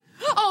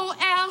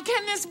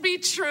this be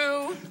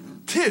true?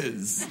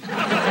 Tis.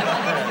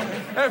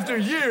 After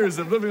years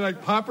of living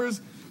like paupers,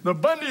 the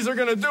Bundys are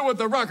going to do what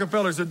the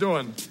Rockefellers are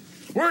doing.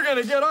 We're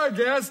going to get our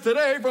gas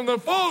today from the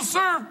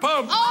full-serve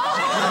pump. Oh!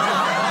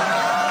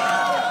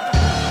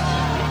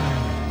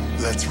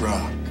 Let's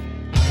rock.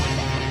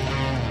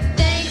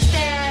 Thanks,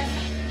 Dad.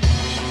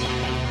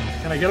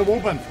 Can I get a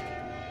whoopin'?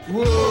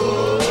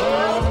 Whoa,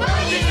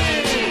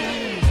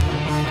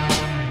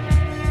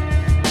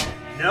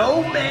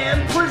 No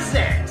Man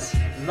presents,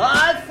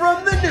 live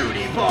from the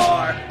nudie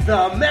bar,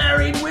 the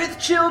Married with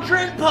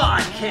Children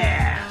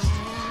podcast.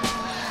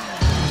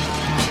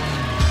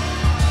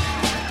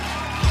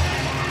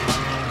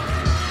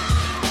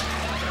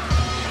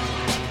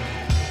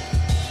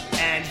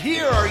 And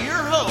here are your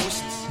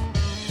hosts,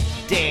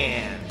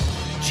 Dan,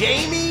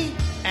 Jamie,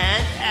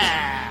 and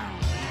Al.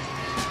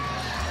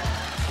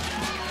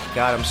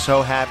 God, I'm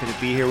so happy to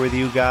be here with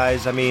you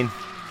guys. I mean,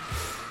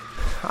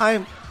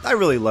 I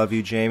really love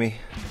you, Jamie.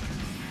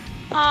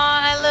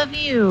 Aw, I love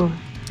you.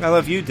 I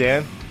love you,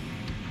 Dan.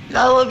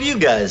 I love you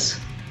guys.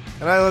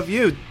 And I love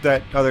you,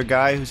 that other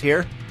guy who's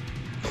here.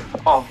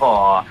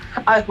 Aw,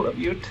 I love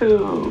you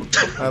too.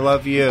 I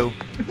love you.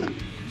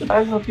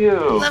 I love you.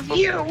 Love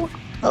you.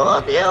 I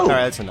love you. All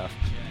right, that's enough.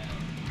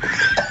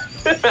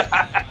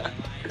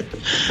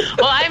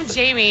 Well, I'm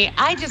Jamie.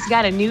 I just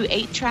got a new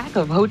 8-track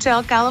of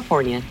Hotel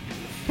California.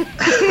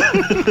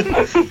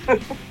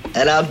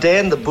 And I'm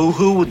Dan, the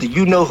boo-hoo with the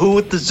you-know-who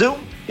at the zoo.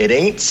 It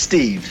ain't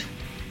Steve.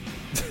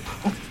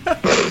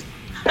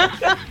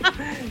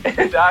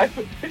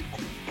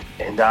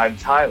 And I'm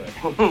Tyler.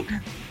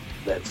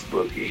 Let's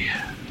boogie.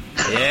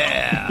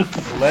 Yeah,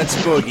 let's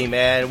boogie,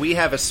 man. We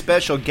have a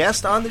special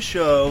guest on the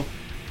show,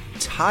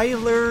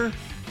 Tyler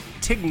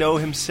Tigno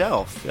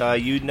himself.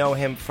 You know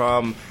him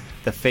from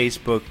the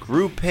Facebook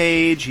group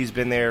page. He's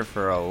been there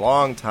for a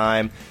long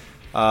time.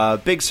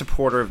 Big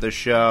supporter of the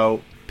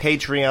show.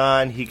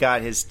 Patreon. He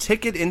got his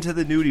ticket into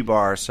the nudie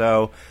bar.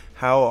 So,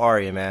 how are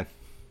you, man?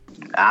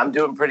 I'm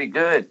doing pretty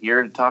good.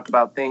 Here to talk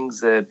about things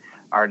that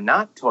are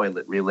not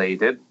toilet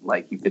related,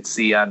 like you could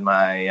see on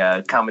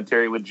my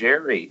commentary with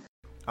Jerry.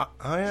 Oh,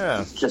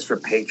 yeah. It's just for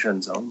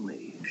patrons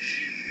only.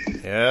 Shh.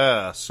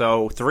 Yeah,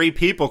 so 3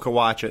 people could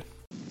watch it.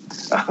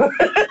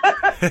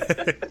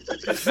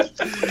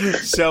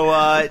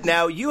 So,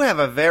 now you have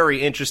a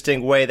very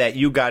interesting way that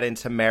you got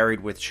into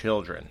Married with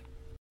Children.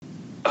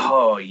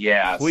 Oh,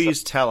 yeah.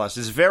 Please tell us.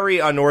 It's very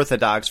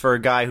unorthodox for a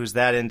guy who's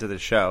that into the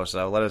show,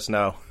 so let us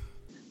know.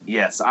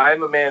 Yes,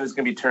 I'm a man who's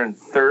going to be turned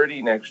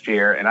 30 next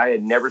year, and I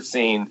had never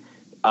seen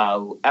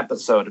an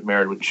episode of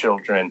Married with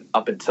Children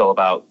up until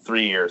about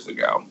 3 years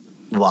ago.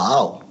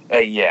 Wow.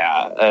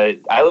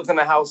 I lived in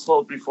a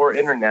household before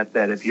internet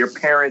that if your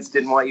parents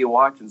didn't want you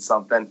watching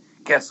something,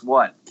 guess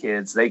what,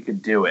 kids? They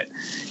could do it.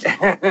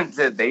 And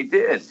they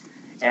did.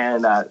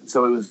 And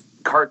so it was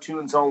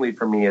cartoons only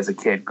for me as a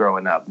kid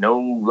growing up.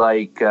 No,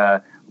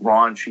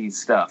 raunchy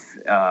stuff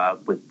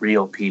with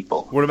real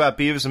people. What about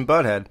Beavis and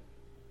Butthead?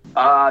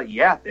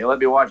 Yeah, they let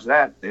me watch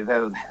that.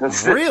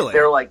 Really?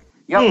 They're like,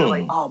 they're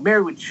like, oh,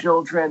 Married with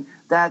Children,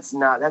 that's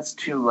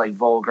too,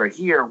 vulgar.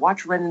 Here,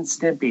 watch Ren and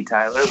Stimpy,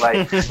 Tyler.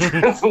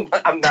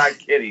 I'm not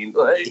kidding.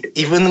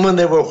 Even when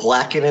they were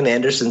whacking in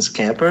Anderson's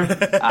camper?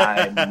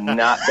 I'm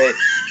not.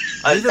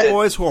 Are you the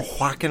boys who are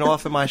whacking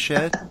off in my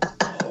shed?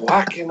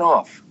 Whacking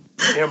off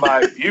near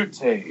my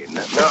butane.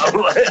 No.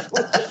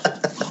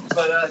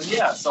 But,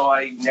 so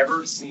I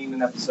never seen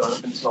an episode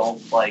up until,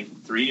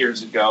 3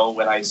 years ago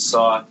when I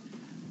saw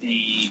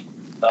the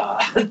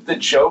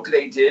joke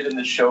they did in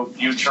the show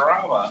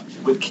Futurama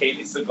with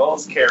Katie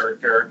Sagal's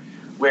character,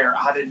 where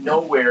out of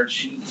nowhere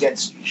she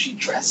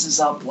dresses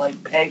up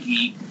like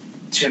Peggy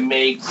to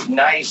make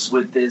nice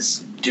with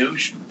this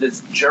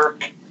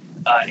jerk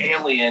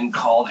alien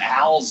called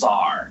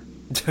Alzar.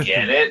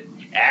 Get it?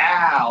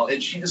 Al.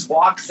 And she just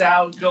walks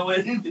out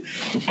going,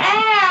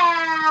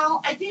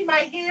 Al, I did my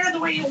hair the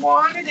way you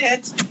wanted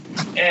it.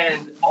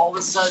 And all of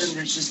a sudden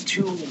there's just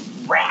 2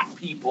 rat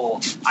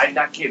people, I'm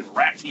not kidding,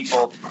 rat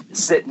people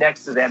sit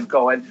next to them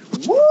going,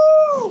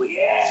 woo,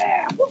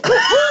 yeah, woo, woo,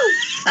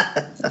 woo.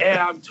 And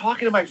I'm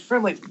talking to my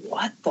friend like,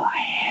 what the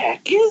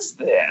heck is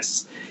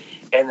this?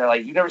 And they're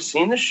like, you never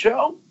seen the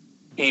show?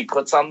 He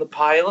puts on the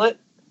pilot.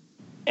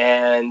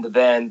 And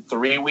then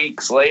 3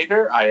 weeks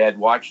later, I had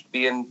watched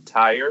the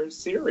entire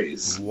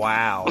series.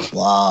 Wow.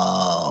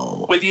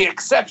 Wow. With the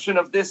exception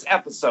of this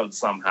episode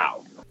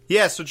somehow.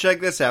 Yeah, so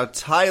check this out.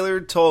 Tyler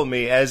told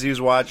me as he was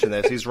watching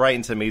this, he's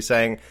writing to me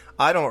saying,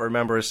 I don't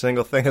remember a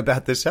single thing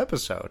about this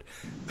episode.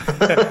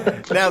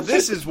 Now,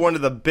 this is one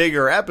of the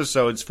bigger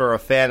episodes for a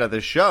fan of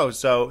the show,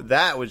 so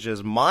that was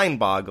just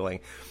mind-boggling.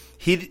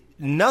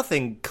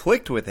 Nothing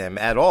clicked with him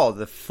at all.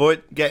 The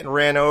foot getting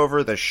ran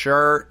over, the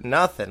shirt,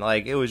 nothing.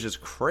 It was just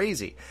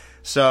crazy.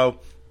 So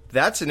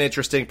that's an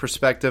interesting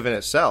perspective in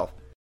itself.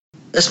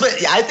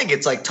 I think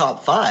it's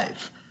top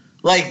 5.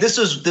 This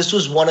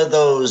was one of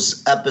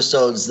those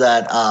episodes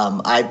that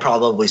I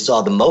probably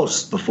saw the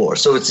most before.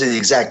 So it's the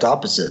exact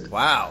opposite.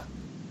 Wow.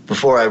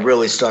 Before I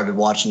really started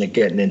watching it,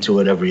 getting into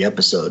it every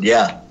episode.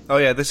 Yeah. Oh,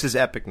 yeah, this is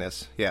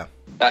epicness. Yeah.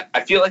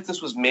 I feel like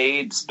this was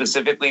made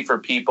specifically for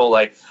people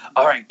like,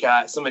 all right,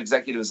 guys, some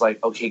executives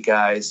like, okay,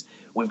 guys,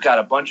 we've got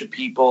a bunch of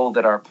people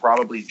that are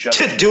probably just...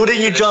 Do it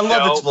in your John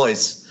Lovitz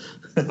voice.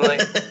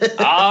 Like,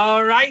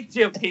 all right,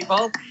 you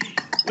people.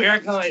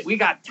 We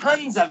got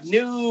tons of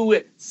new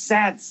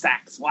sad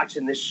sacks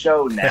watching this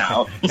show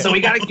now. So we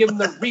got to give them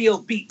the real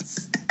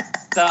beats.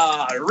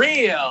 The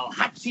real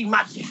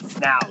hachi-machi.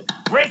 Now,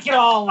 break it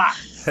all up.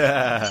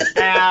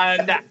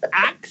 And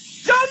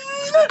action!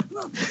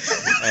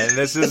 And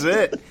this is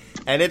it.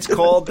 And it's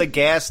called The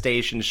Gas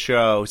Station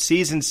Show,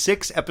 Season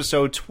 6,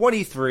 Episode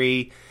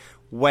 23.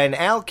 When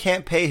Al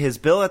can't pay his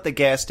bill at the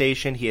gas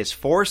station, he is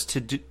forced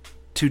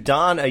to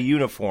don a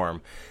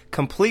uniform,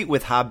 complete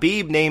with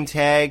Habib name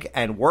tag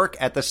and work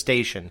at the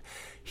station.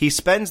 He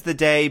spends the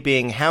day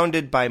being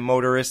hounded by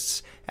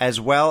motorists as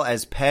well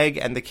as Peg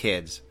and the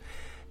kids.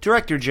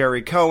 Director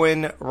Jerry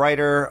Cohen,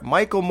 writer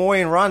Michael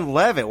Moy and Ron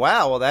Levitt.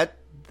 Wow, well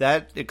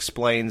that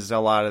explains a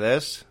lot of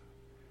this.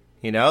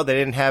 You know, they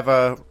didn't have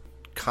a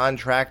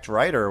contract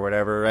writer or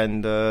whatever,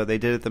 and they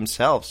did it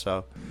themselves.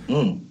 So,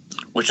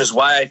 Which is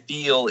why I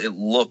feel it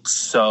looks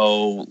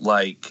so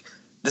like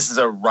this is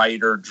a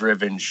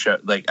writer-driven show,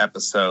 like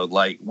episode.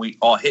 Like we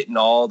all hitting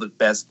all the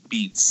best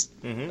beats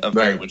of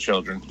Married with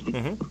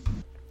Children.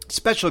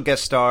 Special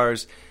guest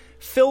stars: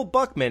 Phil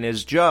Buckman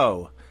as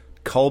Joe,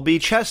 Colby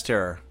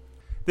Chester.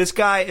 This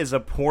guy is a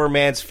poor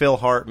man's Phil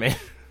Hartman.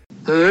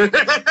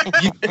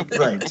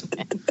 Right.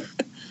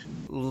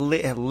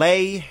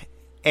 Leigh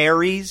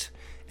Aries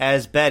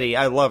as Betty.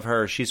 I love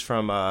her. She's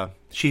from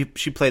she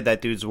played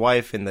that dude's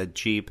wife in the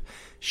Jeep.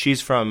 She's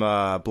from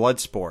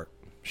Bloodsport.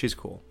 She's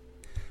cool.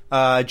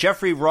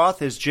 Jeffrey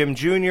Roth is Jim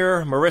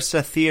Jr.,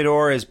 Marissa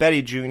Theodore as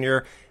Betty Jr.,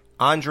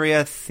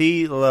 Andrea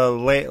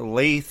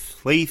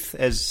Leith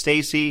as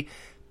Stacy,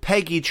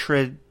 Peggy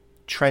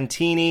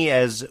Trentini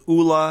as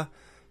Ula,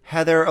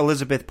 Heather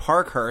Elizabeth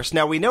Parkhurst.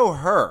 Now we know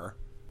her.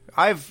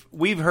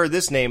 We've heard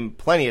this name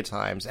plenty of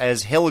times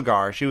as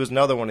Hilgar. She was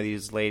another one of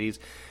these ladies.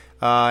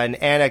 And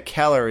Anna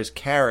Keller is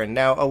Karen.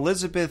 Now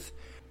Elizabeth,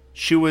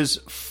 she was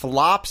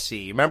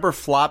Flopsy. Remember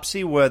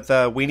Flopsy with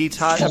Weenie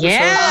Tot episode?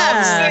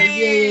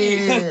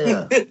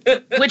 Yeah.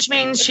 Which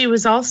means she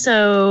was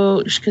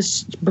also,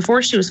 because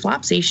before she was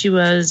Flopsy, she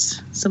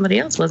was somebody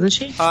else, wasn't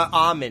she?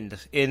 Almond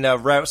in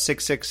Route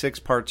 666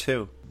 Part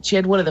 2. She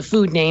had one of the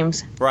food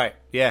names. Right,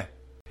 yeah.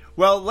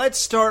 Well, let's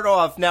start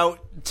off. Now,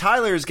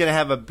 Tyler is going to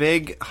have a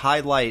big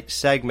highlight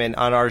segment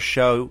on our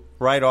show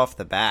right off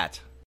the bat.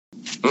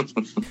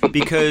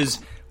 Because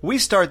we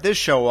start this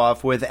show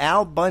off with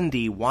Al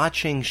Bundy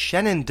watching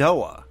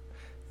Shenandoah,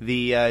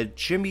 the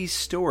Jimmy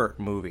Stewart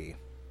movie.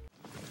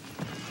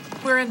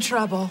 We're in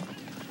trouble.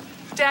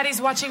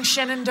 Daddy's watching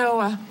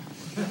Shenandoah.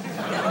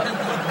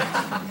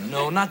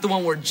 No, not the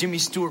one where Jimmy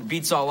Stewart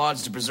beats all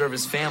odds to preserve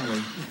his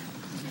family.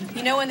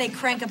 You know when they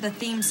crank up the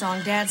theme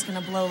song, Dad's gonna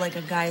blow like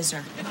a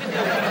geyser.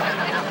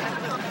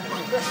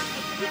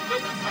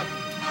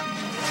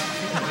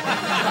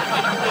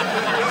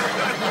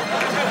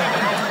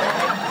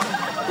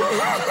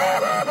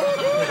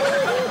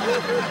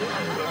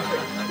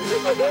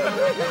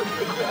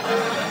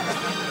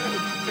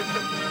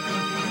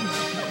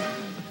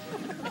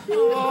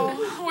 Oh,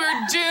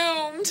 we're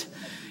doomed.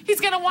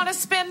 He's gonna want to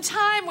spend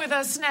time with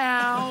us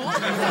now.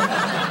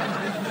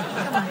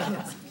 Come on,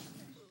 kids.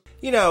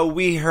 You know,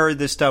 we heard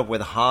this stuff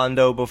with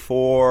Hondo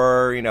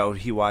before, you know,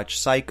 he watched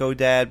Psycho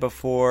Dad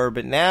before,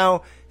 but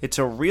now it's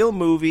a real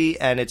movie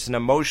and it's an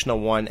emotional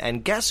one,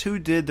 and guess who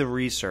did the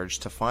research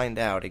to find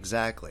out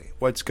exactly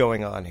what's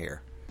going on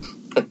here?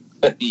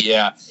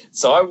 Yeah,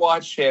 so I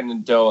watched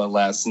Shenandoah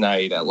last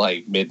night at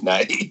like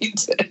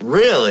midnight.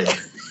 Really?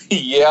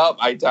 Yep,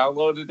 I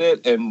downloaded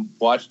it and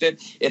watched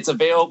it. It's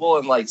available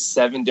in like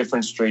 7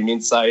 different streaming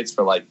sites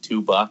for like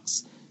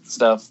 $2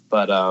 stuff,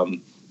 but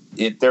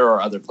there are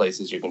other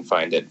places you can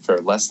find it for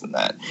less than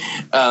that.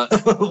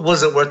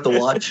 Was it worth the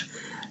watch?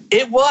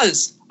 It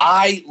was.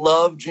 I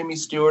love Jimmy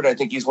Stewart. I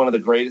think he's one of the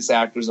greatest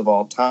actors of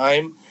all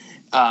time.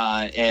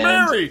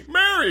 And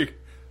Mary!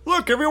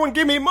 Look, everyone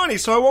give me money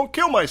so I won't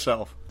kill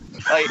myself.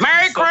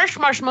 Merry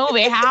Christmas,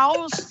 movie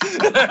house.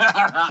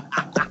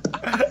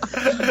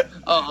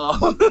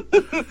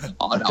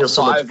 I feel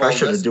so much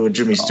pressure to do a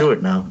Jimmy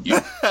Stewart now.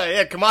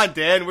 Yeah, come on,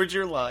 Dan. Where's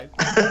your line?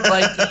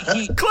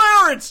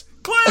 Clarence!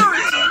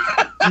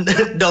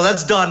 No,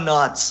 that's Don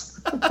Knotts.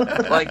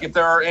 Like, if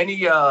there are any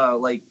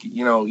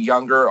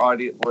younger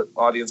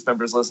audience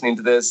members listening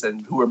to this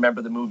and who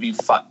remember the movie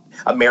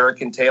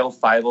American Tail,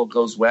 Fievel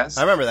Goes West.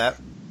 I remember that.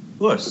 Of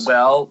course.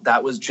 Well,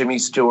 that was Jimmy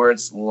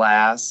Stewart's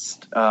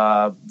last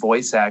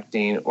voice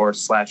acting or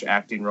 /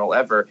 acting role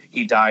ever.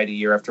 He died a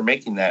year after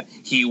making that.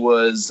 He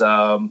was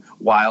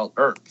Wild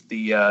Earp,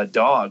 the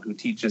dog who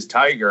teaches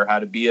Tiger how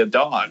to be a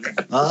dog.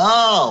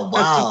 Oh,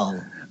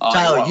 wow.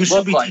 Tyler, you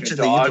should be teaching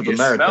the youth of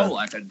America. You smell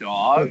like a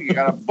dog. You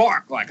gotta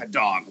bark like a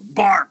dog.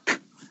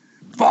 Bark!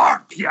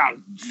 Bark, you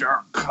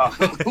jerk.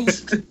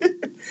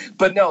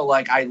 But no,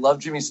 like, I love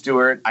Jimmy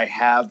Stewart. I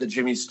have the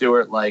Jimmy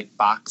Stewart,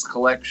 box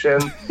collection.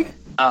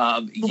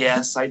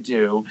 Yes, I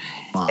do.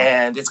 Wow.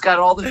 And it's got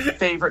all the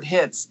favorite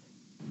hits.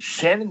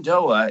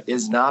 Shenandoah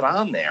is not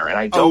on there, and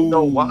I don't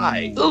know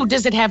why. Ooh,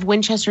 does it have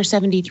Winchester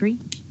 73?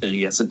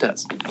 Yes, it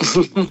does.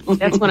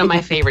 That's one of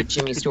my favorite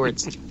Jimmy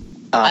Stewart's.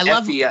 I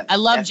love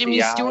FBI.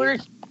 Jimmy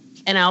Stewart,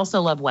 and I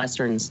also love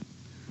Westerns.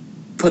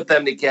 Put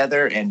them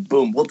together, and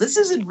boom. Well, this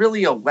isn't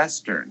really a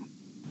Western.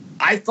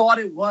 I thought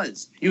it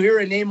was. You hear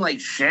a name like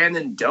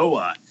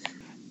Shenandoah.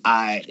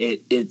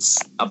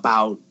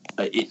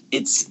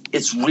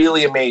 It's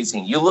really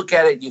amazing. You look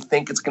at it, you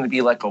think it's going to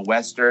be like a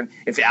Western.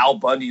 If Al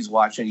Bundy's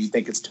watching, you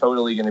think it's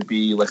totally going to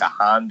be like a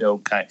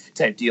Hondo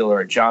type deal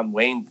or a John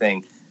Wayne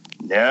thing.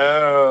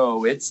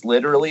 No, it's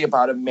literally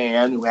about a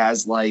man who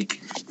has like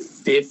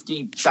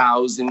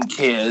 50,000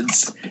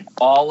 kids,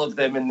 all of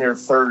them in their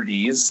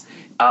 30s,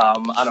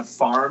 on a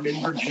farm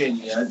in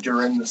Virginia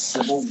during the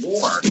Civil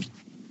War.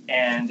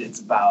 And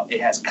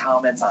it has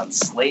comments on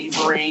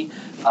slavery,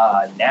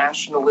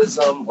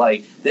 nationalism.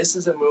 Like, this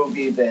is a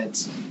movie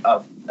that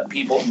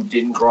people who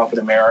didn't grow up in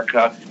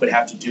America would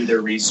have to do their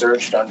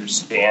research to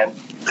understand,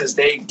 because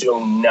they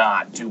do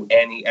not do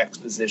any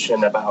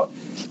exposition about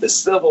the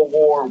Civil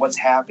War, what's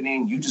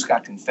happening. You just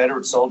got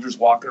Confederate soldiers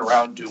walking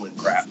around doing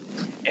crap.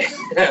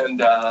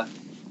 And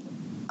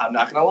I'm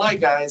not going to lie,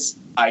 guys.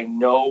 I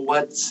know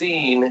what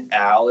scene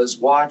Al is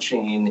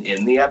watching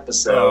in the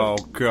episode. Oh,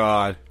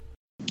 God.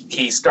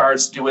 He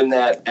starts doing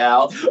that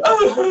Al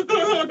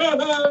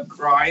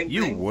crying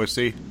You thing.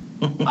 wussy.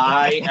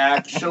 I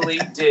actually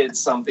did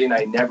something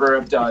I never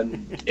have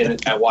done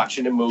at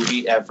watching a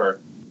movie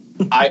ever.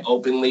 I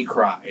openly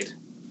cried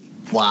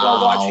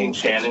while watching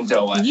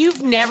Shenandoah.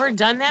 You've never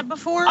done that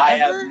before? I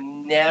ever? have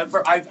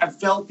never. I've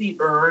felt the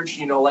urge,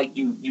 like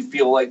you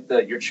feel like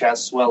your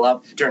chest swell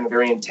up during a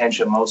very intense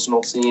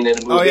emotional scene in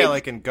a movie. Oh, yeah,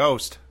 like in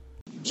Ghost.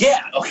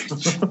 Yeah.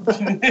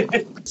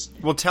 Okay.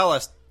 Well, tell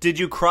us, did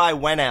you cry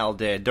when Al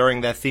did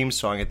during that theme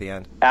song at the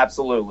end?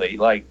 Absolutely.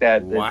 Like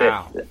that.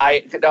 Wow.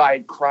 I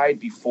had cried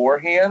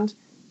beforehand,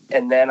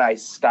 and then I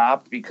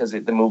stopped because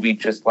the movie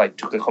just like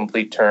took a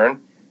complete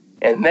turn.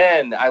 And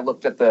then I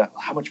looked at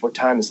what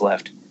time is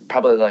left?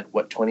 Probably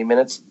 20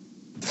 minutes?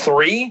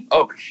 3?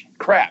 Oh,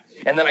 crap.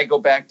 And then I go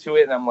back to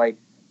it, and I'm like,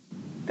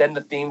 then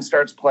the theme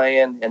starts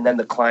playing, and then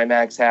the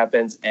climax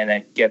happens, and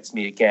it gets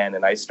me again,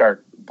 and I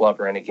start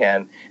blubbering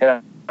again.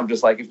 And I'm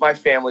just like, if my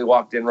family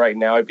walked in right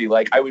now,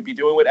 I would be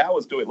doing what Al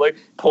was doing, like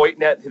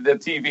pointing at the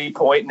TV,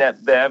 pointing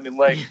at them, and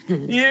like,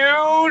 you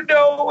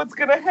know what's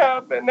going to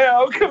happen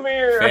now. Come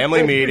here.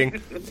 Family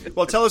meeting.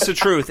 Well, tell us the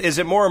truth. Is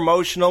it more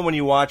emotional when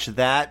you watch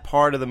that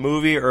part of the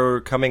movie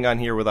or coming on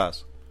here with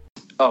us?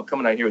 Oh,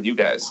 coming on here with you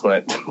guys.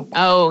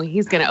 Oh,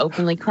 he's going to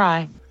openly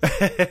cry.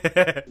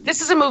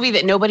 This is a movie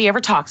that nobody ever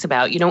talks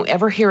about. You don't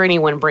ever hear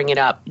anyone bring it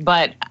up,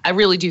 but I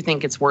really do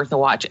think it's worth a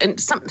watch.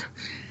 And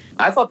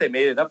I thought they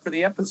made it up for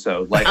the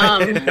episode.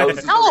 I didn't know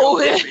this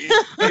was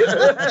a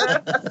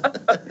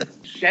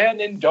movie.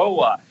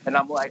 Shenandoah. And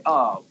I'm like,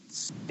 oh,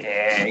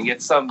 dang.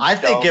 It's some I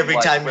think every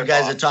time you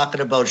guys are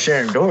talking about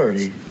Sharon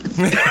Doherty.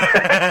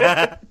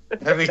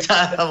 Every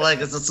time I'm like,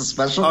 is this a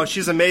special? Oh,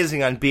 she's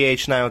amazing on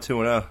BH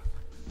 90210.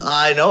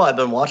 I know, I've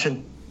been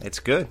watching. It's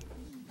good.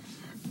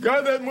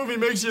 God, that movie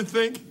makes you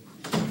think.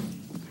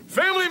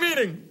 Family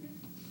meeting.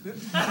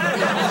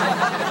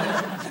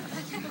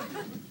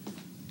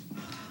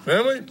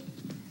 Family,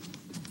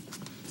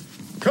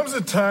 comes a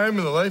time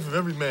in the life of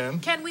every man.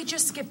 Can we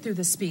just skip through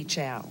the speech,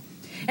 Al,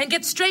 and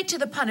get straight to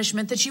the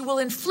punishment that you will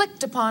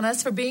inflict upon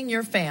us for being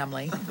your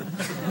family?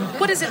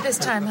 What is it this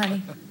time,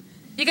 honey?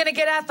 You gonna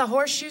get out the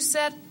horseshoe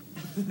set?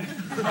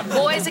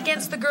 Boys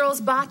against the girls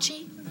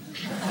bocce?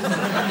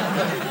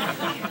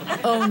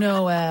 Oh,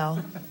 no,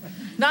 Al.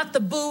 Not the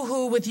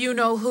boo-hoo with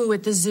you-know-who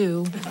at the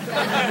zoo.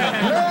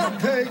 No,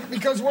 Peg,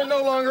 because we're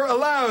no longer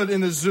allowed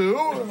in the zoo.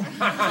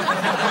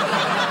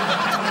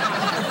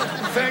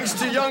 Thanks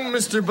to young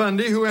Mr.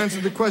 Bundy, who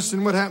answered the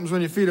question, what happens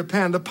when you feed a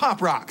panda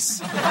Pop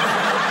Rocks?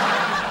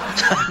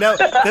 Now,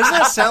 doesn't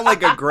that sound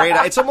like a great...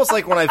 It's almost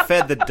like when I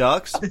fed the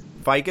ducks,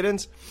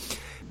 Vicodins.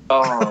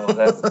 Oh,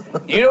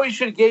 you know what you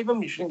should have gave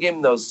him? You should have given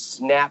him those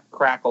snap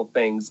crackle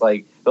things,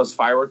 like those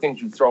firework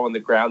things you throw on the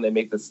ground, they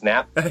make the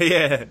snap.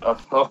 Yeah.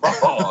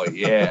 Oh,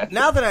 yeah.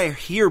 Now that I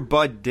hear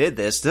Bud did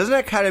this, doesn't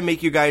that kind of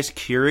make you guys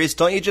curious?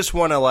 Don't you just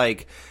want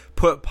to,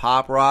 put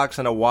Pop Rocks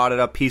on a wadded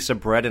up piece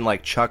of bread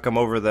and, chuck them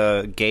over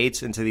the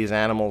gates into these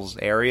animals'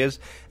 areas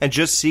and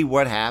just see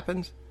what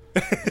happens?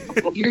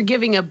 You're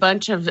giving a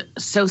bunch of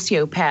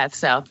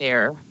sociopaths out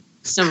there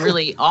some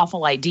really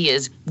awful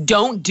ideas.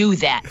 Don't do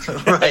that.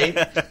 Right.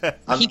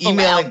 I'm People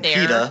emailing out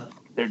there, PETA.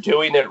 They're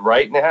doing it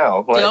right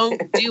now.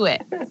 Don't do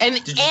it.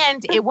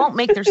 And it won't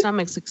make their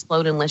stomachs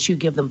explode unless you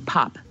give them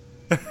pop.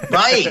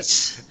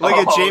 Right. Look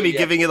at Jamie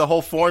giving you the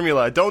whole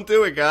formula. Don't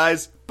do it,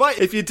 guys. But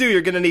if you do,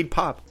 you're going to need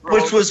pop.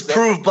 Which was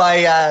proved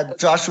by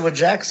Joshua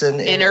Jackson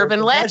in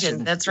Urban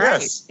Legend. That's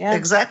right. Yes, yeah.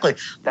 Exactly.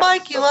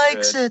 Mikey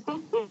likes it.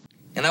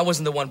 And I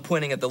wasn't the one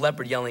pointing at the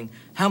leopard yelling,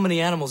 how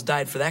many animals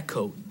died for that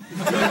coat?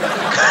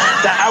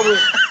 That was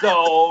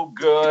so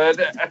good.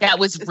 That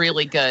was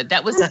really good.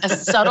 That was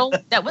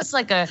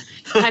like a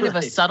kind of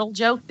a subtle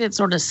joke that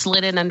sort of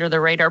slid in under the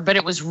radar, but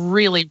it was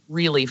really,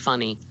 really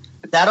funny.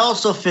 That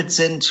also fits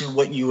into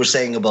what you were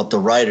saying about the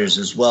writers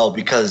as well,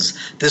 because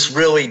this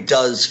really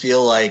does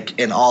feel like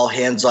an all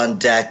hands on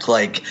deck.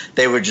 Like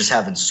they were just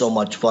having so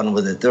much fun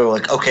with it. They were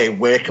like, okay,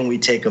 where can we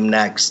take them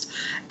next?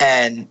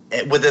 And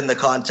within the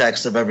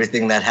context of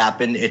everything that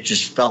happened, it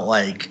just felt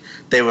like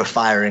they were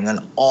firing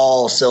on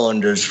all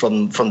cylinders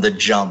from the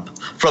jump.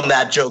 From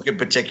that joke in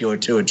particular,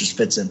 too, it just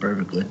fits in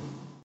perfectly.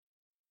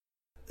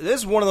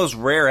 This is one of those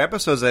rare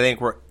episodes, I think,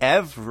 where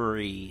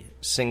every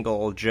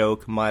single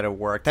joke might have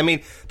worked. I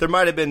mean, there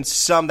might have been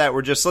some that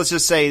were just, let's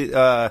just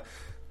say,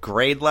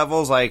 grade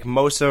levels. Like,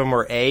 most of them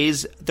were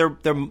A's.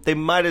 They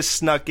might have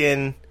snuck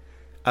in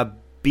a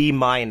B-.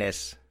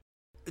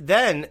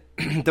 Then,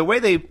 the way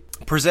they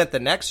present the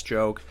next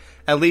joke,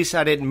 at least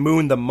I didn't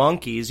moon the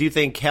monkeys. You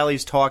think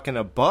Kelly's talking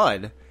to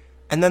Bud,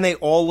 and then they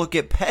all look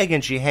at Peg,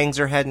 and she hangs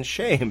her head in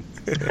shame.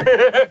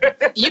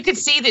 You could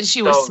see that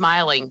she was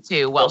smiling,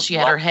 too, while she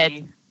had her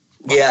head...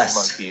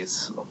 Yes.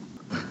 Monkeys.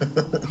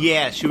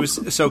 Yeah, she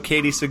was. So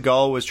Katie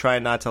Seagal was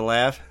trying not to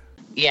laugh.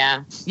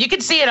 Yeah, you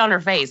could see it on her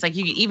face. Like,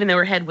 even though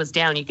her head was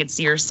down, you could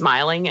see her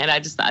smiling, and I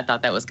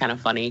thought that was kind of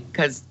funny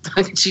because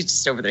she's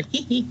just over there.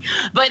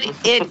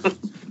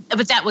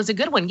 But that was a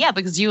good one, yeah,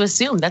 because you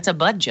assume that's a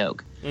Bud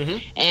joke,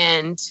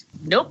 and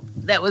nope,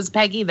 that was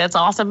Peggy. That's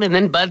awesome. And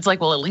then Bud's like,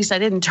 well, at least I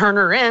didn't turn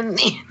her in.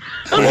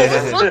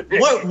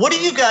 What do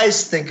you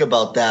guys think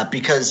about that?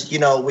 Because,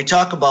 we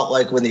talk about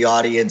like when the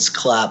audience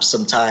claps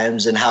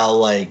sometimes and how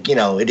like,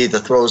 it either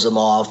throws them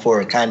off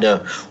or it kind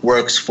of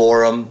works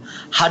for them.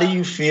 How do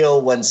you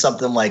feel when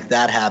something like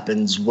that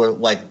happens where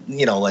like,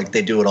 like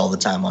they do it all the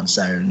time on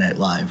Saturday Night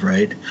Live,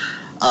 right?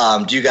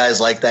 Do you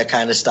guys like that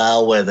kind of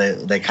style where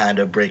they kind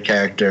of break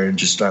character and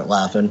just start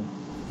laughing?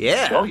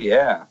 Yeah. Oh,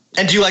 yeah.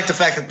 And do you like the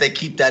fact that they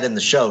keep that in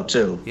the show,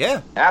 too?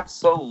 Yeah.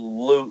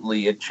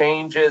 Absolutely. It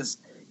changes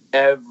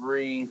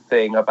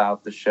everything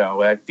about the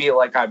show. I feel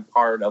like I'm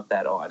part of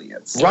that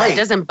audience. Right. Yeah, it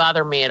doesn't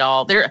bother me at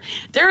all. There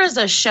is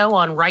a show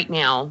on right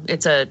now.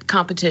 It's a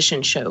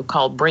competition show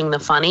called Bring the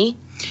Funny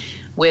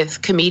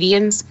with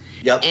comedians.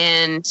 Yep.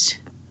 And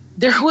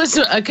there was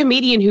a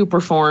comedian who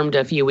performed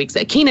a few weeks.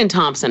 Kenan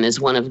Thompson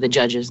is one of the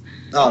judges.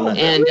 Oh, no.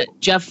 And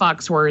Jeff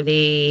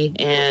Foxworthy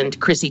and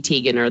Chrissy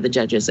Teigen are the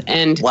judges.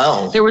 And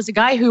wow. There was a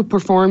guy who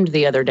performed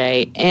the other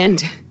day,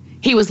 and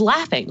he was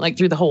laughing like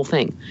through the whole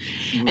thing.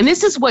 Mm-hmm. And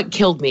this is what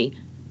killed me.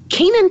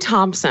 Kenan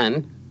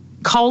Thompson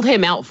called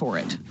him out for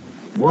it.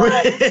 What?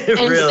 And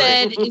Really?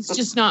 said, it's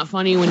just not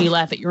funny when you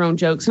laugh at your own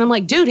jokes. And I'm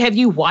like, dude, have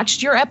you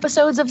watched your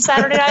episodes of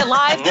Saturday Night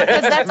Live?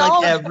 Because that's like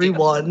all.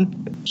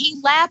 Everyone. He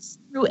laughs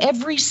through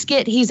every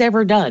skit he's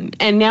ever done.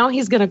 And now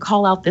he's going to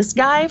call out this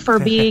guy for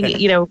being,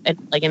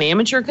 like an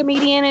amateur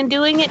comedian and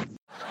doing it.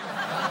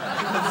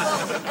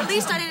 At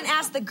least I didn't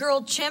ask the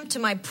girl chimp to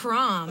my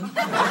prom.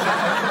 Hey,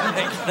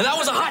 and that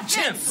was a hot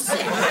chimp.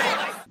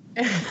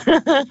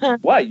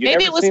 What?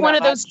 Maybe it was one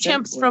of those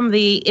chimps from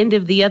the end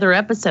of the other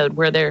episode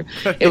where they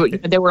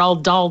were all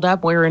dolled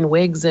up wearing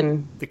wigs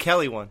and the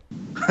Kelly one.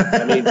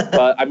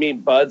 I mean,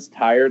 Bud's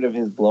tired of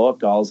his blow-up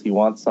dolls. He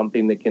wants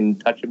something that can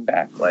touch him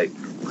back, like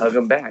hug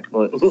him back.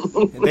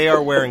 They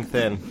are wearing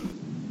thin.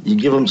 You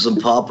give him some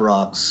Pop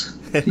Rocks.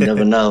 You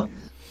never know.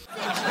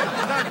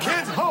 Now,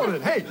 kids, hold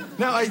it. Hey,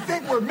 now I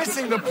think we're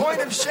missing the point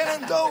of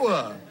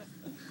Shenandoah.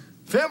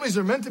 Families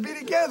are meant to be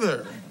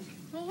together.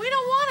 Well, we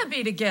don't want to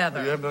be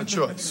together. You have no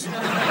choice.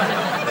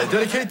 I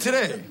dedicate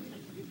today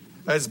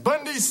as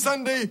Bundy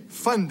Sunday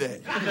Fun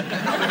Day.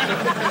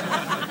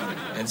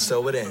 And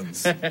so it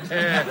ends.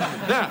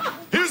 Now,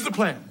 here's the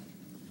plan.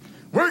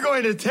 We're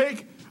going to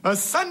take a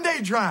Sunday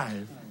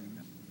drive.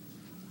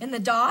 In the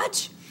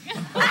Dodge?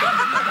 Just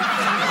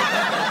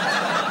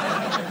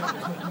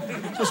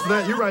for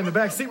that, you ride in the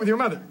back seat with your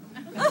mother.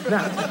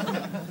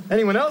 Now,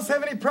 anyone else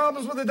have any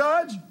problems with the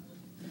Dodge?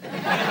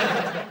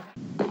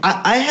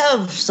 I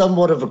have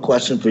somewhat of a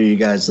question for you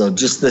guys, though,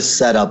 just this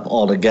setup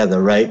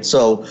altogether, right?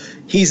 So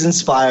he's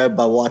inspired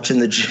by watching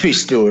the Jimmy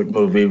Stewart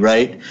movie,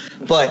 right?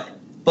 But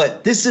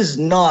this is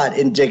not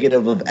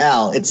indicative of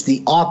Al. It's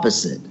the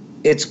opposite.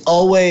 It's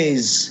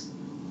always,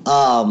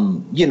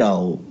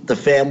 the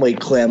family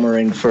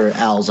clamoring for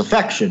Al's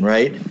affection,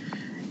 right?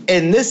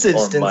 In this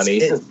instance,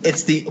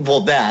 it's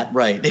that,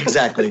 right,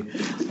 exactly.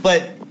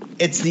 But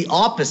it's the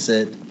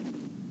opposite.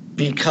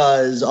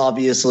 Because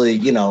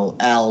obviously,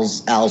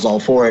 Al's all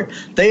for it.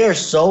 They are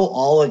so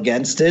all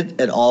against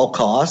it at all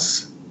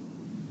costs.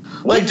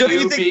 Like, don't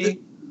you think?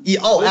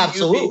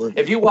 Absolutely.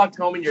 If you walked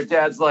home and your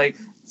dad's like,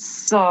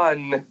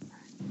 "Son,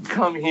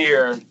 come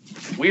here.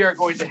 We are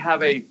going to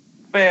have a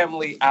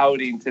family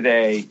outing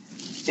today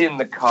in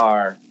the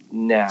car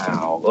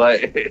now."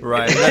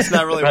 Right. That's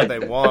not really what they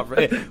want.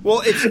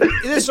 Well,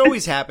 this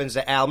always happens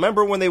to Al.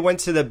 Remember when they went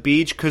to the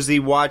beach because he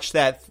watched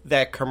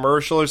that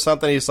commercial or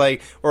something? He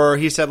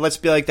said, let's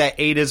be like that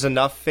 8 is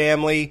enough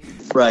family.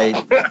 Right.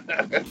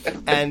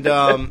 And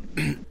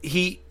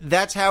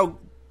that's how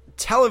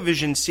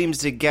television seems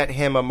to get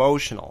him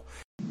emotional.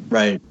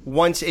 Right.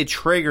 Once it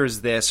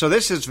triggers this. So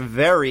this is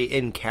very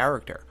in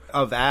character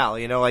of Al.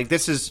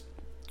 This is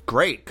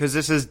great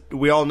because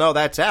we all know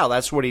that's Al.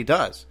 That's what he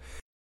does.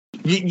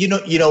 You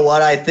know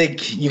what? I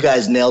think you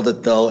guys nailed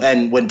it, though.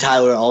 And when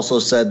Tyler also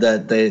said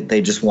that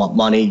they just want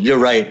money, you're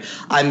right.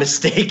 I'm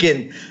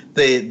mistaken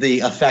the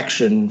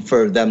affection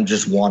for them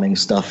just wanting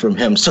stuff from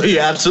him. So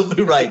you're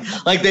absolutely right.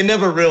 Like, they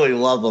never really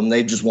love him.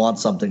 They just want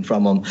something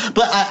from him.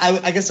 But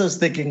I guess I was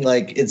thinking,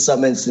 like, in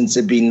some instance,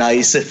 it'd be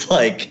nice if,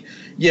 like,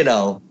 you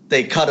know,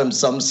 they cut him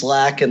some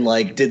slack and,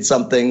 like, did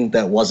something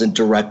that wasn't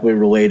directly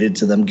related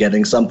to them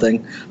getting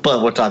something.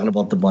 But we're talking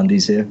about the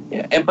Bundys here.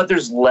 Yeah, but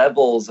there's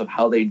levels of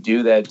how they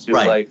do that, too.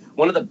 Right. Like,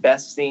 one of the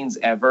best scenes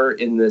ever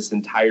in this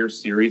entire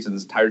series, in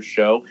this entire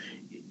show,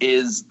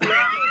 is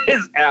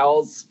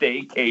Al's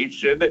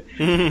staycation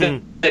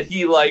that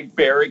he, like,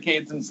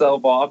 barricades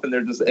himself off, and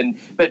they're just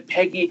but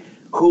Peggy,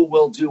 who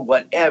will do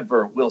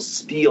whatever, will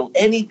steal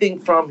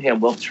anything from him,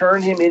 will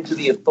turn him into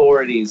the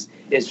authorities,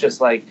 is just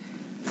like,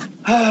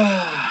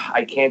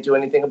 I can't do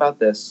anything about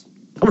this.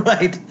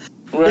 Right.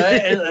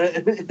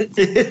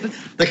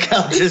 The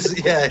couch is,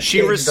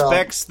 she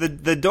respects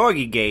the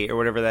doggy gate or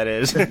whatever that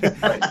is.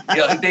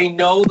 They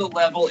know the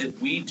level.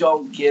 If we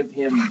don't give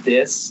him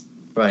this,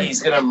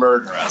 he's going to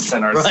murder us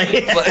in our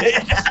sleep.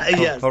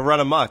 Yes. He'll run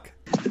amok.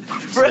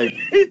 Right.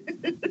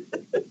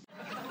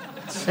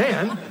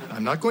 And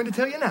I'm not going to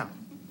tell you now,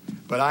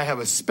 but I have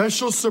a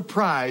special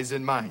surprise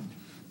in mind.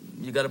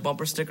 You got a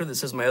bumper sticker that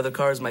says my other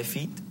car is my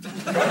feet?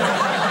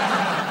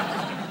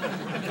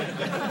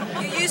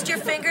 You used your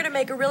finger to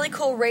make a really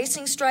cool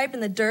racing stripe in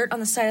the dirt on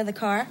the side of the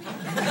car.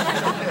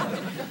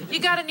 You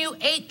got a new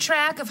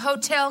 8-track of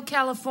Hotel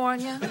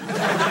California?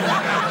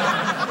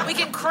 We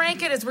can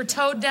crank it as we're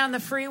towed down the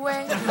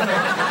freeway.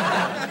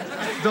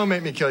 Don't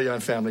make me kill you on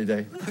Family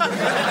Day.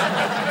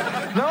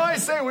 Now I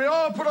say we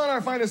all put on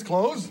our finest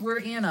clothes. We're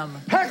in them.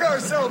 Pack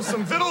ourselves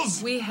some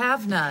victuals. We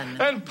have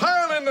none. And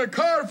pile in the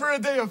car for a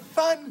day of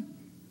fun,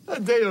 a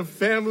day of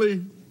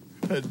family,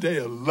 a day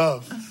of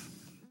love.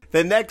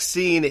 The next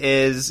scene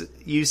is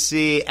you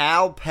see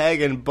Al,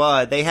 Peg, and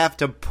Bud. They have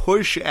to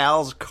push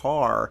Al's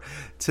car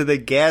to the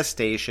gas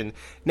station.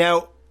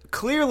 Now,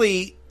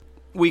 clearly,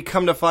 we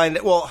come to find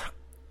that, well,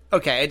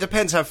 okay, it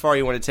depends how far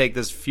you want to take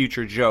this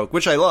future joke,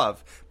 which I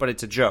love, but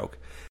it's a joke.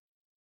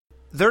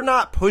 They're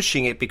not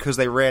pushing it because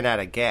they ran out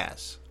of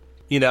gas.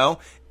 You know?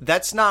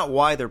 That's not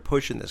why they're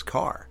pushing this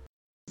car.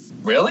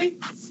 Really?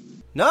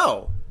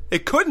 No,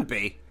 it couldn't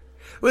be.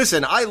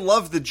 Listen, I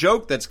love the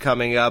joke that's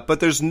coming up,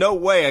 but there's no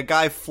way a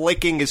guy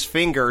flicking his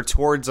finger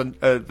towards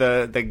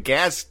the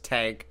gas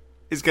tank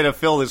is going to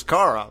fill his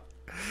car up.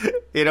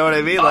 You know what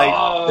I mean?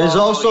 Like, there's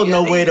also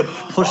no way to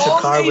push a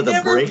car with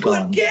a brake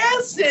on.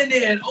 Gas in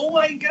it. Oh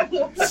my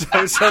god!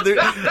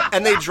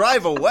 And they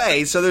drive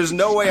away, so there's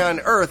no way on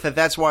earth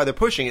that's why they're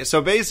pushing it.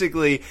 So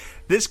basically,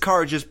 this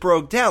car just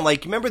broke down.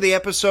 Like, remember the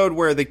episode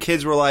where the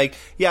kids were like,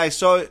 "Yeah,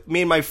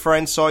 me and my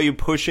friend saw you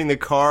pushing the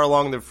car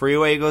along the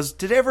freeway." He goes,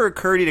 "Did it ever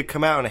occur to you to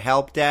come out and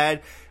help, Dad?"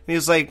 And he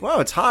was like, "Well,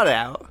 it's hot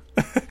out."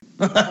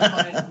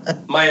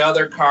 My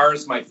other car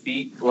is my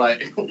feet.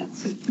 Like,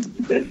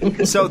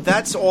 so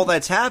that's all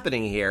that's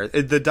happening here.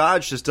 The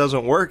Dodge just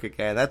doesn't work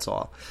again. That's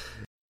all.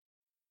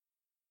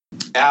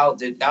 Al,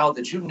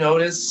 did you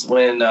notice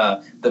when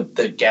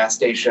the gas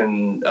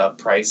station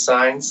price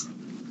signs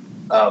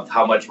of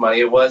how much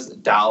money it was?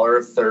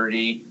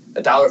 $1.30,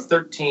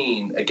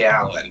 $1.13 a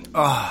gallon.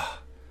 Oh.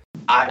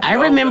 I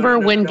remember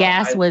when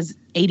gas was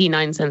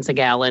 89 cents a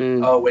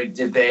gallon. Oh, wait,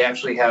 did they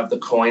actually have the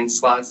coin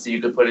slots so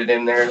you could put it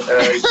in there?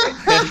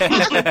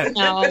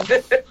 No.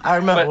 I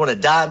remember when a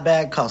dime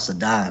bag cost a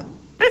dime.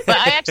 But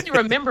I actually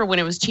remember when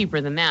it was cheaper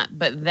than that.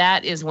 But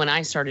that is when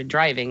I started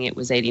driving. It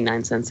was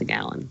 89 cents a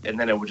gallon. And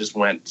then it just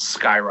went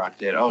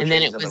skyrocketed. Oh, and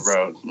then it was was the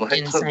road.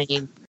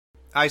 insane.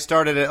 I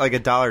started at like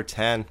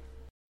 $1.10.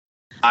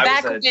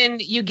 Back when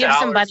you give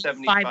somebody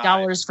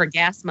 $5 for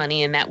gas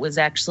money, and that was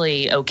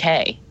actually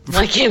okay.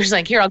 Like, it was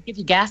like, here, I'll give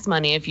you gas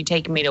money if you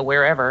take me to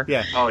wherever.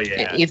 Yeah. Oh,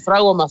 yeah. You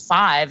throw them a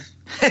 $5.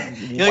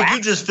 You're like,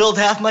 you just filled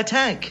half my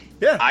tank.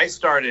 Yeah. I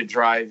started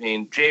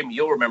driving. Jamie,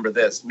 you'll remember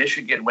this.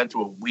 Michigan went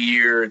through a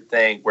weird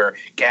thing where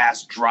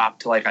gas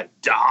dropped to like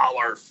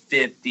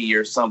 $1.50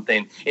 or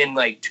something in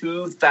like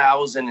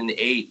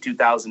 2008,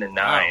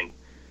 2009.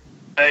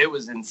 Wow. It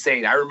was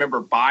insane. I remember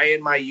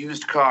buying my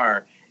used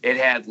car. It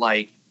had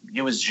like,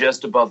 it was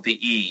just above the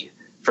E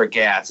for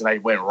gas. And I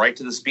went right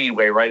to the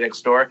Speedway right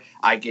next door.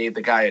 I gave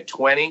the guy a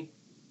 20,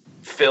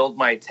 filled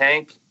my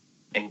tank,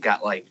 and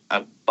got like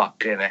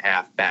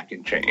 $1.50 back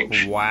in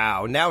change.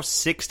 Wow. Now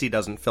 60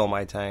 doesn't fill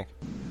my tank.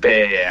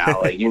 Yeah,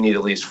 like you need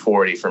at least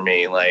 40 for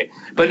me. Like,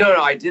 but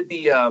no, I did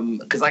the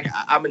because like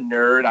I'm a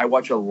nerd. I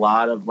watch a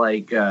lot of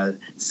like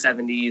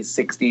 70s,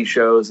 60s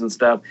shows and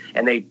stuff.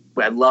 And I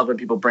love when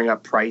people bring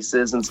up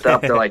prices and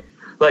stuff. They're like,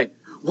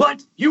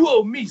 what? You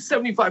owe me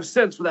 75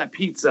 cents for that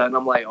pizza. And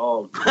I'm like,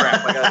 oh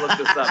crap, I gotta look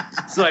this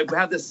up. So I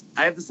have this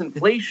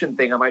inflation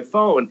thing on my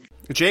phone.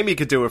 Jamie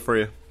could do it for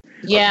you.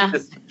 Yeah.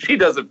 She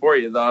does it for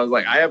you, though. I was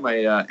like, I have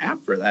my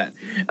app for that.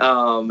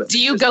 Do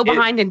you go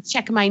behind and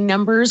check my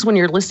numbers when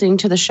you're listening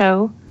to the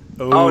show?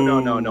 Oh,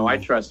 no. I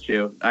trust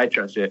you.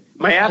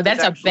 My app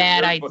that's a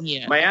bad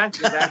idea. My app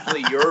is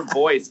actually your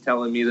voice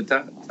telling me the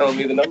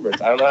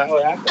numbers. I don't know how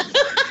it happened.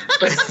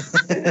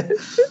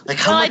 Like,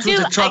 how much was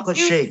a chocolate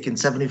shake in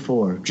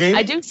 74? Jamie?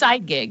 I do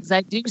side gigs.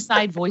 I do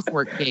side voice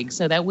work gigs,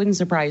 so that wouldn't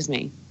surprise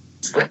me.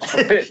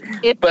 If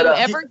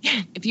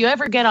you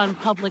ever get on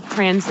public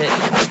transit,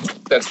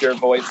 that's your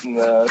voice in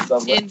the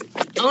subway.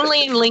 It's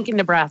only in Lincoln,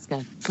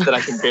 Nebraska. That I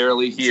can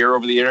barely hear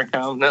over the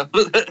intercom. No,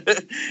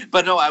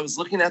 but no, I was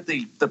looking at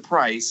the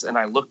price, and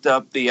I looked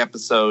up the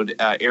episode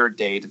air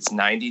date. It's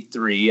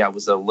 93. I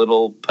was a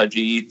little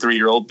pudgy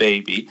 3-year-old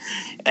baby,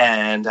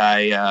 and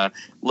I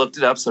looked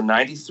it up. So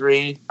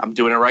 93. I'm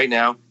doing it right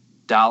now.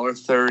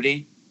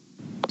 $1.30.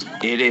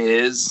 It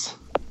is.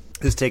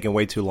 This is taking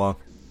way too long.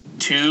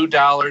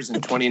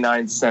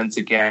 $2.29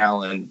 a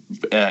gallon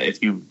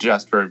if you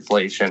adjust for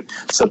inflation.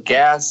 So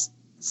gas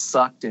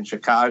sucked in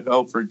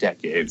Chicago for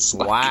decades.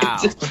 Wow.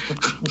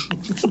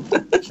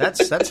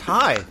 that's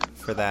high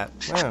for that.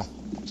 Wow.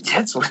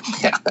 That's what.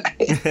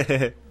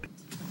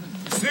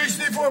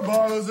 64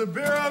 bottles of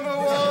beer on the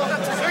wall.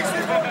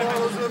 64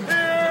 bottles of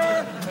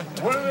beer.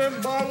 One of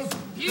them bottles.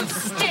 You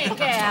stink,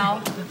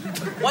 Al.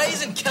 Why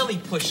isn't Kelly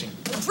pushing?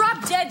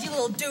 Drop dead, you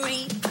little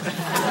duty.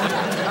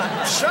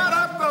 Shut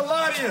up, the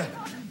lot of you.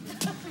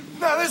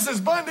 Now, this is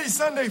Bundy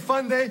Sunday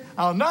Fun Day.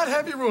 I'll not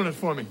have you ruin it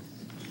for me.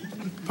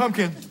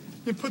 Pumpkin,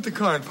 you put the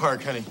car in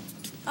park, honey.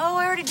 Oh,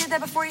 I already did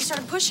that before you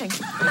started pushing.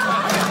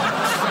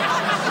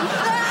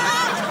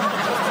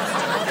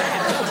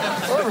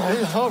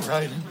 All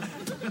right.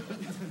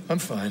 I'm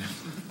fine.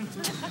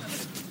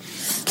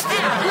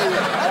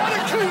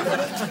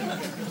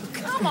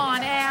 Come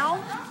on,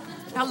 Al.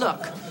 Now,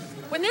 look.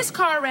 When this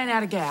car ran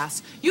out of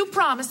gas, you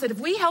promised that if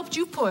we helped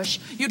you push,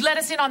 you'd let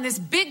us in on this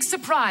big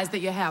surprise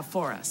that you have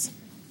for us.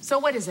 So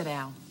what is it,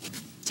 Al?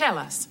 Tell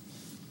us.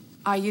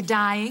 Are you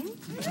dying?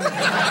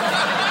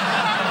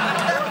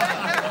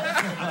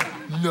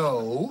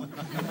 No.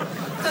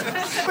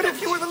 But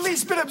if you were the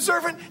least bit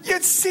observant,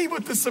 you'd see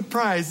what the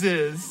surprise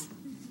is.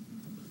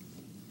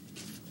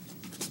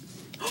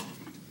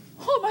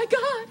 Oh, my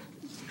God.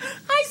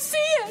 I see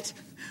it.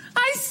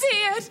 I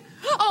see it.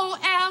 Oh,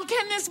 Al,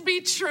 can this be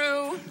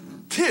true?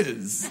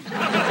 'Tis.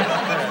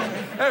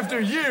 After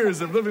years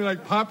of living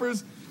like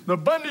paupers, the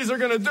Bundys are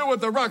going to do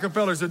what the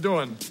Rockefellers are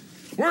doing.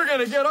 We're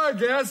going to get our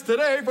gas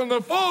today from the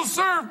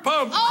full-serve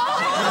pump.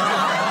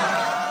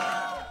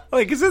 Oh!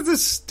 Like, is that the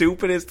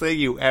stupidest thing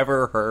you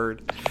ever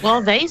heard?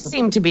 Well, they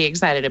seem to be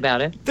excited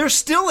about it. They're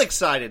still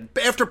excited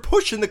after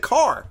pushing the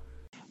car.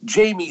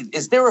 Jamie,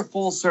 is there a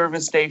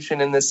full-service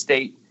station in this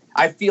state?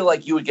 I feel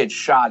like you would get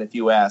shot if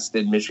you asked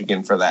in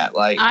Michigan for that.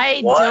 Like,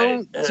 I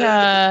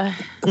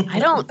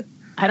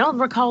don't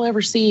recall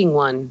ever seeing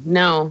one.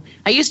 No.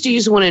 I used to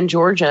use one in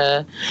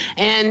Georgia.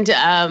 And,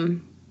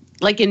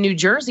 like in New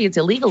Jersey, it's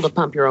illegal to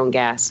pump your own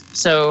gas.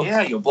 So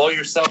yeah, you'll blow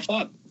yourself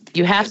up.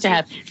 You have to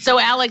have. So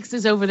Alex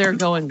is over there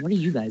going, what are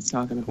you guys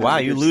talking about? Wow,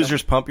 you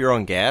losers pump your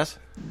own gas?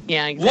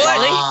 Yeah,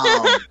 exactly.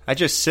 Wow. I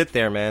just sit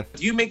there, man.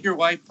 Do you make your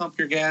wife pump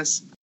your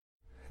gas?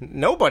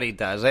 Nobody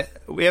does.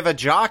 We have a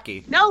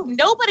jockey. No,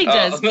 nobody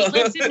does. He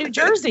lives in New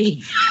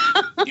Jersey.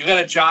 You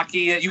got a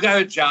jockey. You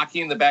got a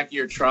jockey in the back of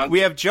your trunk.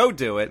 We have Joe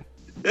do it.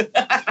 With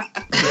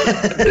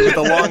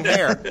the long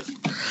hair.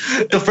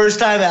 The first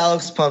time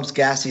Alex pumps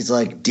gas, he's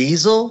like,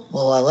 Diesel?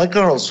 Well, I like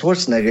Arnold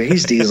Schwarzenegger.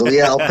 He's Diesel.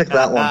 Yeah, I'll pick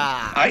that one.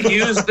 I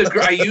use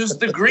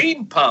the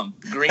green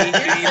pump. Green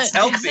means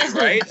healthy,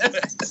 right?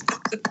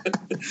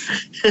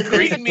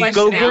 Green means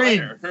go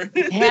green.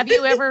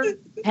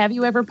 Have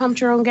you ever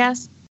pumped your own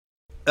gas?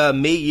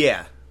 Me,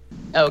 yeah.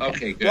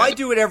 Okay, good. Well, I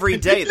do it every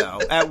day, though.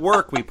 At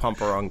work, we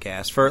pump our own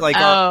gas. For like.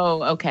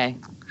 Okay.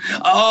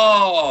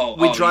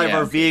 We drive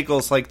our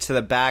vehicles like to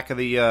the back of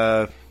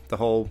the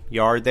whole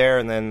yard there,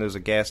 and then there's a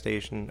gas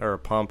station or a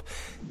pump.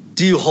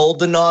 Do you hold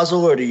the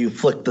nozzle, or do you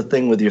flick the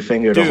thing with your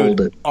finger to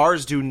hold it?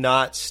 Ours do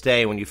not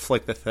stay when you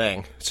flick the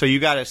thing, so you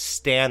got to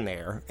stand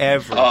there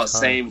every time.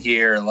 Same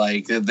here.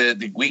 Like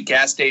the weak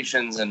gas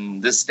stations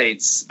in this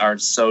states are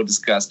so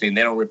disgusting.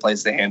 They don't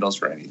replace the handles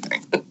for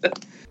anything.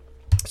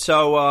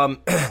 So,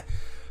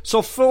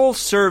 so full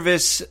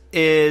service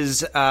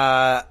is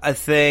a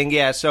thing,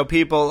 yeah. So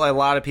a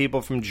lot of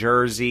people from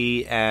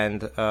Jersey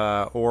and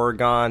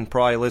Oregon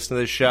probably listen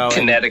to the show.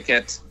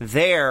 Connecticut.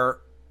 There,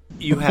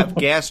 you have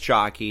gas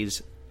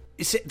jockeys.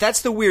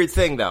 That's the weird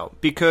thing, though,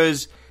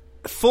 because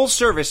full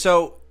service.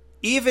 So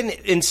even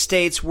in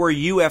states where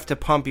you have to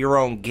pump your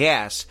own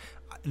gas,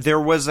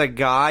 there was a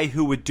guy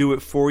who would do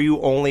it for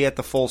you only at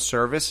the full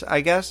service,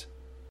 I guess.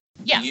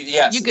 Yeah.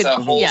 Yes, it's a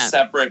whole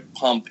separate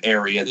pump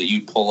area that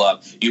you pull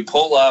up. You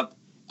pull up.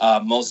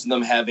 Most of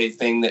them have a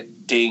thing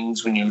that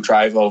dings when you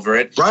drive over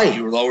it. Right.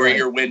 You lower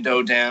your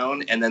window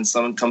down, and then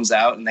someone comes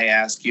out and they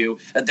ask you.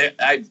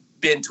 I've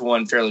been to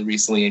one fairly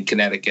recently in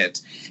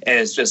Connecticut, and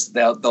it's just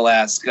they'll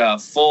ask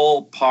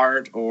full,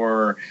 part,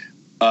 or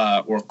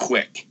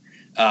quick.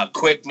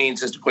 Quick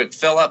means just a quick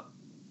fill up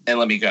and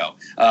let me go.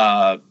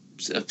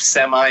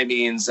 Semi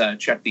means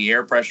check the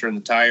air pressure in the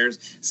tires,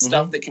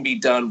 stuff that can be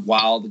done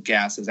while the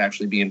gas is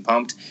actually being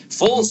pumped.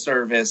 Full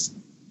service,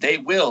 they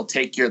will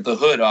take the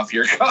hood off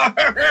your car.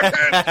 I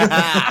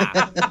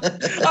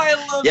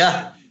love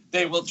that.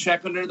 They will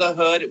check under the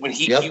hood. When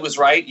he was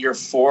right, you're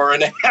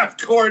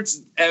 4.5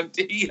 quarts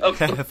empty.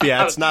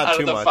 Yeah, it's not out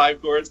too of the much.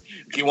 5 quarts.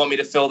 If you want me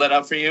to fill that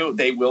up for you,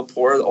 they will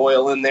pour the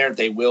oil in there.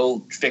 They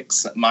will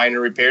fix minor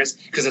repairs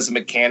because it's a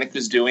mechanic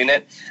who's doing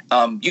it.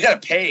 You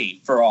got to pay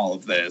for all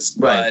of this,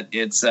 but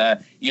it's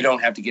you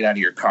don't have to get out of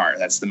your car.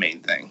 That's the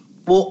main thing.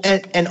 Well,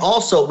 and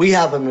also we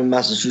have them in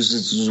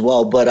Massachusetts as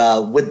well, but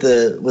with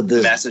the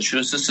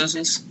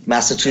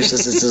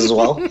Massachusetts as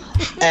well,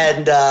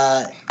 and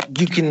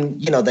you can,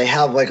 they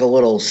have like a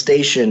little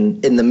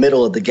station in the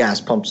middle of the gas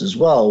pumps as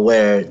well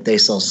where they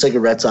sell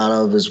cigarettes out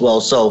of as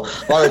well. So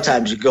a lot of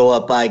times you go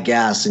up, buy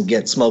gas, and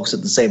get smokes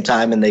at the same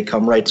time, and they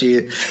come right to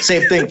you.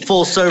 Same thing,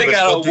 full service. They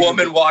got a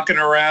woman walking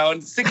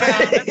around,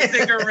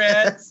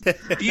 cigarettes,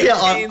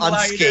 on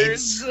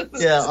skates,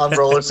 on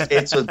roller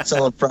skates with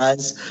selling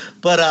fries,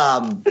 but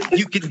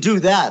you can do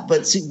that.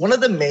 But see, one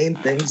of the main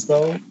things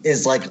though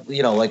is like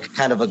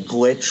kind of a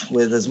glitch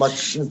with as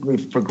much as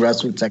we've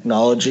progressed with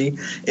technology,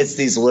 it's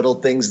these little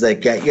things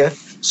that get you.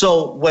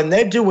 So when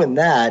they're doing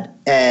that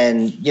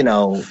and,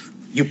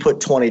 you put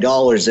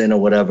 $20 in or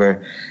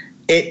whatever,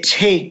 it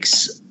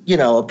takes,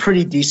 a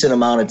pretty decent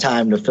amount of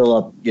time to fill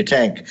up your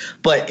tank.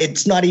 But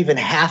it's not even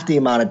half the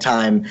amount of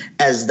time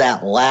as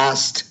that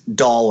last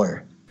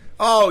dollar.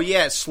 Oh,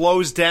 yeah, it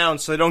slows down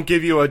so they don't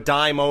give you a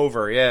dime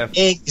over, yeah.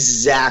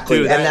 Exactly.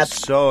 Dude, that's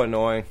so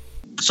annoying.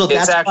 So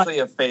it's actually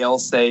a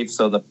fail-safe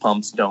so the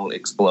pumps don't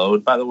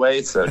explode, by the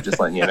way. So just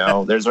letting you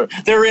know,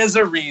 there is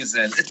a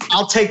reason.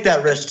 I'll take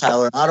that risk,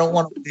 Tyler. I don't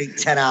want to wait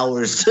 10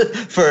 hours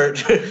for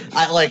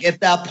at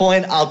that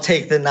point, I'll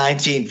take the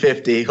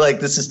 1950.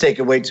 This is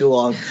taking way too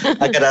long.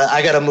 I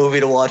got a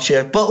movie to watch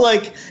here.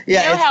 But you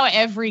know how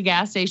every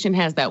gas station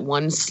has that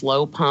one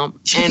slow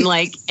pump and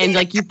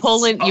you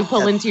pull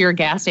into your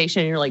gas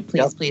station and you're like,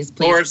 please.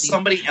 Or if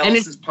somebody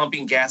else is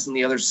pumping gas on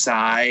the other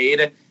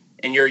side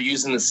and you're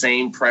using the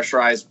same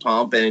pressurized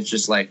pump, and it's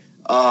just like,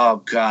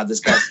 oh, God, this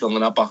guy's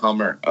filling up a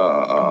Hummer.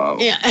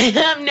 Yeah,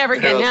 I'm never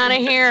getting out of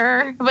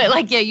here.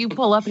 But, you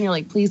pull up and you're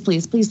like, please,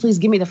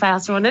 give me the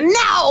faster one. And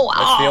no!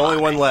 That's the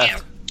only one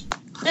left.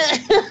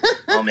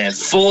 Oh, man.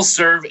 Full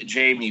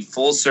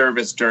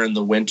service during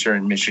the winter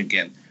in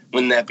Michigan.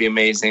 Wouldn't that be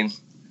amazing?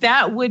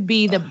 That would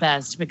be the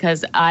best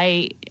because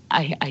I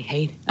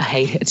hate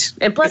it.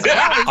 And plus,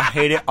 I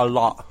hate it a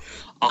lot.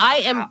 I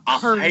am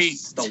cursed. I hate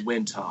the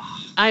winter.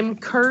 I'm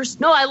cursed.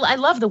 No, I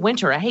love the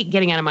winter. I hate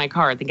getting out of my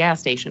car at the gas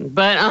station.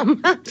 But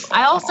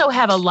I also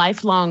have a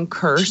lifelong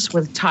curse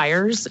with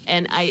tires,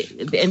 and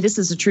this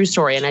is a true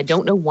story, and I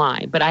don't know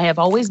why, but I have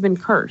always been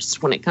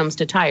cursed when it comes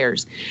to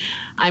tires.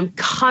 I'm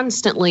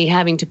constantly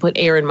having to put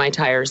air in my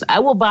tires. I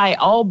will buy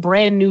all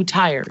brand new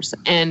tires,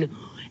 and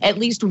at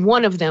least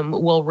one of them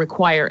will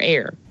require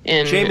air.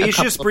 And Jamie, you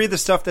should just breathe the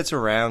stuff that's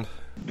around.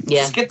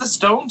 Yeah. Just get the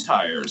stone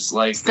tires.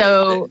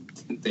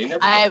 They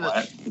never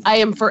I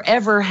am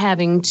forever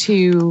having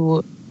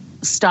to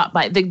stop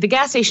by the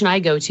gas station I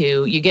go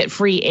to. You get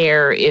free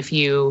air if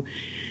you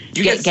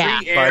get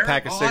gas. Buy a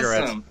pack of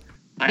cigarettes.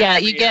 Yeah,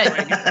 you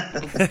get.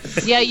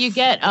 You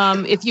get.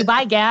 If you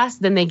buy gas,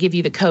 then they give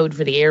you the code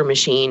for the air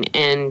machine,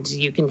 and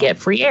you can get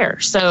free air.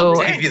 So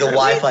they give you the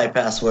Wi-Fi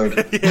password.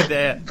 All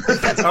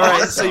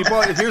right, so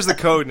here's the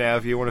code now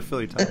if you want to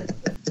fill your tire.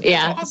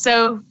 Yeah.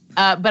 So.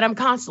 But I'm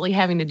constantly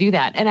having to do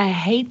that. And I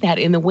hate that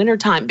in the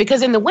wintertime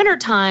because in the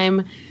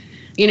wintertime,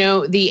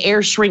 the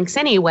air shrinks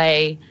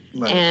anyway.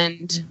 Right.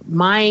 And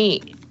my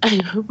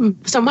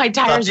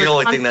tires Not the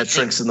only thing that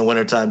shrinks in the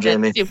wintertime,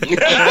 Jamie.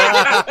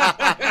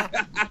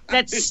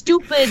 That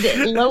stupid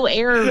low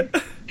air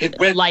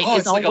light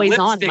is always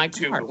on in my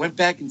car. It went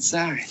back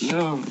inside.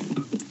 No.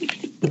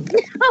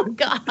 Oh,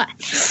 God.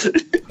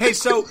 Hey,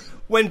 so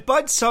when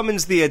Bud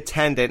summons the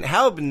attendant,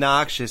 how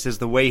obnoxious is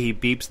the way he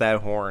beeps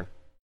that horn?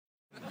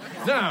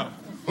 Now,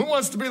 who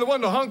wants to be the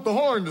one to honk the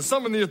horn to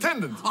summon the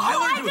attendant? I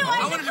want to do it.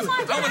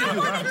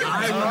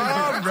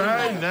 All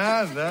right,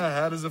 now,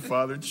 how does a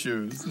father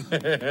choose?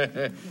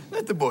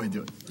 Let the boy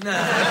do it.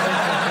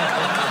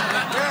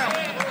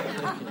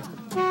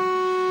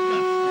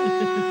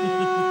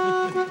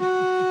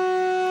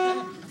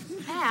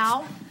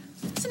 Al,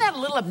 isn't that a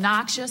little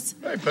obnoxious?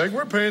 Hey, Peg,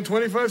 we're paying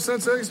 25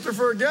 cents extra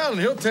for a gallon.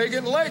 He'll take it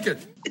and like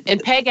it.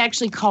 And Peg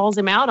actually calls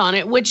him out on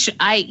it, which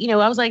I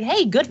was like,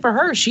 hey, good for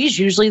her. She's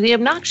usually the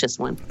obnoxious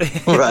one.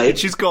 Right.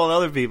 She's calling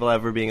other people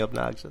out for being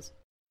obnoxious.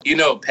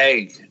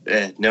 Peg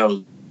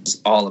knows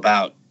all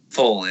about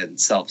full and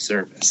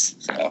self-service.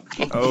 So.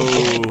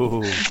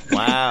 Oh,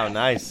 wow,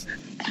 nice.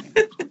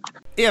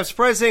 Yeah, I'm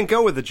surprised they didn't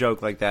go with a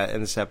joke like that in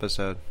this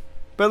episode.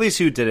 But at least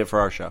you did it for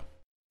our show.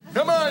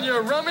 Come on, you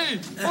rummy.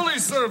 Fully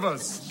serve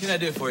us. What can I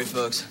do for you,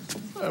 folks?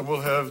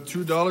 We'll have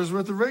 $2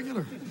 worth of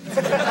regular.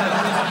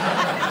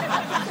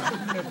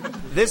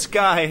 This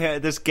guy,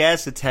 this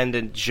gas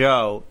attendant,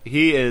 Joe,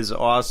 he is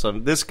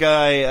awesome. This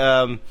guy,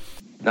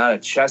 not a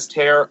chest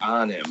hair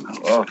on him.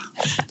 Oh.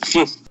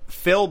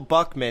 Phil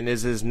Buckman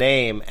is his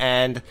name,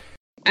 and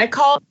I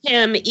called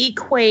him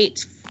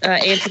Equate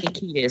Anthony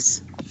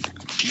Kiedis.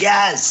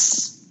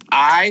 Yes!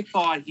 I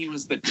thought he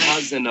was the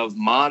cousin of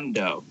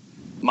Mondo.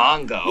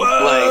 Mongo.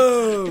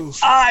 Whoa. Like,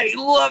 I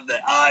love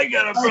that. I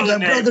got a brother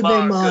named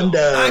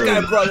Mongo. I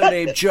got a brother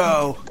named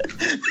Joe.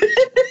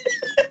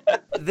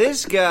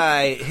 This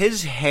guy,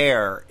 his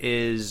hair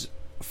is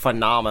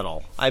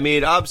phenomenal. I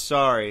mean, I'm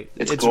sorry.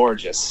 It's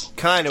gorgeous.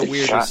 Kind of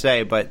weird to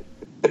say, but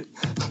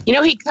You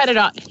know, he cut it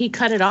off. He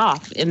cut it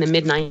off in the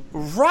mid-90s.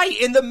 Right,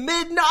 in the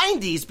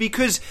mid-90s,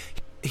 because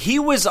he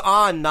was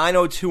on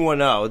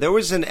 90210. There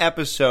was an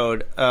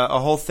episode, a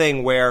whole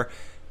thing where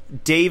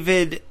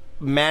David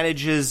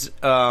manages,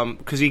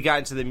 because he got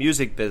into the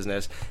music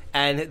business,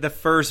 and the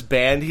first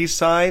band he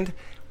signed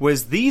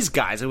was these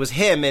guys. It was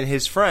him and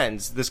his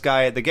friends, this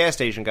guy, the gas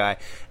station guy,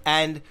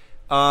 and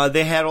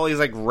they had all these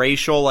like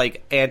racial,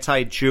 like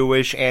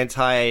anti-Jewish,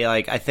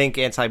 I think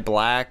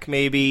anti-black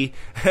maybe,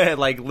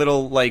 like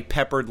little like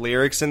peppered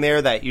lyrics in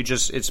there that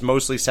it's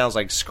mostly sounds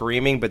like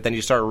screaming, but then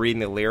you start reading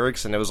the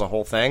lyrics and it was a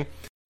whole thing.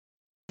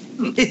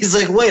 He's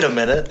like, wait a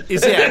minute.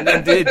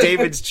 And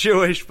David's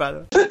Jewish, by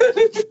the way.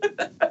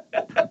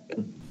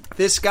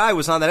 This guy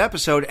was on that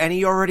episode, and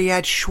he already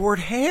had short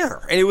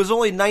hair, and it was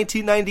only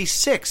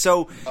 1996.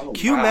 So, can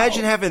you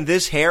imagine having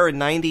this hair in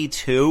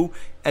 92,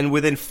 and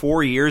within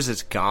 4 years,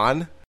 it's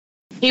gone?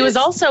 He was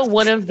also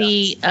one of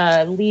the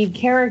lead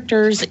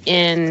characters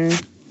in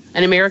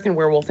An American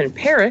Werewolf in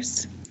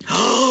Paris.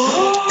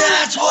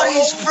 That's what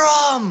he's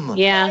from.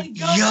 Yeah.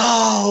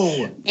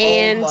 Yo.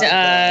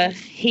 And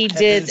he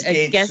did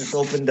a guest. Just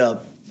opened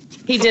up.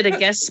 He did a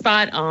guest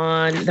spot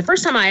on the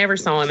first time I ever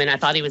saw him, and I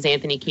thought he was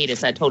Anthony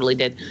Kiedis. I totally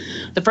did.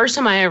 The first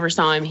time I ever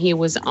saw him, he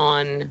was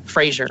on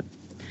Frasier.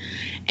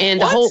 And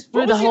what?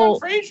 What was he on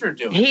Frasier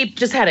doing? He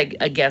just had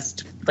a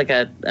guest, like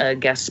a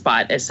guest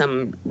spot as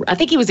I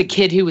think he was a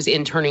kid who was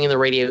interning in the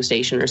radio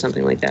station or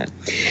something like that.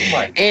 Oh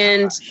my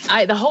and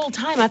the whole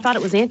time I thought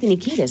it was Anthony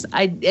Kiedis.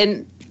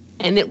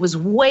 And it was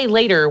way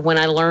later when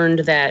I learned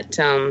that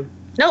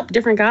nope,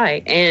 different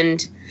guy.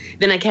 And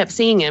then I kept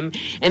seeing him,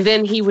 and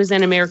then he was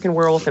in American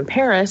Werewolf in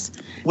Paris,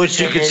 which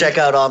you can check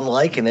out on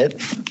Liking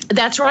It.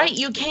 That's right,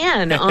 you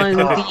can on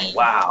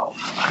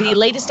the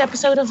latest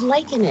episode of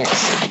Liking It.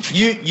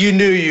 You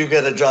knew you were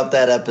gonna drop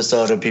that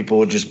episode, and people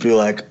would just be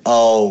like,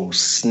 "Oh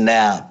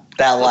snap!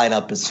 That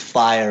lineup is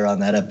fire on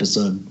that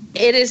episode."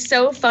 It is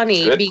so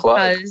funny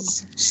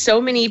because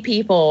so many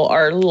people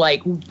are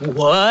like,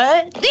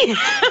 "What?"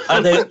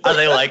 Are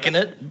they liking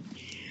it?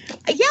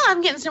 Yeah,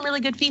 I'm getting some really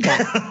good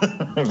feedback.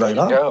 Right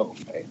on. Go.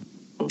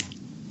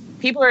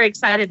 People are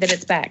excited that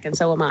it's back, and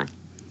so am I.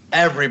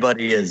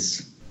 Everybody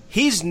is.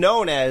 He's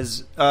known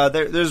as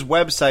there's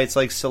websites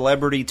like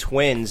Celebrity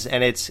Twins,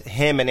 and it's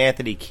him and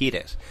Anthony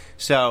Kiedis.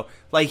 So,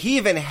 like, he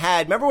even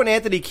had. Remember when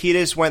Anthony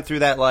Kiedis went through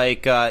that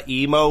like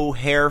emo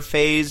hair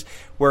phase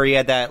where he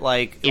had that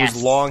like it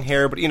was long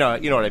hair, but you know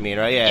what I mean,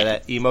 right? Yeah,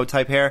 that emo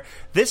type hair.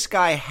 This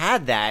guy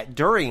had that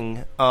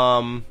during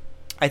I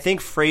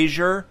think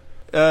Frasier.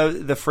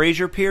 The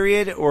Frasier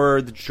period,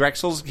 or the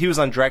Drexel's. He was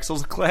on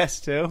Drexel's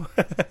class too,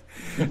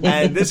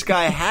 and this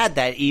guy had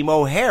that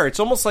emo hair. It's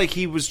almost like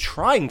he was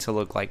trying to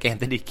look like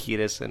Anthony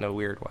Kiedis in a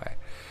weird way.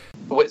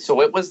 So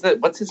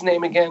what's his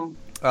name again?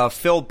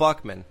 Phil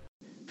Buckman.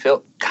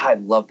 God, I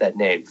love that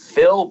name,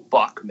 Phil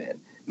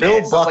Buckman.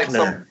 Phil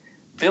Buckner.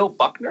 Phil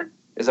Buckner?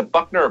 Is it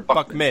Buckner or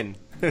Buckman?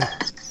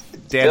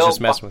 Dan's just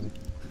messing with me.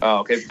 Oh,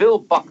 okay, Phil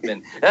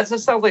Buckman. That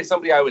just sounds like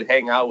somebody I would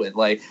hang out with.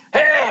 Like,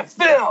 hey,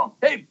 Phil!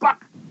 Hey,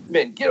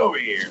 Buckman, get over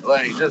here!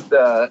 Like, just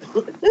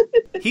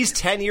He's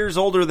 10 years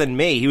older than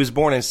me. He was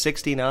born in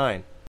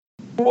 '69.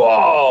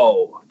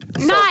 Whoa!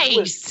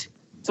 Nice.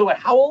 So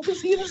how old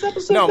is he in this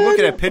episode? No, I'm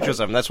looking at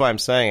pictures of him. That's why I'm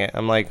saying it.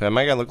 I'm like, am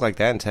I gonna look like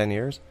that in 10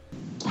 years?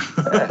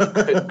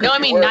 No, I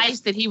mean nice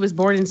that he was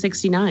born in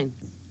 '69.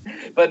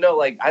 But no,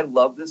 like, I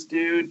love this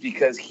dude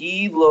because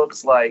he just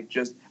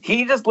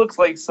looks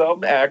like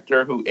some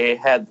actor who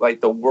had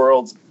like the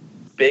world's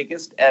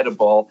biggest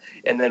edible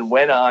and then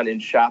went on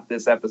and shot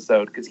this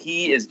episode because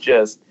he is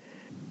just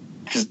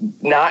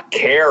not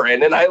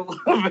caring, and I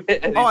love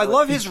it. And I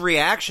love his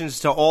reactions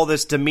to all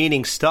this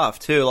demeaning stuff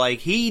too.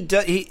 Like you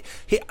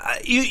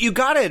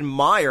gotta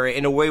admire it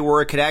in a way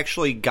where it could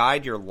actually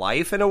guide your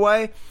life in a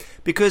way,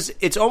 because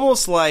it's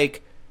almost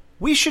like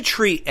we should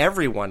treat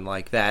everyone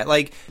like that.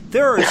 Like,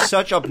 there are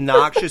such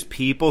obnoxious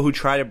people who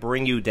try to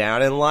bring you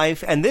down in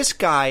life, and this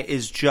guy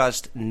is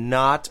just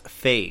not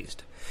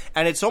fazed.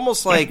 And it's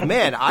almost like,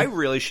 man, I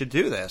really should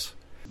do this.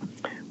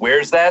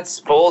 Where's that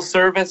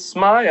full-service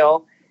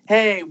smile?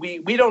 Hey,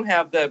 we don't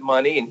have that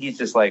money, and he's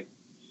just like,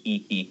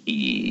 hee, hee,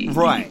 hee.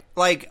 Right.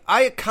 Like,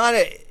 I kind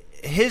of...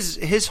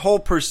 His whole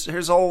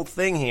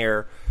thing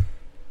here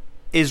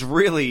is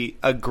really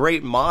a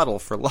great model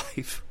for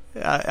life.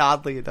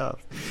 Oddly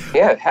enough.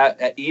 Yeah,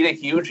 eat a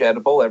huge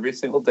edible every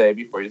single day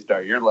before you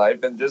start your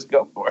life and just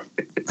go for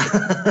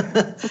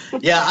it.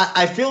 Yeah,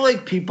 I feel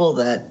like people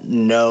that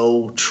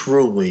know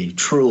truly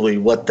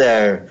what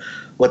their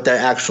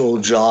actual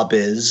job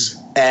is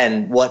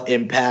and what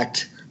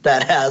impact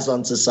that has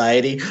on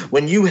society,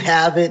 when you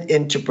have it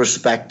into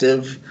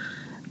perspective,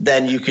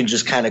 then you can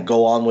just kind of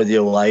go on with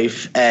your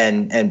life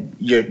and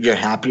you're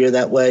happier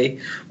that way.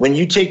 When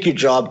you take your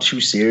job too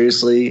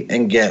seriously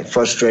and get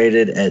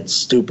frustrated at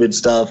stupid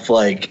stuff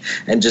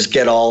and just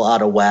get all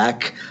out of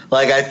whack,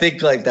 I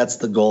think that's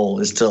the goal,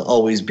 is to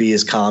always be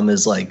as calm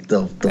as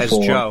the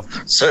full Joe.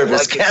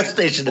 service gas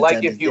station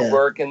attendant. Like if you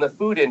work in the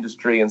food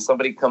industry and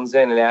somebody comes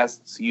in and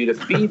asks you to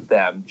feed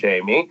them,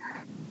 Jamie,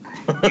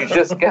 you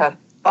just got.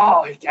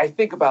 Oh, I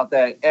think about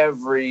that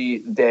every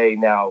day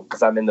now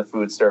because I'm in the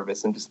food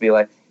service, and just be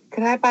like,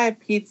 "Can I buy a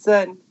pizza?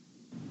 And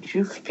could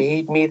you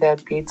feed me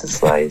that pizza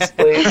slice,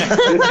 please?"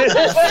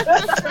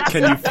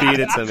 Can you feed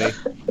it to me?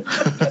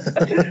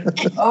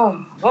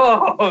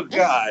 Oh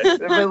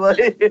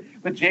God!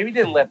 But Jamie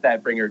didn't let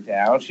that bring her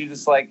down. She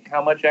just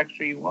how much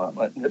extra you want?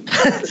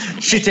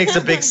 She takes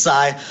a big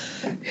sigh.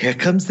 Here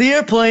comes the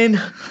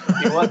airplane.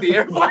 You want the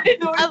airplane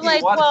noise? I'm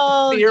like,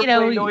 well, the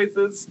airplane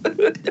noises.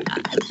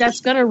 That's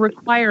going to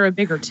require a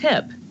bigger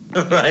tip.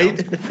 Right?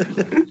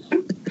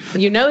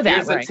 You know that,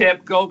 Here's right? a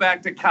tip. Go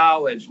back to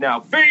college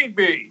now. Feed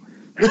me.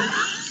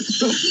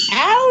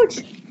 Ouch!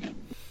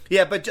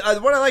 Yeah, but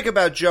what I like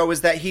about Joe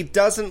is that he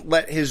doesn't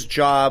let his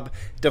job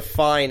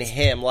define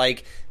him.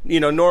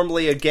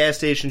 Normally a gas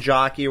station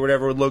jockey or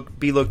whatever would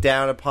be looked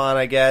down upon,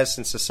 I guess,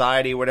 in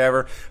society or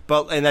whatever.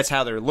 And that's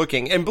how they're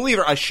looking. And believe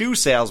it, a shoe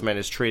salesman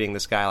is treating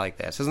this guy like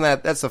this.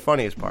 That's the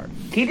funniest part.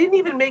 He didn't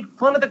even make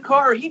fun of the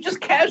car. He just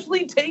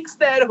casually takes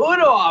that hood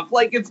off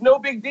like it's no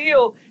big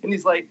deal. And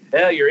he's like,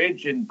 your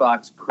engine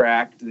box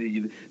cracked.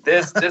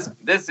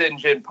 This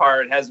engine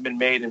part hasn't been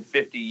made in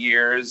 50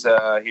 years.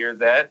 Hear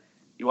that?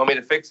 You want me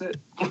to fix it?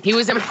 He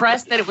was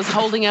impressed that it was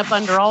holding up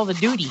under all the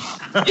duty.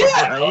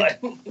 Yeah.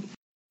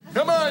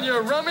 Come on, you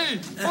rummy.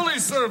 Fully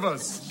serve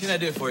us. What can I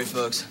do for you,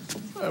 folks?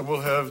 We'll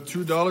have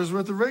 $2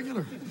 worth of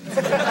regular.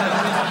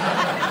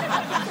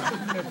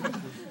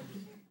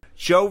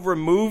 Joe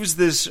removes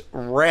this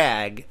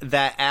rag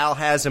that Al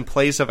has in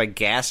place of a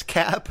gas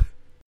cap.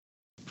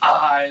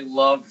 I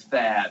love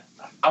that.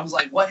 I was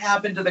like, what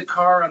happened to the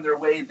car on their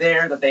way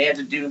there that they had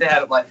to do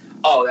that? I'm like,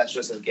 oh, that's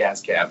just a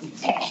gas cap.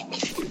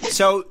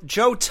 So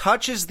Joe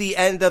touches the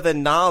end of the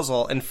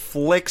nozzle and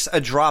flicks a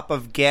drop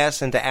of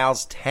gas into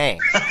Al's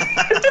tank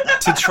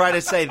to try to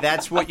say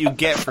that's what you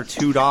get for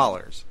 $2.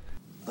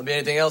 There'll be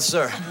anything else,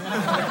 sir?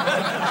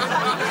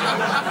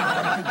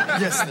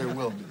 Yes, there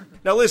will be.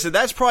 Now listen,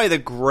 that's probably the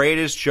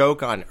greatest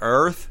joke on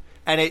earth,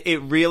 and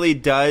it really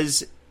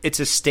does. It's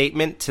a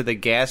statement to the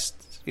gas,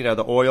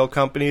 the oil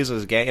companies,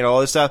 all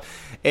this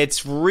stuff.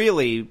 It's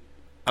really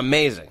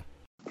amazing.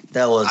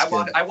 That was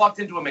good. I walked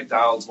into a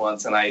McDonald's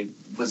once, and I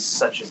was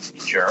such a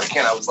jerk,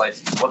 and I was like,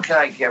 what can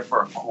I get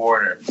for a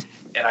quarter?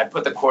 And I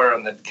put the quarter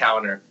on the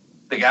counter.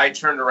 The guy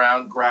turned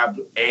around, grabbed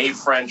a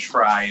French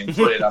fry, and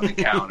put it on the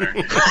counter.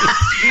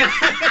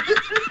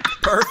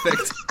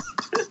 Perfect.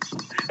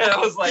 And I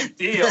was like,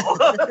 deal.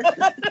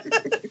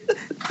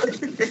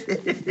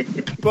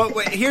 But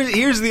wait,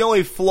 here's the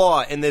only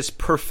flaw in this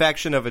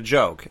perfection of a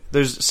joke.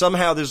 There's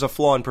a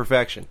flaw in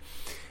perfection.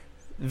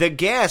 The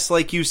gas,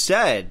 like you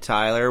said,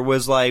 Tyler,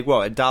 was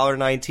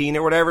 $1.19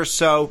 or whatever.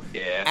 So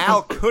yeah.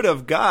 Al could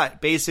have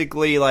got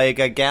basically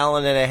a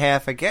gallon and a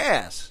half of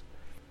gas,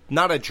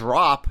 not a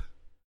drop.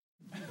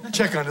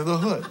 Check under the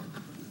hood.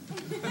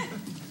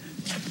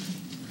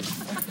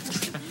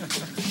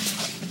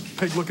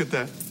 Peg, look at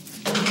that.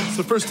 It's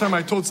the first time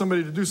I told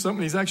somebody to do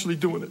something, he's actually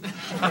doing it.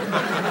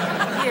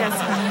 Yes,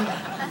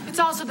 honey. It's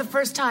also the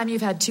first time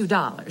you've had $2.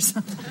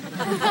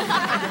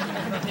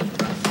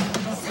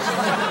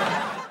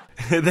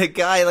 The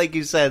guy, like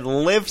you said,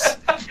 lifts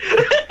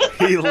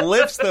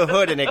the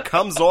hood and it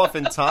comes off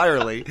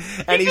entirely,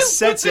 and he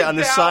sets it on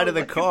the side of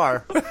the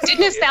car.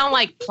 Didn't it sound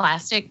like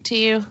plastic to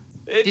you?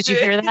 Did you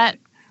hear that?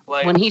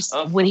 When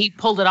he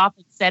pulled it off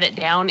and set it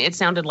down, it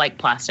sounded like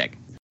plastic.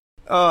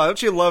 Oh,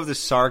 don't you love the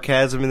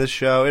sarcasm in this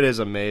show? It is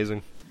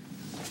amazing.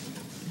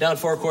 Down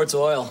 4 quarts of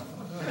oil.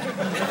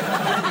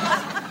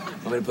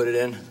 Want me to put it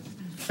in?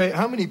 Hey,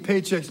 how many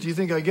paychecks do you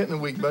think I get in a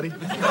week, buddy?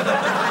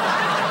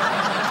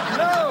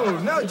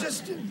 No,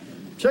 just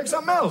check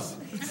something else.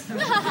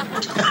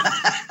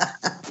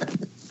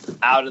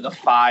 Out of the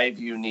 5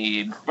 you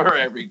need for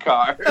every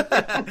car.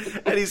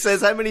 And he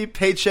says, how many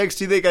paychecks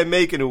do you think I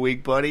make in a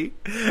week, buddy?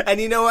 And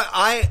you know what?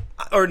 I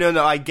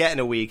get in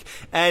a week.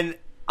 And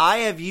I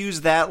have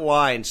used that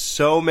line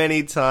so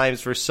many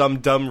times for some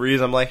dumb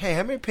reason. I'm like, hey,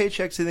 how many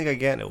paychecks do you think I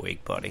get in a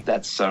week, buddy?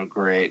 That's so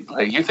great.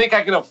 You think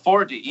I can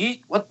afford to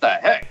eat? What the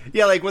heck?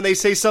 Yeah, when they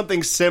say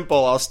something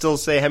simple, I'll still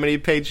say, how many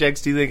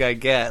paychecks do you think I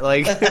get?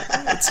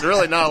 It's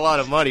really not a lot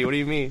of money. What do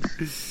you mean?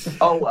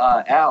 Oh,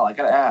 Al, I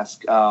gotta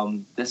ask.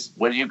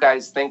 What do you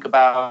guys think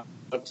about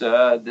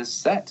this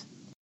set?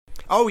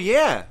 Oh,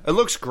 yeah. It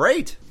looks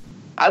great.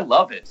 I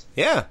love it.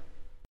 Yeah.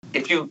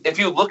 If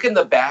you look in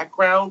the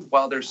background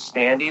while they're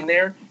standing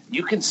there,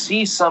 you can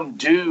see some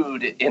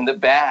dude in the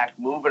back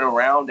moving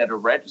around at a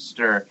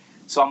register.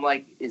 So I'm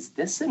like, is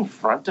this in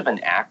front of an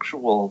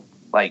actual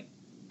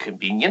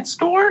convenience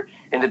store?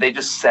 And did they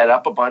just set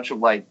up a bunch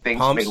of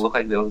things to make it look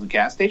like there was a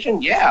gas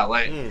station? Yeah,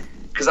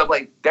 because I'm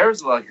like,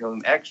 there's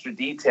an extra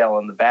detail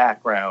in the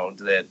background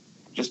that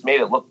just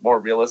made it look more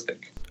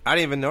realistic. I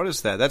didn't even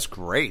notice that. That's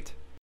great.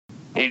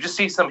 And you just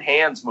see some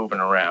hands moving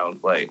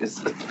around. Like,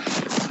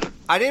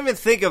 I didn't even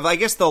think of, I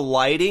guess the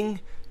lighting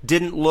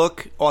didn't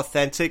look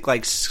authentic,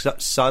 like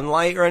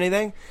sunlight or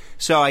anything.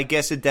 So I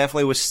guess it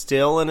definitely was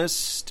still in a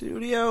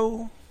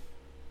studio,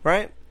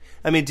 right?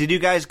 I mean, did you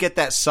guys get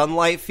that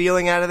sunlight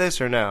feeling out of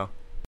this or no?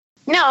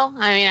 No,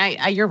 I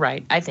mean, you're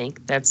right. I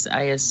think that's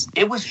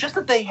It was just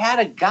that they had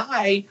a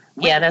guy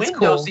with that's windows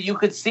cool. that you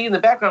could see in the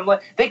background.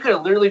 Like, they could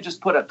have literally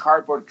just put a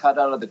cardboard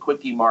cutout of the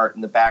Quickie Mart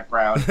in the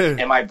background,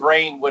 and my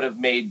brain would have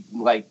made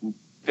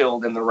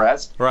filled in the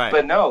rest. Right.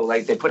 But no,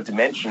 they put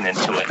dimension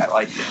into it. I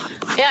like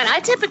it. Yeah, and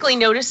I typically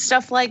notice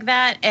stuff like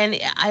that, and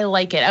I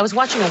like it. I was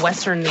watching a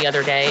Western the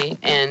other day,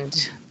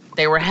 and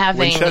they were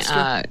having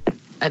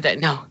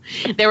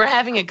they were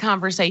having a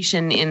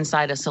conversation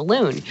inside a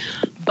saloon.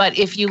 But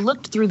if you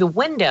looked through the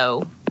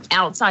window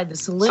outside the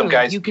saloon, Some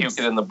guys you could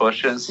puking in the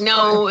bushes.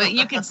 No,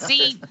 you could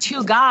see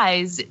two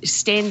guys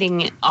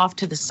standing off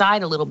to the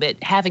side a little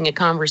bit, having a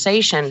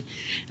conversation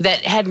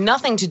that had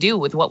nothing to do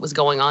with what was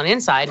going on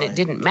inside, and it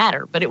didn't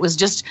matter. But it was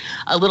just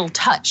a little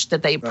touch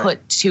that they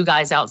put two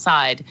guys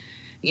outside,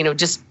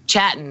 just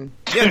chatting.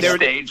 Yeah, Their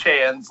stage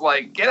hands,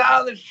 get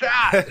out of the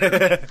shot.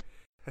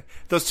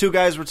 Those two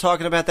guys were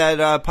talking about that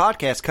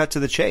podcast, Cut to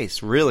the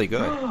Chase. Really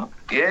good.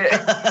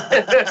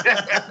 Yeah.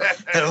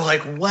 They're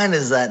like, when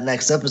is that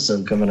next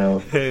episode coming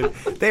out?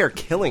 They are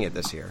killing it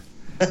this year.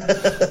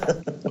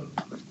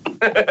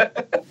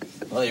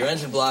 Well, your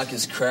engine block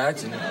is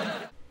cracked. And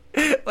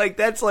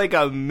That's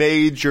a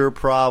major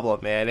problem,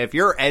 man. If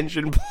your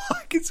engine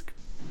block is...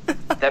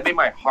 That made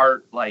my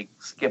heart,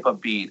 skip a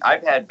beat.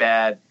 I've had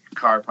bad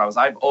car problems.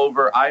 I've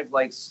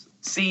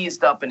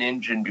seized up an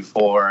engine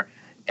before,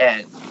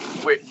 and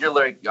you're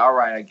like, all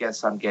right, I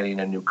guess I'm getting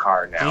a new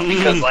car now.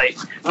 Because,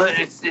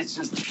 it's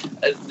just,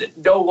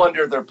 no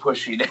wonder they're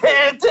pushing it.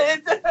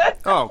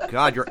 Oh,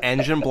 God, your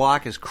engine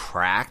block is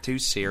cracked? Are you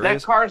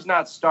serious? That car's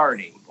not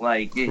starting.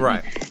 Right.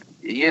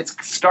 It's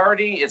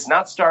starting, it's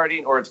not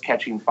starting, or it's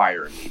catching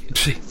fire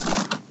immediately.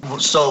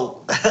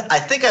 So, I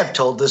think I've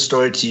told this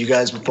story to you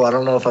guys before. I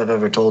don't know if I've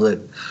ever told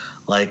it,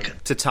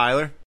 to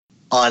Tyler?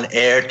 On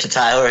air to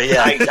Tyler,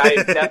 yeah.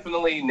 I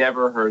definitely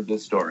never heard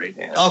this story,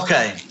 Dan.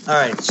 Okay, all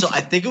right. So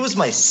I think it was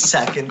my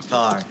second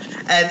car,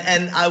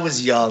 and I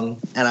was young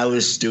and I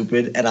was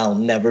stupid, and I'll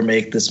never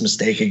make this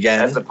mistake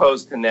again. As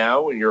opposed to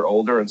now, when you're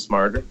older and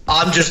smarter.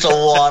 I'm just a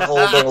lot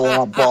older, a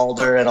lot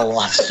balder, and a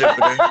lot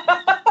stupider.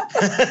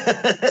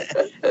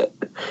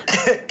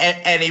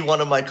 Any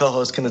one of my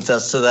co-hosts can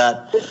attest to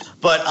that.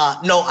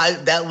 But no,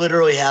 that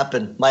literally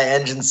happened. My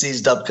engine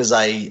seized up because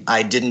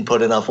I didn't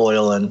put enough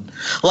oil in.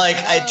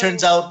 It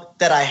turns out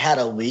that I had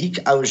a leak.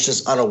 I was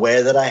just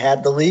unaware that I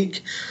had the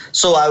leak.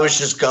 So I was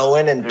just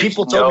going, and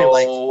people told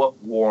me no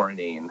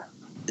warning.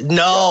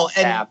 No,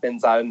 it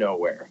happens out of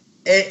nowhere.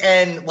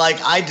 And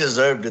I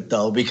deserved it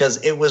though, because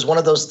it was one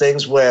of those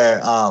things where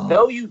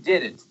no, you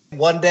didn't.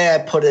 One day I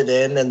put it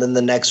in, and then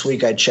the next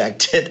week I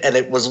checked it, and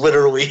it was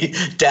literally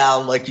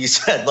down, like you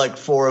said,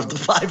 4 of the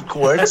 5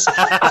 quarts.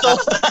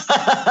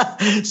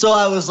 So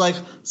I was like,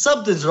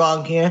 something's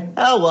wrong here.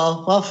 Oh,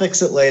 well, I'll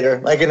fix it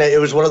later. And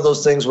it was one of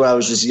those things where I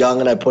was just young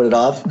and I put it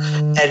off.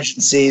 Engine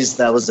seized,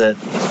 that was it.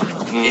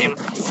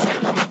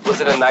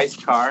 Was it a nice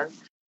car?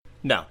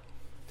 No.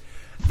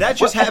 That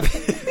just happened.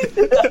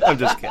 I'm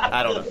just kidding.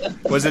 I don't know.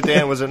 Was it,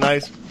 Dan? Was it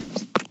nice?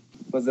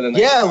 Was it a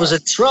nice car? It was a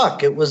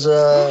truck. It was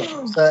a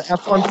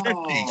F-150.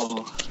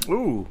 Oh.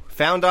 Ooh,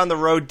 found on the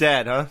road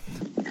dead, huh?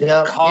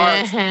 Yeah.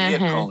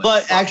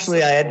 But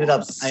actually, I ended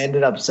up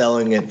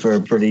selling it for a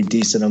pretty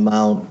decent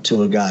amount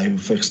to a guy who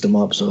fixed them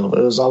up, so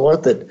it was all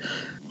worth it.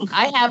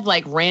 I have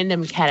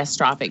random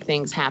catastrophic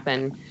things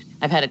happen.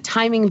 I've had a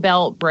timing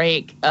belt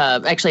break,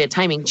 actually a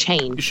timing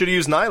chain. You should have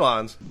used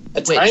nylons.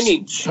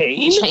 Timing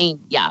chain?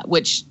 Chain, yeah,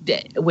 which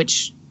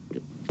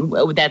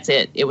that's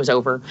it. It was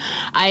over.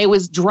 I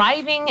was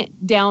driving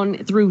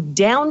down through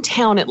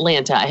downtown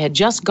Atlanta. I had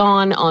just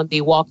gone on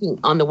the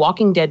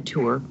Walking Dead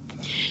tour,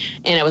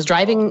 and I was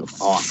driving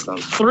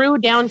through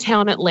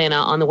downtown Atlanta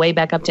on the way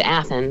back up to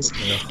Athens,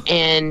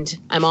 and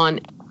I'm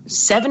on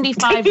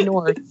 75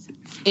 North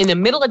in the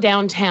middle of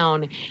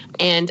downtown,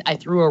 and I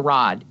threw a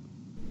rod.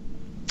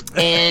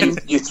 And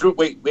you threw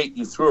a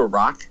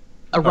rock?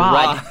 A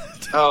rod.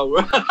 Oh,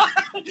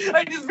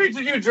 I just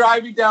pictured you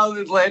driving down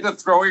Atlanta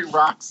throwing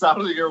rocks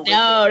out of your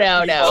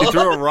window. No. You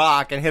threw a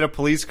rock and hit a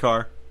police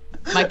car.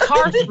 My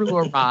car threw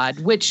a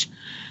rod, which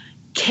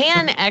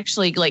can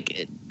actually,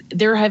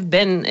 there have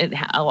been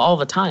all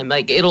the time.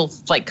 It'll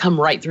come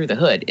right through the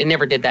hood. It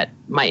never did that.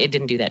 It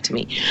didn't do that to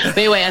me. But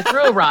anyway, I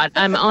threw a rod.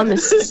 I'm on the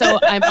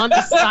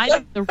side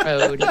of the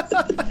road,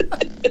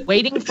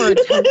 waiting for a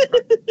tow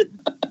truck.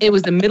 It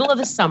was the middle of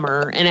the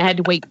summer, and I had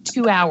to wait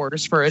 2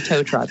 hours for a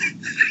tow truck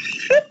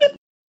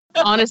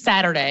on a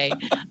Saturday,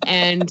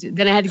 and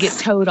then I had to get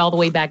towed all the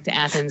way back to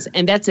Athens,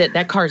 and that's it.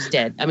 That car's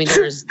dead. I mean,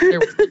 there was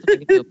nothing to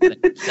do with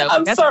it. So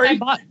that's sorry. why I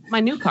bought my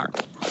new car.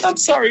 I'm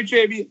sorry,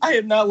 Jamie. I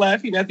am not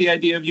laughing at the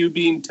idea of you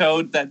being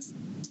towed. That's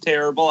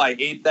terrible. I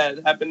hate that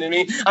happened to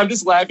me. I'm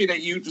just laughing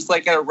at you, just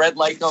like at a red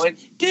light going,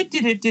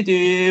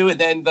 do, and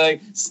then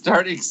like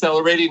start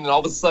accelerating, and all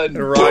of a sudden,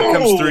 the rod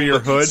comes through your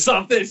hood.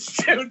 Something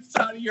shoots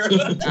out of your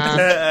hood.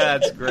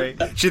 That's great.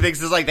 She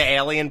thinks it's like the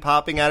alien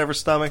popping out of her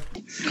stomach.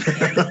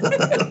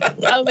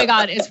 Oh my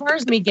God. As far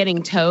as me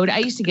getting towed, I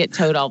used to get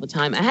towed all the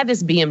time. I had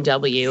this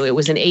BMW. It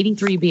was an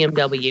 83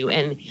 BMW.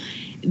 And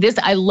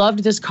I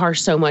loved this car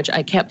so much.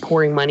 I kept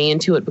pouring money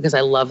into it because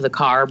I love the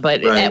car.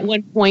 But at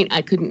one point,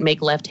 I couldn't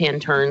make left-hand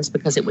turns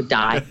because it would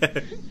die.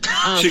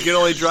 She could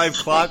only drive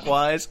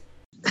clockwise.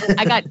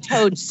 I got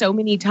towed so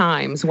many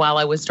times while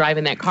I was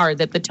driving that car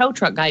that the tow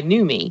truck guy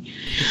knew me.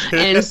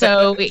 And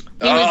so he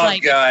was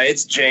like, God,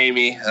 it's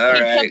Jamie. All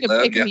right. He kept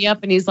picking me up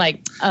and he's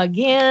like,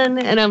 again?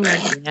 And I'm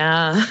like,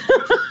 yeah.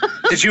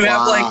 Did you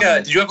have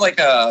like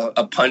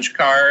a punch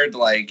card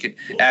like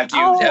after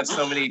you have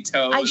so many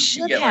tows? I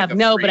should get, have. Like,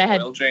 no, but I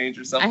had oil change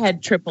or something? I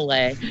had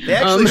AAA. They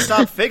actually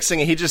stopped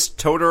fixing it. He just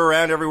towed her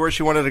around everywhere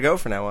she wanted to go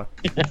from now on.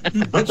 She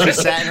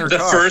sat in her car.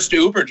 The first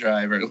Uber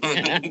driver.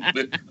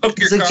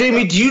 He's like,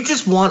 Jamie, do you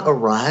just want a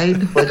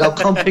ride? Like, I'll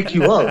come pick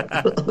you up.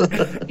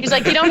 He's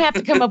like, you don't have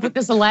to come up with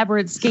this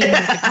elaborate scheme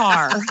with the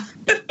car.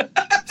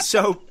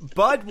 So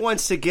Bud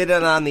wants to get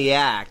in on the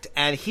act,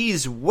 and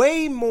he's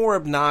way more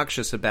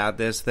obnoxious about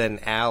this than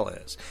Al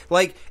is.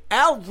 Like,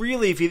 Al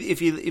really,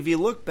 if you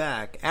look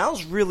back,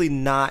 Al's really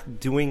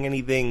not doing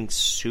anything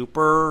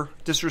super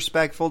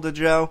disrespectful to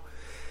Joe.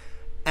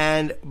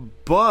 And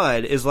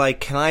Bud is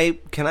like,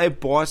 can I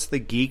boss the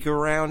geek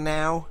around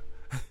now?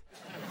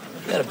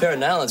 You got a pair of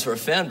nylons for a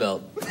fan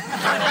belt. Those are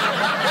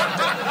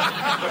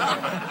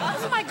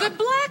my good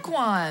black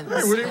ones.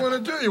 Hey, what do you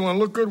want to do? You want to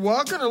look good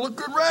walking or look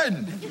good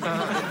riding?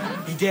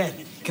 Hey, Dad,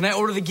 can I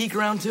order the geek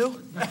around too?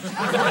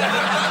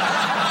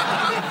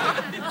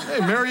 Hey,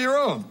 marry your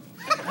own.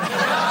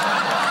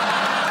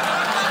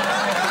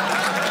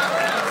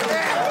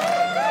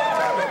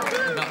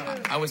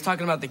 I was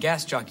talking about the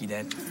gas jockey,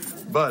 Dad.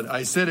 But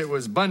I said it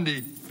was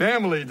Bundy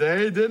Family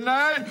Day, didn't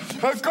I?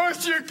 Of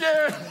course you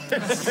can.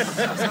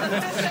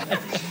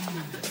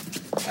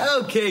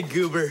 Okay,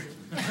 Goober.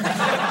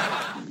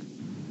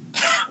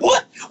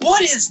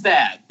 What is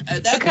that?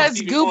 Because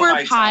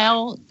Goober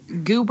Pyle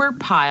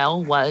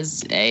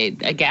was a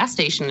gas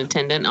station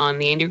attendant on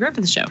the Andy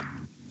Griffith Show.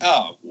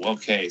 Oh,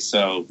 okay.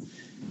 So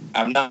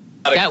I'm not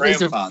a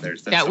grandfather.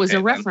 That was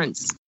a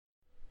reference.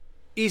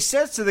 He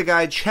says to the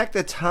guy, check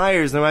the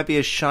tires, there might be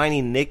a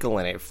shiny nickel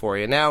in it for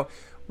you. Now,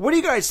 what do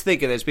you guys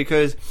think of this?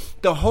 Because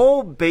the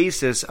whole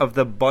basis of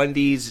the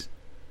Bundys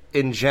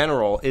in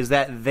general is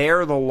that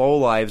they're the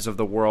lowlives of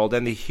the world,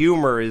 and the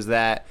humor is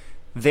that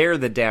they're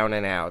the down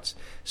and outs.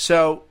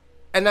 So,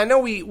 and I know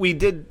we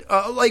did,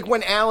 like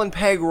when Al and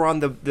Peg were on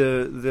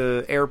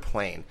the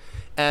airplane,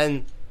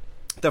 and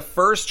the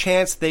first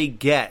chance they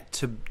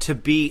get to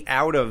be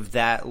out of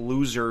that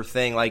loser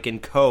thing, like in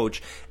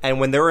Coach, and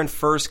when they're in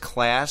first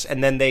class,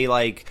 and then they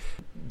like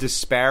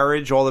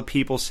disparage all the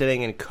people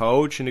sitting in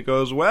Coach, and it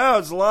goes, wow,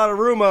 it's a lot of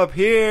room up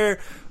here.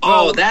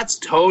 Oh, that's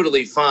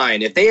totally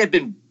fine. If they had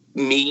been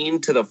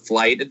mean to the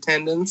flight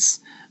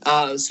attendants,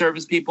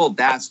 service people,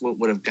 that's what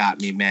would have got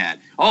me mad.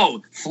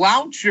 Oh,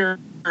 flout your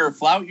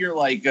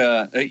like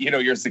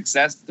your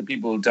success to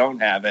people who don't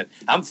have it.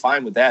 I'm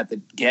fine with that.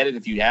 Get it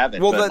if you have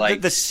it. Well,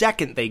 but the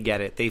second they get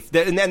it,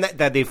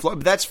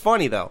 that's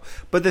funny though.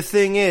 But the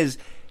thing is,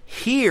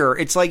 here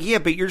it's like, yeah,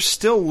 but you're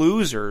still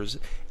losers,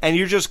 and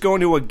you're just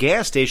going to a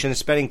gas station and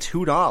spending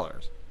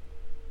 $2.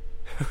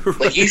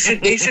 Like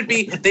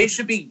they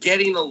should be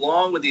getting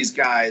along with these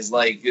guys.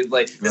 Like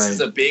this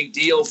is a big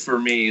deal for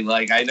me.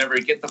 Like I never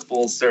get the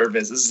full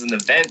service. This is an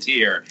event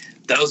here.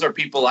 Those are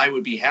people I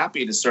would be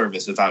happy to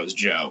service if I was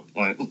Joe.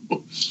 Check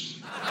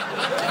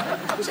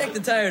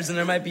the tires and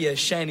there might be a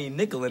shiny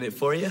nickel in it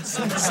for you.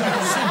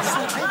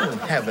 I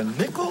don't have a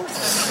nickel.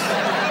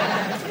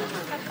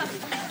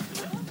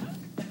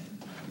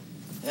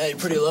 Yeah, you're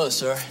pretty low,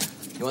 sir.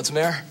 You want some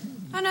air?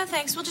 Oh, no,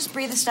 thanks. We'll just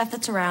breathe the stuff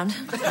that's around.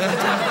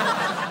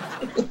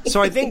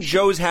 So I think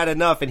Joe's had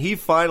enough, and he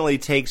finally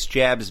takes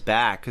jabs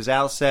back, because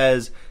Al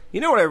says,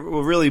 you know what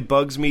really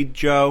bugs me,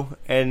 Joe?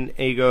 And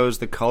he goes,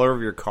 the color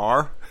of your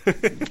car?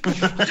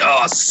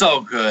 Oh,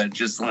 so good.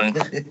 Just like...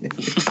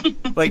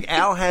 Like,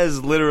 Al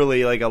has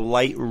literally, like, a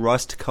light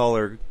rust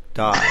color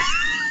dye.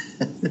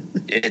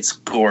 It's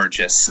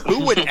gorgeous.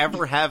 Who would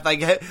ever have,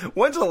 like,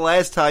 when's the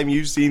last time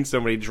you've seen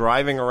somebody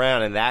driving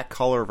around in that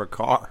color of a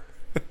car?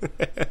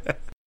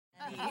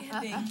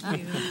 Thank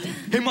you.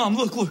 Hey, Mom,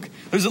 look.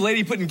 There's a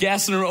lady putting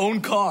gas in her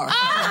own car.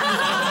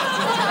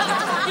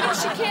 You know,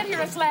 she can't hear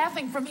us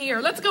laughing from here.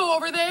 Let's go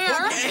over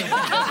there. Okay.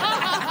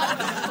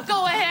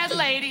 Go ahead,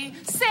 lady.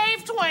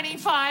 Save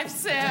 25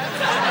 cents.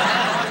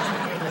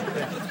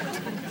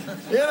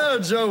 You know,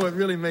 Joe, what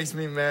really makes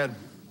me mad?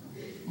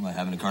 Am I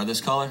having a car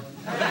this color?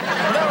 No!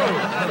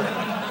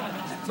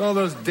 It's all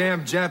those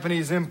damn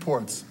Japanese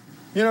imports.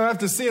 You know,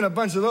 after seeing a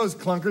bunch of those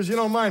clunkers, you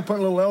don't mind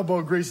putting a little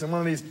elbow grease in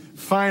one of these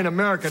fine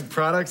American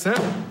products, huh?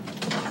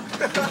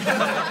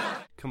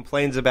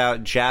 Complains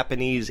about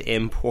Japanese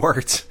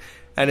imports.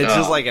 And it's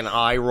just like an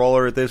eye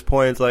roller at this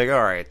point. It's like,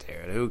 all right,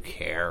 dude, who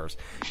cares?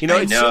 You know,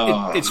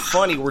 it's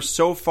funny. We're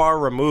so far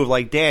removed.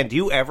 Like, Dan, do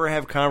you ever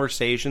have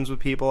conversations with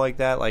people like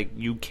that? Like,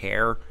 you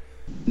care?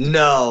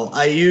 No,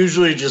 I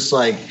usually just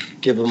like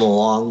give them a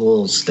long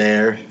little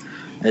stare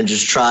and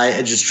just try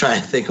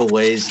to think of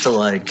ways to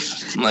like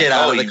get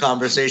out of the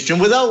conversation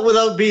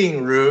without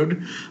being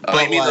rude. Oh,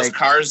 but you mean like, those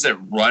cars that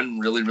run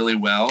really, really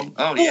well?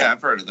 Oh yeah,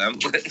 I've heard of them.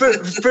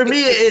 for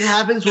me, it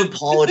happens with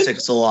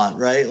politics a lot,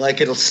 right? Like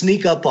it'll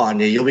sneak up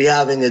on you. You'll be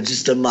having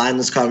just a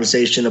mindless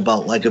conversation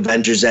about like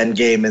Avengers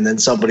Endgame, and then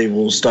somebody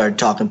will start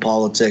talking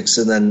politics,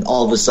 and then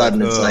all of a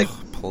sudden it's like,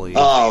 please.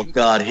 Oh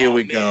God, here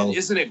we go.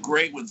 Isn't it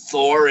great when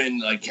Thor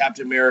and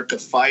Captain America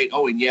fight?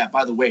 Oh, and yeah,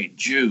 by the way,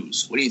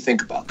 Jews. What do you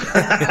think about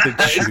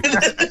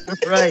that?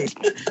 Right.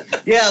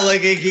 Yeah,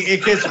 like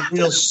it gets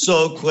real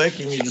so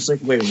quick, and you're just like,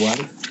 wait,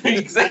 what?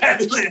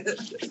 Exactly.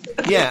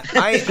 Yeah,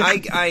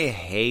 I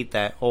hate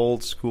that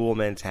old school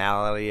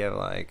mentality of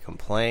like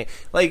complain.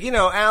 Like, you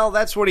know, Al,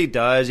 that's what he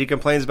does. He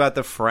complains about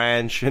the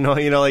French, you know,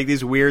 like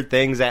these weird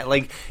things that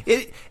like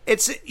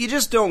it's you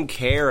just don't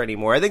care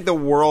anymore. I think the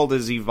world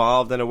has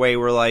evolved in a way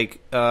where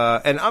like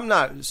and I'm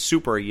not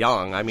super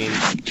young. I mean,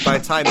 by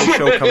the time the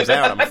show comes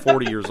out, I'm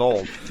 40 years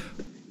old.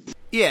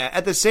 Yeah,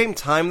 at the same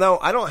time though,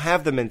 I don't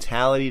have the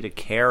mentality to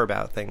care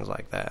about things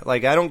like that.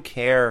 Like I don't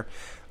care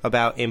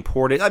about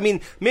imported. I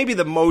mean, maybe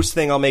the most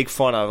thing I'll make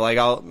fun of, like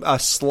a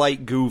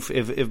slight goof,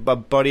 if a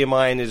buddy of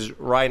mine is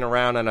riding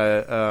around on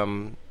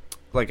a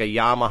like a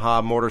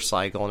Yamaha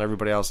motorcycle and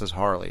everybody else has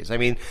Harleys. I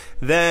mean,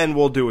 then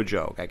we'll do a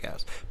joke, I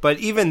guess. But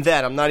even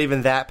then, I'm not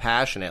even that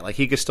passionate. Like,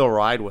 he could still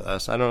ride with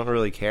us. I don't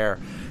really care.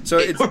 So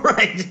it's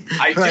right.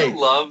 I do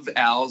love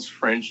Al's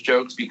French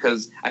jokes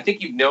because I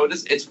think you've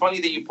noticed. It's funny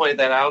that you pointed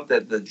that out,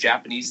 that the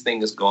Japanese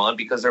thing is gone,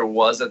 because there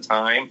was a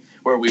time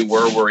where we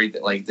were worried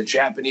that like the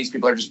Japanese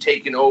people are just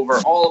taking over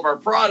all of our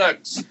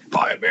products.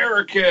 Buy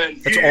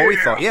American. That's all we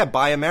thought. Yeah,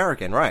 buy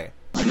American, right.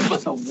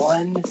 But the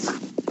one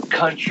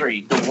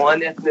country, the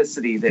one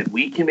ethnicity that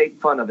we can make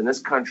fun of in this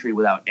country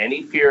without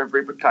any fear of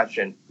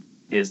repercussion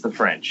is the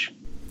French.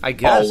 I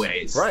guess.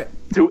 Always. Right.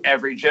 Through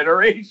every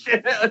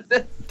generation.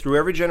 Through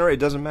every generation, it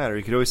doesn't matter.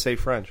 You could always say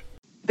French.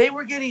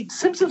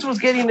 Simpsons was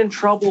getting in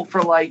trouble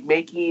for like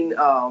making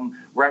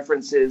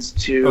references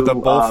to the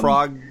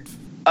bullfrog.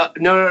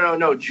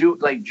 No.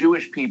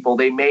 Jewish people.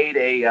 They made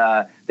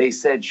they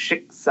said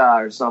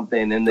shiksa or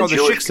something, and the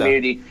Jewish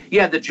community.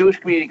 Yeah, the Jewish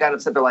community got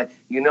upset. They're like,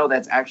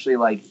 that's actually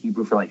like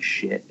Hebrew for like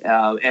shit.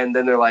 And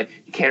then they're like,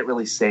 you can't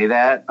really say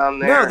that on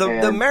there.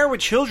 No, the Married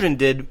with Children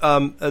did.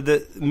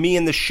 Me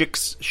and the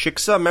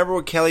shiksa. Remember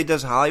what Kelly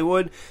Does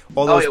Hollywood?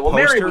 All those posters?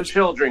 Married with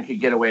Children could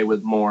get away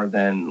with more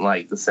than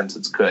like the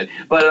Simpsons could.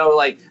 But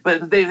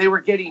they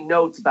were getting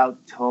notes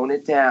about tone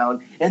it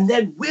down, and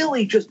then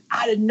Willie just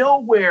out of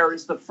nowhere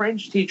is the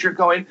French teacher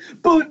going,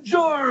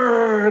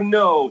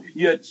 "Buongiorno,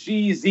 you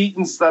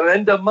cheese-eating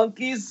surrender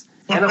monkeys."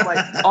 And I'm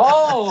like,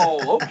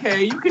 oh,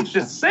 okay, you can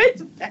just say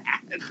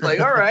that. Like,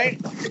 all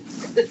right.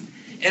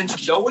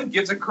 And no one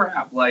gives a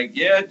crap. Like,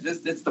 yeah,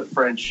 it's the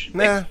French.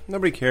 Nah,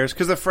 nobody cares,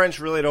 because the French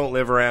really don't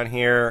live around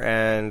here,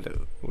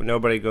 and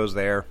nobody goes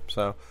there,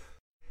 so...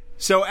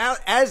 So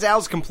as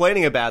Al's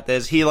complaining about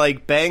this, he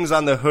like bangs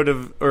on the hood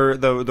or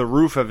the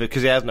roof of it,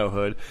 because he has no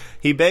hood.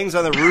 He bangs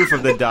on the roof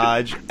of the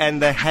Dodge,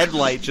 and the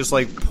headlight just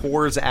like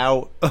pours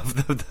out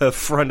of the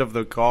front of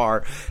the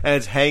car, and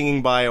it's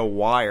hanging by a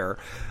wire.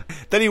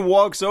 Then he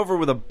walks over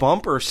with a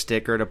bumper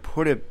sticker to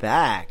put it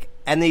back,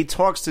 and he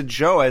talks to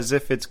Joe as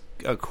if it's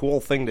a cool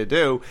thing to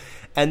do.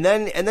 And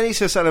then he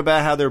says something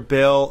about how they're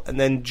Bill, and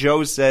then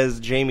Joe says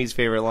Jamie's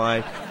favorite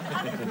line.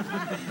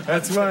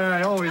 That's why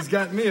I always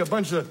got me a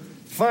bunch of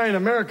fine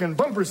American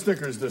bumper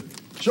stickers to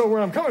show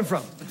where I'm coming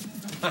from.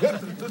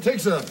 It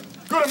takes a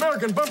good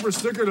American bumper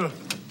sticker to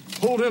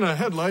hold in a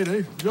headlight,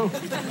 eh, Joe?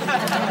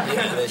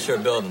 Yeah, they sure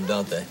build them,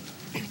 don't they?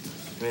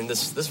 I mean,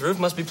 this roof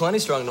must be plenty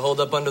strong to hold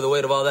up under the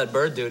weight of all that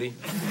bird duty.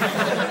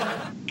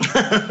 I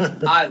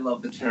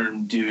love the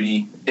term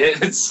duty.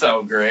 It's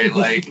so great,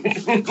 like...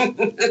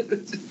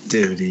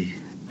 Duty.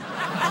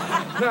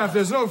 Now, if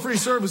there's no free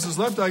services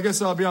left, I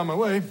guess I'll be on my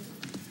way.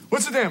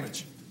 What's the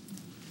damage?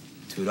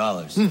 $2.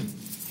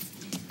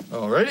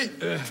 Alrighty.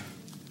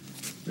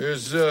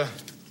 There's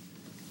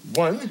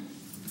one.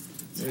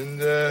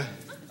 And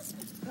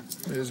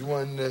there's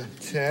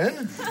 110.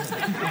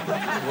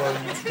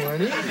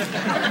 120.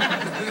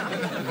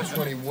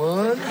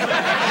 121.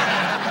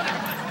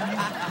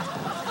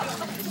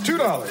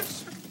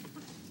 $2.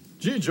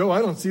 Gee, Joe,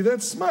 I don't see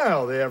that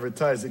smile they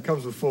advertise that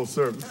comes with full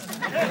service.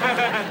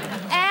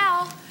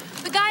 Al,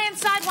 the guy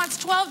inside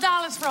wants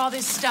 $12 for all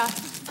this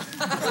stuff.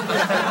 I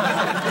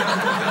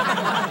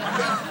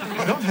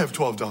don't have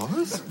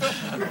 $12.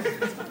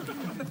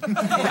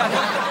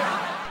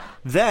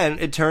 Then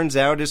it turns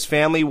out his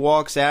family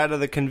walks out of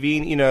the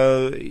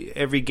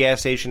every gas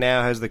station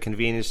now has the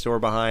convenience store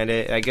behind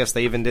it. I guess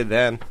they even did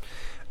then.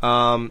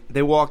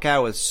 They walk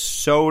out with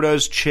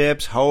sodas,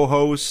 chips,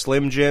 Ho-Hos,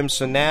 Slim Jim.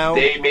 So now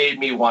they made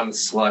me want a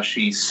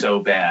slushie so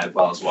bad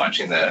while I was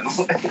watching that.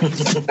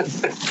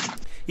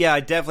 Yeah, I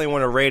definitely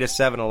want to raid a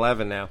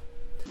 7-Eleven now.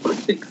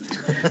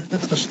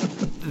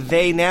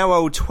 They now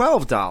owe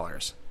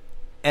 $12.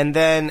 And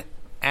then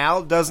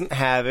Al doesn't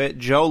have it.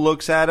 Joe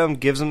looks at him,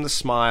 gives him the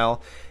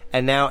smile,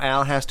 and now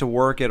Al has to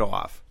work it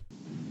off.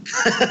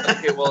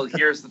 Okay, well,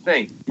 here's the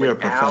thing. You're a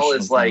When Al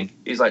is professional, like,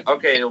 he's like,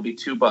 okay, it'll be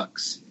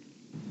 $2.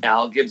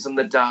 Al gives him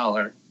the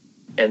 $1,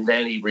 and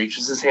then he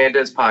reaches his hand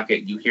to his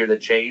pocket. You hear the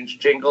change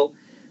jingle.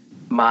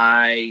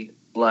 My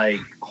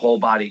whole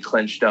body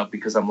clenched up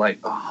because I'm like,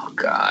 oh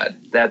god,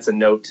 that's a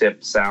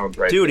no-tip sound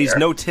right Dude, there. he's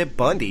no-tip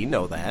Bundy. You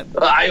know that.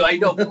 I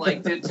know, but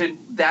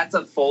that's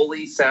a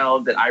Foley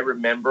sound that I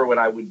remember when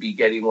I would be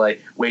getting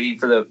waiting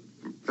for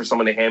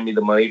someone to hand me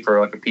the money for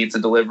a pizza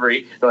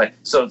delivery. They're like,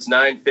 so it's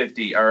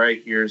 $9.50. All right,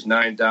 here's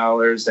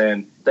 $9,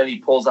 and then he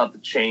pulls out the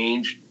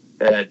change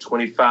at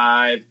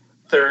 $25,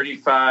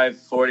 $35,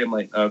 $40. I'm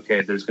like,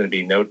 okay, there's going to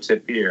be no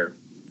tip here.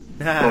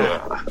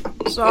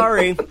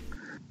 Sorry.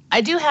 I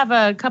do have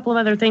a couple of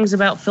other things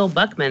about Phil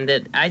Buckman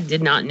that I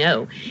did not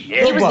know.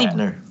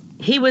 Buckner.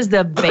 He was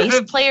the bass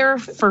player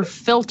for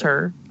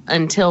Filter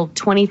until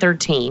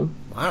 2013.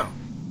 Wow.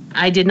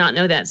 I did not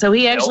know that. So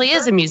he actually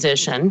is a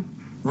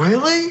musician.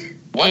 Really?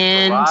 What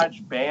And-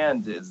 garage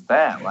band is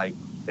that?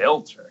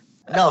 Filter.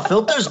 No,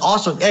 Filter's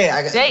awesome. Hey,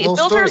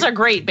 Filter's a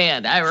great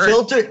band.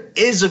 Filter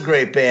is a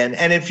great band,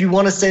 and if you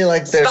want to say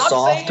they're Stop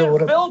soft saying or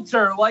whatever,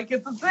 Filter,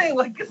 it's a thing.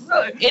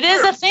 It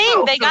is a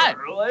thing.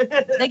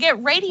 Filter. They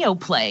get radio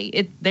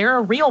play. They're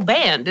a real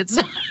band. It's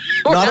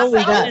not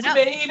only that. It's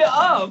made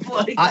up.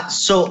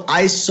 So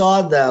I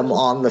saw them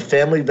on the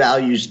Family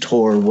Values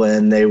tour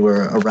when they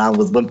were around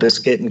with Limp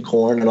Bizkit and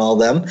Korn and all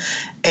them,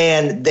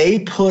 and they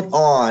put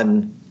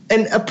on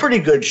a pretty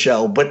good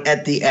show. But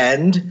at the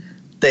end,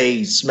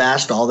 they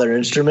smashed all their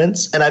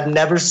instruments, and I've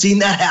never seen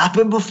that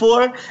happen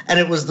before, and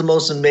it was the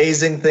most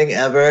amazing thing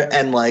ever.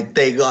 And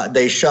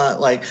they shot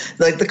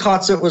the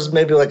concert was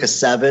maybe a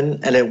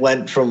 7, and it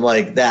went from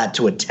that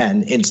to a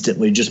 10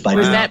 instantly just by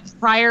Was that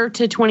prior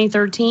to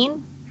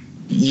 2013?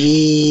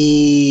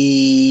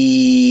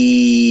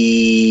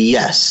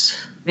 Yes.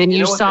 Then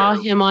you saw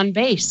him on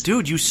bass.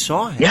 Dude, you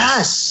saw him.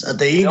 Yes.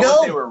 There you know go.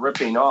 What they were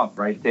ripping off,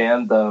 right,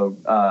 Dan?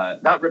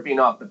 Not ripping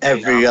off, but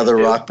every other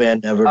rock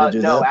band ever to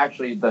do that. No,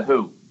 actually, The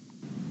Who.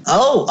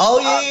 Oh,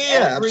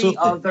 yeah, every absolutely.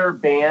 other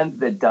band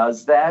that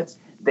does that,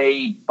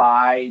 they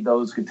buy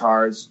those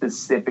guitars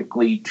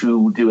specifically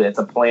to do it. It's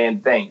a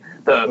planned thing.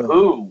 The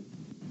Who,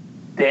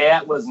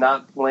 that was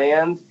not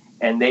planned,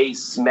 and they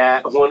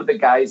one of the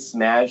guys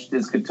smashed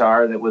his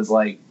guitar that was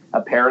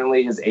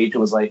apparently his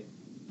agent was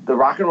the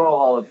Rock and Roll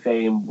Hall of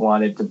Fame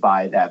wanted to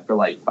buy that for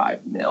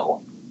 $5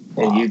 million,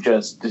 and you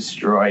just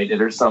destroyed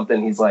it or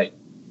something. He's like,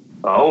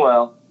 oh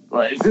well,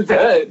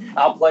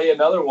 I'll play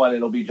another one.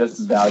 It'll be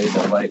just as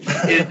valuable.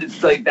 It's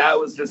that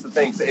was just the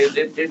thing. So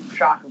it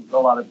shocked a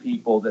lot of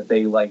people that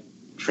they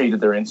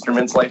treated their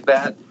instruments like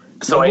that.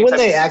 So when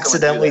they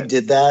accidentally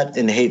did that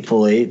in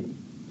Hateful Eight.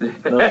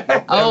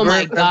 Oh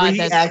my God,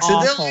 that's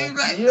awful.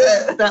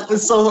 That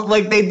was so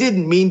they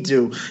didn't mean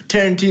to.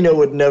 Tarantino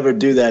would never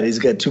do that. He's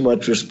got too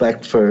much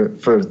respect for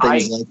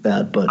things like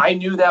that. But I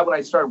knew that when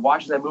I started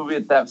watching that movie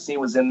that scene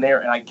was in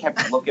there, and I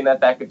kept looking at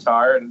that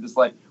guitar and just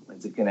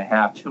when's it gonna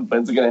happen?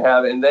 When's it gonna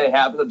happen? And then it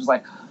happened. I'm just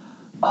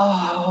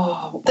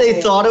oh.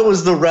 They thought it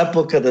was the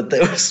replica that they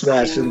were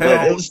smashing,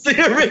 but it was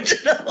the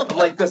original.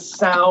 The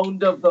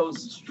sound of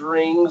those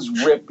strings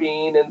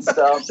ripping and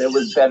stuff, it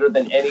was better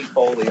than any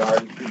Foley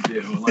artist could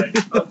do.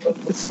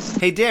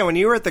 Hey, Dan, when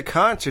you were at the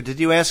concert, did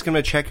you ask him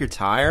to check your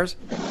tires?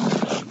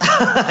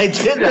 I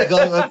did. I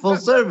got full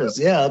service.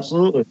 Yeah,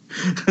 absolutely.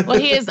 Well,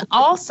 he is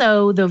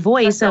also the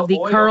voice of the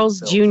Carl's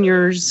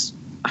Jr.'s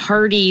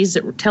Hardee's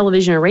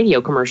television and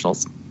radio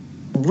commercials.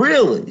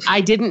 Really?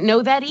 I didn't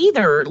know that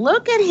either.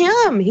 Look at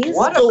him.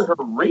 What a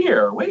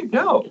career. Way to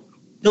go.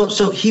 No,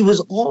 so he was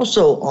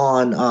also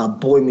on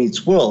Boy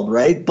Meets World,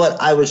 right? But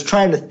I was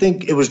trying to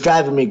think. It was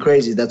driving me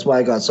crazy. That's why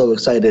I got so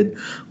excited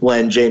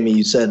when, Jamie,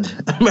 you said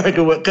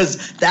American World,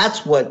 because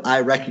that's what I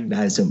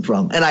recognize him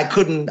from. And I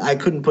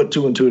couldn't put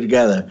two and two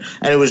together.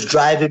 And it was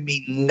driving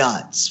me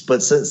nuts.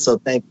 But so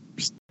thank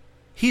you.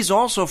 He's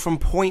also from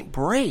Point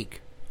Break.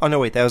 Oh, no,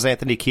 wait, that was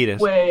Anthony Kiedis.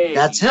 Wait.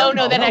 That's him. Oh,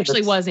 no, that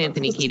actually was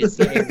Anthony Kiedis.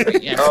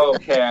 Yeah.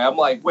 Okay, I'm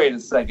wait a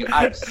second.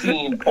 I've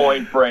seen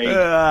Point Break. This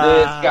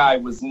guy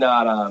was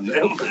not on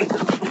them.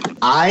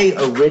 I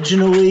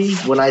originally,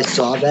 when I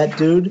saw that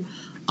dude,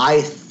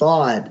 I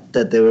thought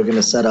that they were going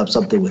to set up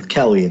something with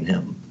Kelly and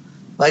him.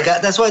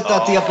 That's why I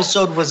thought the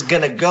episode was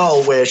going to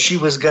go, where she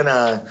was going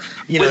to,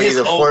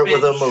 either flirt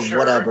with him or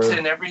whatever.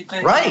 And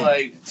everything.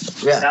 Right.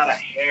 Not a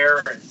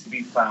hair to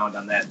be found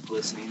on that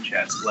glistening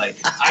chest.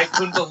 I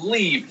couldn't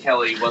believe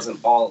Kelly wasn't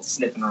all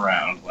sniffing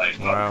around.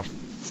 Wow.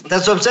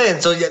 That's what I'm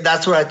saying. So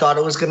that's where I thought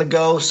it was going to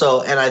go.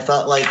 So, and I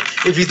thought,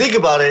 if you think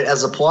about it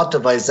as a plot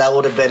device, that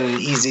would have been an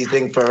easy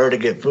thing for her to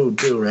get food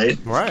too, right?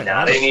 Right.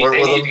 Now they need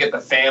to get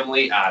the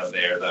family out of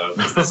there, though.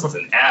 This is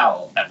an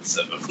Al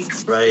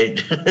episode.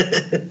 Right.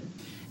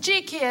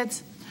 Gee,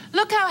 kids,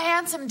 look how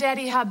handsome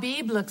Daddy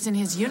Habib looks in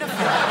his uniform.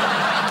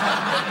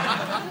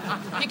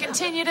 You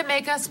continue to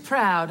make us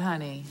proud,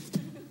 honey.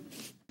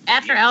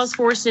 After Al's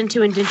forced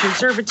into indentured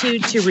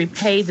servitude to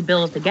repay the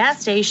bill at the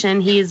gas station,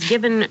 he is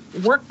given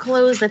work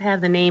clothes that have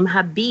the name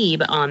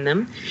Habib on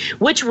them,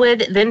 which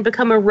would then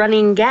become a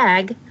running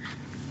gag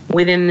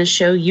within the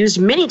show, used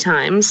many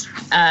times.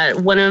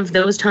 One of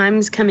those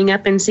times coming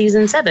up in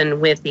season 7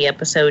 with the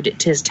episode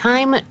 "'Tis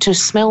Time to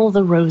Smell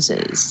the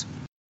Roses."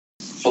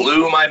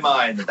 Blew my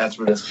mind that's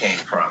where this came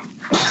from.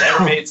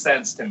 Never made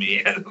sense to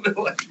me.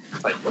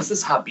 like, what's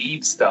this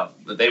Habib stuff?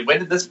 When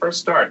did this first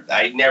start?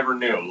 I never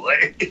knew.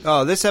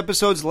 Oh, this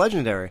episode's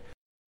legendary.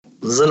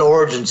 This is an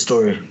origin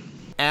story.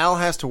 Al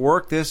has to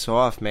work this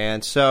off,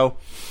 man. So,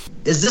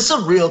 is this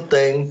a real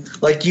thing?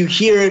 Like, you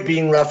hear it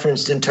being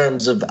referenced in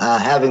terms of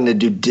having to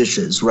do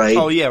dishes, right?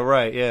 Oh, yeah,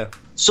 right, yeah.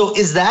 So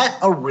is that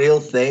a real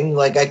thing?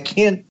 Like, I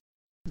can't...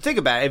 Think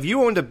about it. If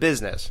you owned a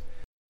business...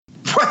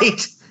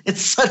 Right.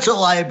 It's such a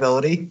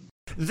liability.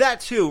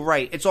 That too,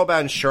 right. It's all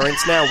about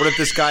insurance now. What if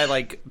this guy,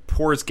 like,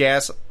 pours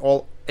gas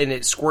all and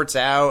it squirts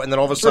out, and then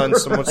all of a sudden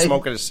someone's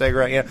smoking a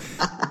cigarette? Yeah.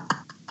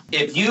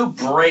 If you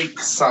break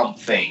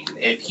something,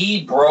 if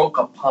he broke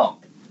a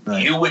pump,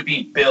 right, you would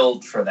be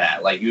billed for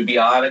that. Like, you would be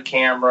on a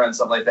camera and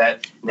stuff like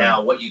that.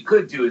 Now, what you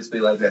could do is be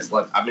like this.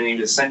 Look, I'm going to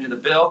either send you the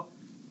bill,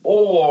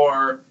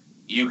 or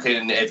you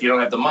can, if you don't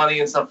have the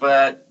money and stuff like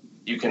that,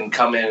 you can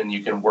come in and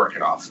you can work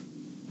it off.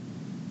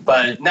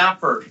 But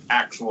not for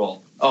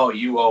actual,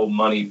 you owe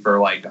money for,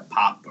 like, a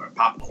popcorn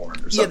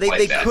or something like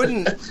that. Yeah,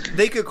 couldn't.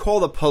 They could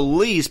call the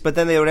police, but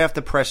then they would have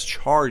to press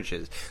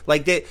charges.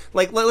 Like,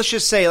 let's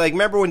just say, like,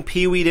 remember when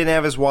Pee-wee didn't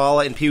have his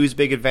wallet in Pee-wee's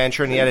Big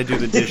Adventure and he had to do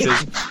the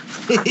dishes?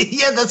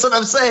 Yeah, that's what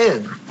I'm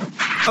saying.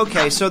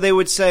 Okay, so they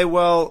would say,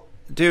 well,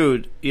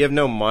 dude, you have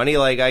no money?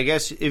 Like, I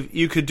guess if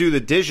you could do the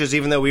dishes,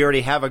 even though we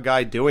already have a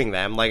guy doing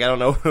them. Like, I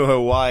don't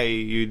know why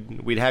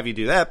we'd have you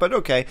do that, but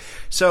okay.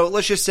 So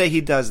let's just say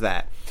he does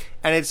that.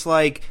 And it's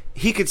like,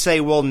 he could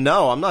say, well,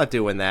 no, I'm not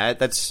doing that.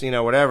 That's,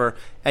 whatever.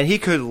 And he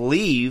could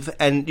leave,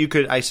 and you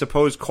could, I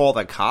suppose, call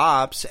the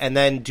cops. And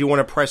then, do you want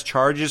to press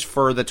charges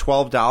for the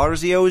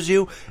 $12 he owes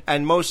you?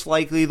 And most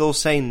likely they'll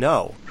say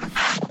no.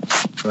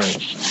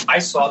 Right. I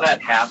saw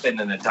that happen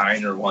in a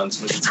diner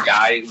once with this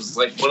guy. It was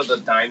like one of the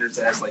diners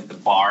that has like the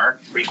bar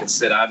where you can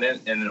sit on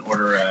it and then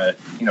order a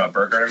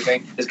burger and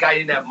everything. This guy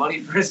didn't have money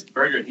for his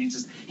burger. He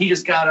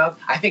just got up.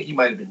 I think he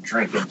might have been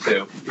drinking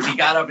too. He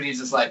got up and he's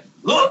just like,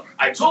 "Look,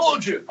 I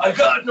told you, I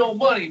got no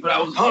money, but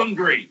I was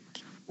hungry.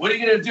 What are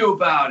you gonna do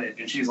about it?"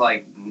 And she's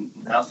like,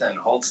 "Nothing.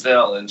 Hold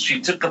still." And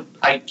she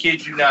I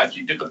kid you not,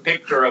 she took a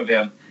picture of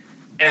him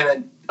and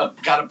then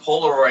got a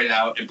Polaroid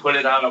out and put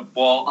it on a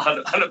wall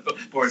on a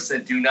board,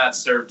 said, "Do not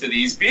serve to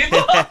these people."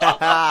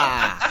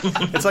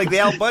 It's like the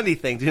Al Bundy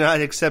thing. Do not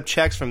accept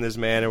checks from this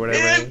man or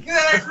whatever.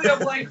 Exactly. I'm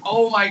like,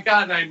 oh my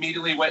God. And I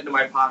immediately went into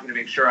my pocket to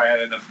make sure I had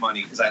enough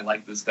money because I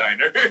like this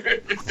diner.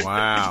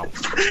 Wow.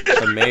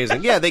 That's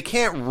amazing. Yeah, they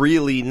can't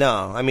really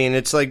know. I mean,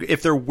 it's like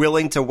if they're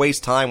willing to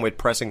waste time with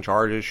pressing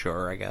charges,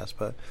 sure, I guess.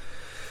 But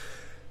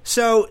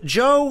so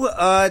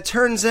Joe,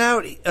 turns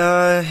out,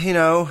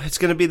 it's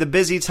going to be the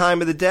busy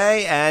time of the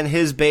day, and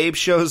his babe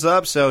shows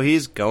up, so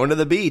he's going to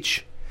the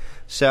beach.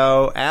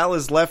 So Al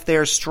is left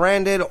there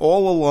stranded,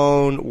 all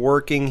alone,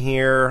 working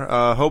here.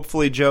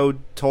 Hopefully Joe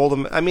told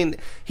him. I mean,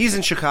 he's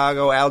in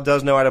Chicago. Al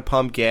does know how to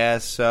pump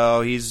gas,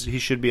 so he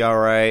should be all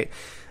right.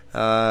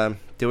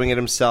 Doing it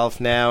himself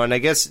now. And I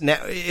guess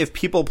now, if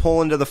people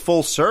pull into the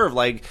full serve,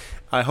 like,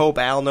 I hope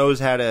Al knows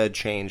how to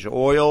change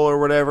oil or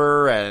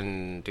whatever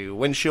and do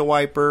windshield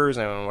wipers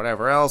and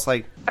whatever else.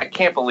 Like, I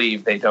can't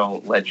believe they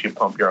don't let you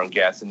pump your own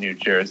gas in New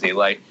Jersey.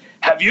 Like,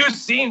 have you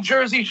seen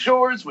Jersey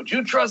Shores? Would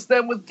you trust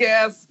them with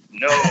gas?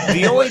 No.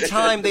 The only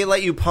time they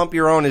let you pump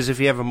your own is if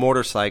you have a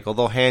motorcycle.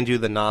 They'll hand you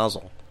the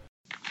nozzle.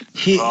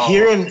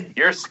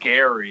 You're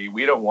scary.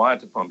 We don't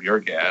want to pump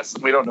your gas.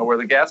 We don't know where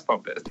the gas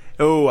pump is.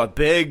 Oh, a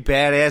big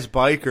badass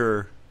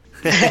biker.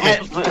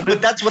 But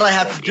that's what I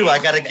have to do.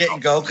 I got to get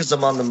and go because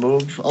I'm on the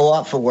move a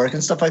lot for work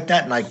and stuff like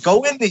that. And I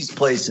go in these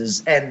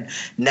places, and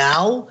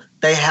now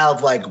they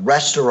have like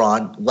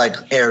restaurant like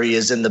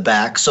areas in the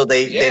back. So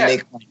they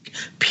make like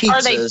pizzas.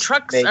 Are they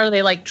trucks? Are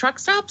they like truck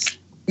stops?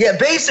 Yeah,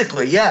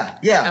 basically, yeah.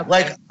 Okay.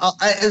 Like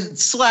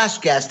slash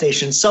gas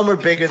stations. Some are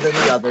bigger than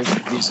the others,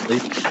 obviously,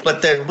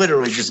 but they're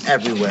literally just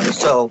everywhere.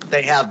 So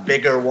they have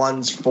bigger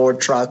ones for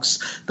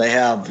trucks. They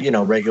have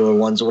regular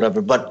ones or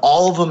whatever. But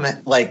all of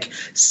them like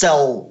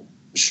sell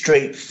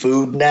straight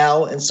food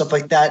now and stuff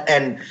like that.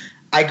 And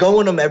I go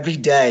in them every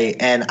day,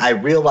 and I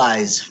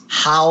realize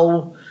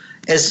how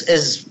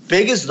as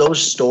big as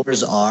those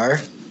stores are,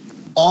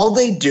 all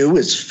they do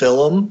is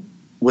fill them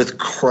with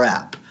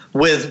crap.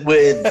 With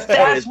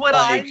that's what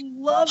like, I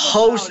love.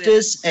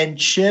 Hostess and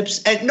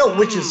chips, and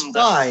which is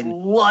fine. The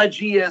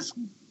sludgiest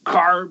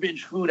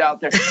garbage food out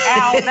there.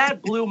 Al,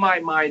 that blew my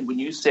mind when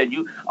you said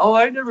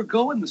I never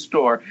go in the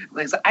store.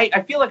 Like,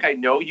 I feel like I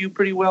know you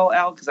pretty well,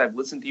 Al, because I've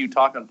listened to you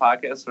talk on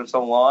podcasts for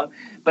so long.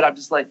 But I'm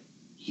just like,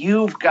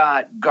 you've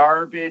got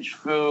garbage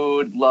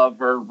food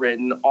lover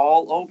written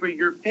all over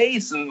your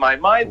face. In my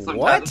mind, sometimes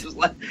What? I'm just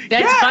like,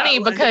 That's funny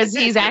because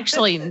he's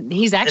actually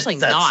That's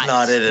not.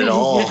 not it at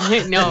all.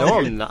 No. No,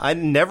 I'm not. I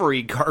never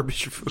eat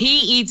garbage food. He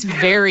eats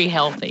very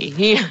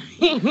healthy.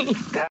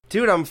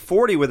 Dude, I'm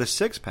 40 with a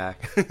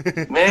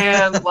six-pack.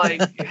 man,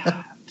 like,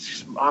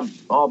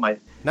 oh my.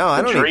 No,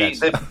 I don't dream, eat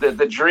that stuff.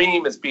 the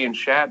dream is being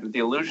shattered. The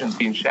illusion's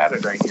being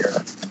shattered right here.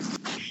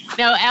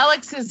 Now,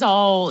 Alex is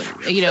all,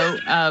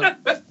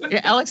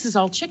 Alex is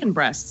all chicken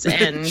breasts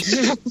and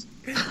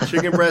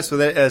Chicken breast with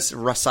a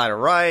side of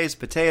rice,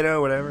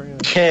 potato, whatever. You know.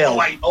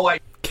 Kale.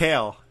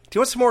 Kale. Do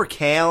you want some more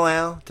kale,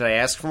 Al? Did I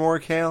ask for more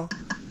kale?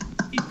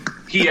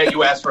 Yeah,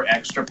 you asked for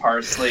extra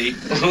parsley.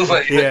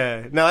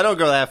 Yeah. No, I don't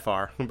go that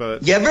far.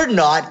 But You ever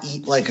not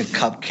eat like a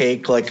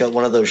cupcake, like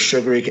one of those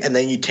sugary, and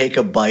then you take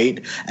a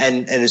bite,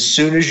 and as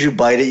soon as you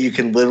bite it, you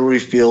can literally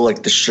feel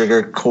like the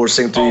sugar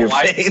coursing through your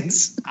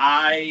veins?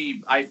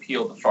 I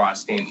peel the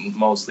frosting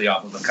mostly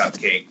off of a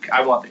cupcake.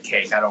 I want the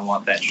cake. I don't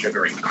want that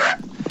sugary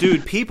crap.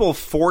 dude, people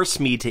force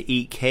me to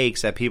eat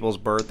cakes at people's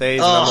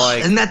birthdays, and I'm like,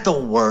 isn't that the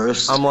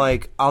worst? I'm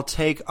like, I'll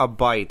take a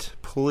bite,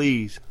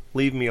 please.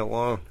 Leave me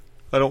alone.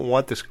 I don't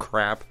want this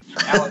crap.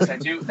 Alex, I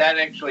do. That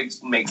actually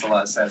makes a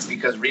lot of sense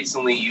because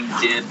recently you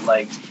did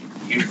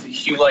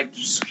you like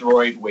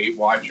destroyed Weight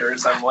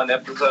Watchers on one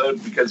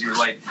episode because you're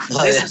like,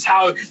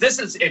 this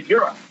is if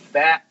you're a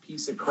fat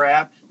piece of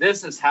crap,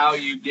 this is how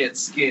you get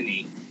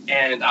skinny.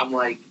 And I'm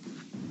like,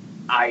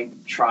 I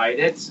tried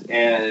it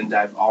and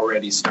I've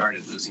already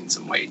started losing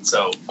some weight.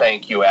 So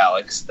thank you,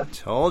 Alex.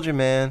 Told you,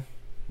 man.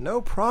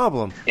 No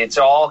problem. It's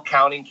all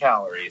counting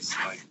calories.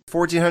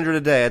 1,400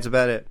 a day. That's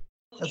about it.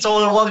 That's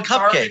only one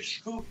cupcake.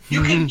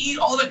 You can eat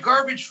all the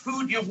garbage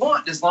food you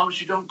want as long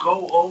as you don't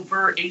go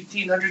over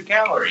 1,800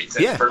 calories.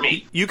 That's for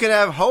me. You can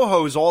have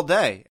ho-hos all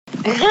day.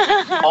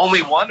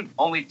 Only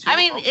two. I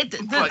mean,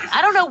 I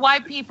don't know why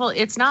people.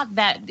 It's not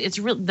that. It's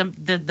real.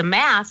 The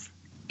math.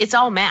 It's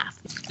all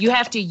math. You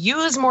have to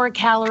use more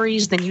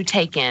calories than you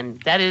take in.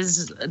 That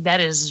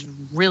is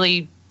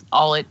really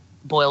all it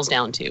boils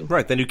down to.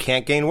 Right. Then you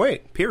can't gain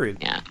weight. Period.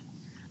 Yeah.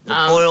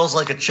 It boils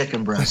like a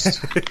chicken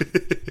breast.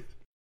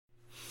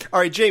 All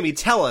right, Jamie,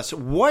 tell us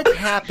what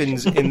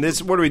happens in this.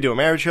 What are we doing?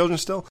 Married Children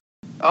still?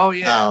 Oh,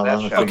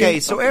 yeah. Okay,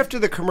 so after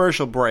the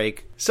commercial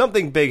break,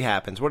 something big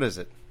happens. What is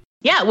it?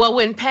 Yeah, well,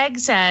 when Peg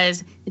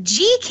says,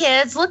 "Gee,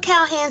 kids, look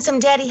how handsome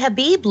Daddy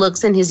Habib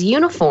looks in his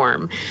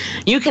uniform,"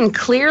 you can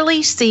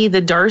clearly see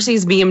the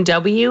Darcy's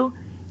BMW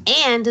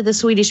and the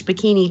Swedish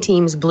bikini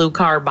team's blue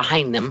car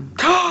behind them.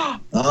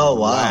 Oh,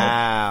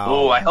 wow.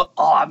 Oh, I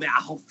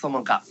hope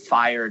someone got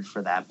fired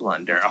for that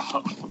blunder.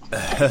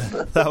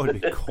 That would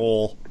be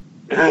cool.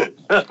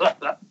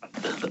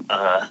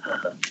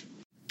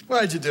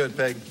 Why'd you do it,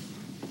 Peg?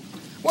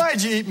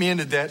 Why'd you eat me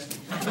into debt?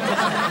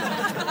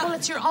 Well,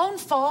 it's your own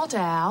fault,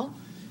 Al.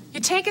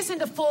 You take us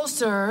into full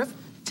serve,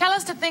 tell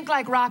us to think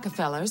like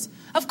Rockefellers.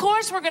 Of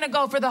course we're going to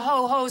go for the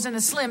ho-hos and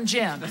the Slim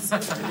Jims.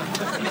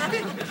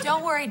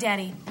 Don't worry,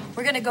 Daddy.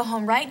 We're going to go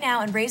home right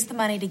now and raise the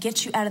money to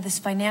get you out of this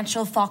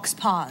financial fox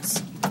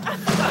paws.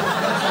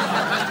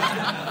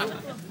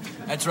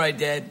 That's right,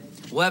 Dad.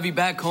 We'll have you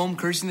back home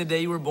cursing the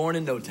day you were born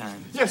in no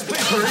time. Yes,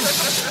 please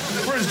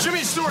hurry. Or as Jimmy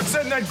Stewart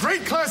said in that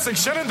great classic,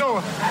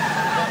 Shenandoah.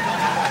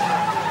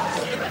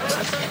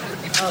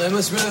 Oh, they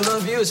must really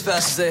love you as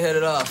fast as they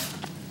headed off.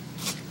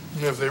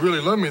 If they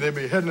really love me, they'd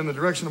be heading in the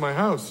direction of my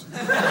house.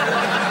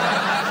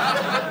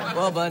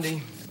 Well,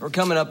 Bundy, we're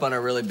coming up on a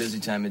really busy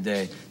time of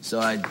day,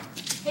 so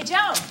Hey,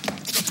 Joe.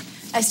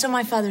 I stole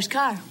my father's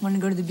car. Want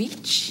to go to the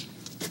beach?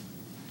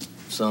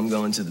 So I'm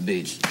going to the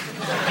beach.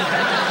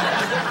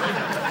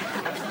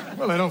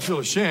 Well, I don't feel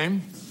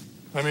ashamed.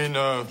 I mean,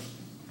 I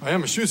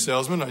am a shoe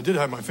salesman. I did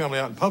have my family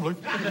out in public.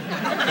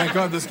 Thank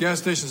God this gas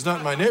station's not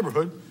in my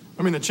neighborhood.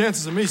 I mean, the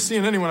chances of me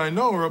seeing anyone I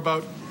know are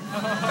about...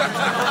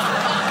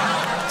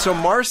 So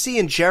Marcy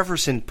and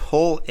Jefferson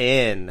pull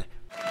in.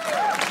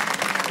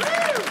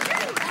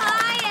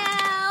 Hi,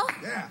 Al.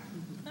 Yeah.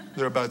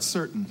 They're about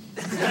certain.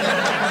 See,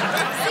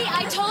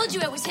 I told you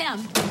it was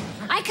him.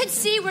 I could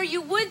see where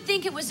you would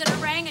think it was an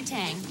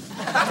orangutan.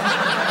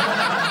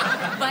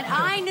 But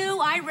I knew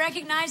I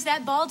recognized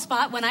that bald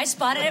spot when I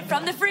spotted it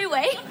from the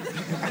freeway.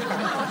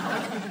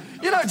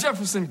 You know,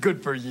 Jefferson,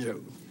 good for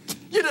you.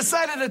 You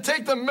decided to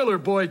take the Miller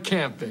boy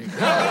camping.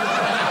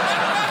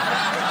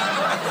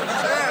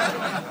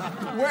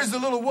 Where's the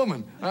little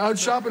woman? Out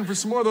shopping for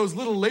some more of those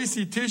little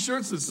lacy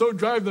T-shirts that so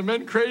drive the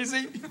men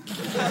crazy?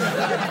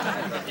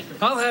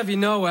 I'll have you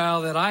know,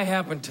 Al, that I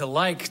happen to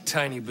like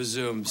tiny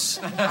bazooms.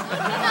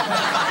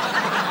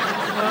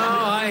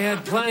 I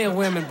had plenty of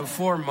women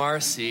before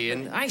Marcy,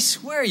 and I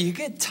swear you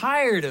get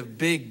tired of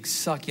big,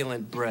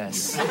 succulent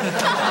breasts.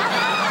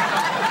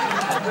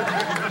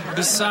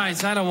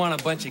 Besides, I don't want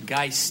a bunch of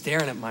guys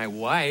staring at my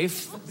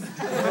wife.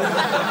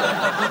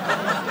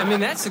 I mean,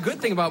 that's the good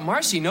thing about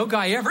Marcy. No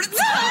guy ever...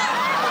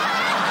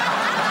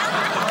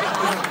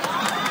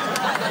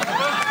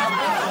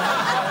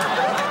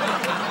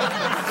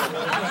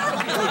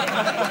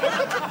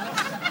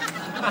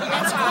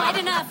 That's quite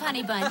enough,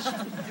 honey bunch.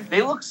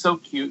 They look so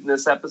cute in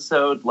this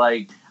episode.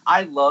 Like,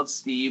 I love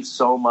Steve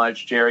so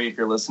much. Jerry, if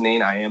you're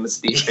listening, I am a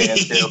Steve fan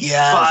too.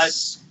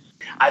 Yes.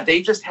 But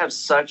they just have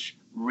such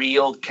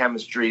real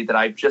chemistry that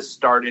I've just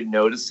started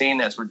noticing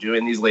as we're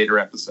doing these later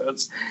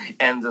episodes.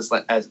 And just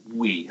like, I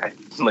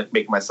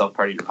make myself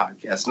part of your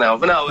podcast now.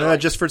 But no,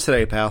 just for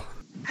today, pal.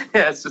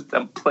 Yeah, it's just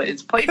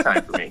it's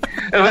playtime for me.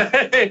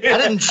 I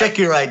didn't check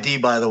your ID,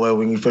 by the way,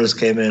 when you first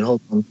came in.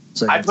 Hold on a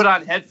second. I put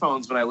on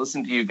headphones when I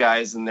listen to you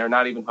guys, and they're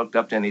not even hooked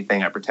up to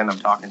anything. I pretend I'm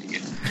talking to you.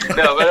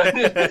 No,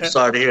 but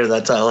sorry to hear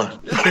that, Tyler.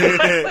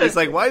 It's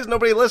like, why is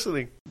nobody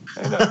listeing?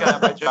 I know,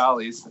 got my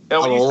jollies.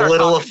 I'm a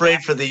little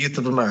afraid for the youth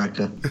of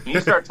America. When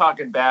you start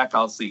talking back,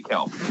 I'll seek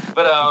help.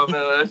 But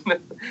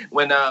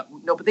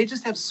but they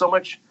just have so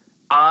much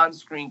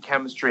on-screen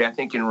chemistry. I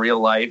think in real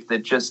life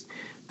that just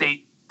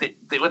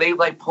they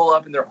like pull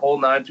up and they're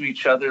holding on to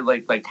each other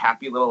like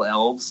happy little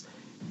elves.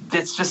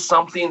 It's just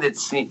something that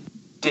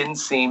didn't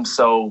seem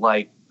so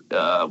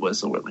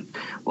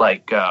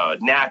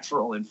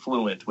natural and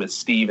fluent with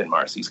Steve and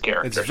Marcy's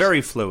characters. It's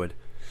very fluid.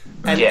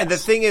 And the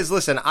thing is,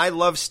 listen, I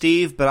love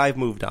Steve, but I've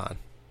moved on.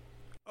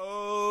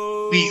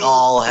 We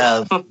all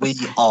have.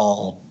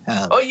 Oh,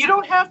 you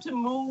don't have to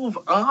move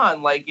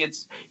on. Like,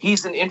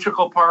 he's an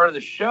integral part of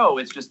the show.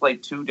 It's just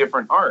like two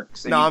different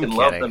arcs, and you can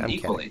love them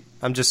equally. Kidding.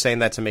 I'm just saying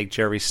that to make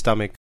Jerry's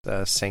stomach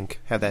sink,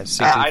 have that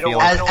sinking feeling.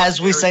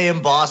 As we say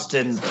in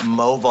Boston,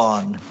 move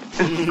on.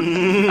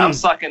 I'm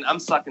sucking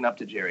up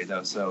to Jerry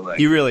though. So like,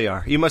 you really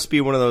are. You must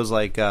be one of those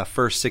like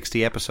first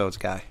 60 episodes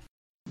guy.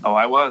 Oh,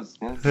 I was.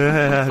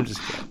 Yeah. I'm just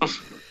kidding.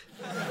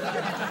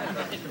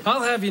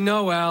 I'll have you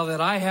know, Al,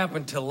 that I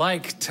happen to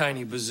like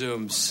tiny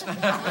bazooms. I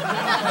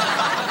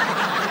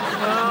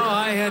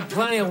had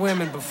plenty of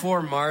women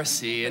before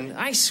Marcy, and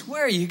I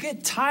swear you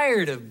get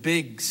tired of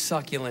big,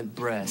 succulent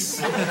breasts.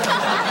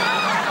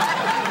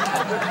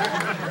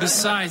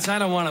 Besides, I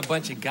don't want a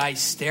bunch of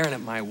guys staring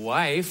at my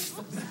wife.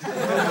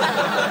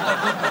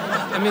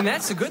 I mean,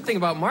 that's the good thing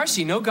about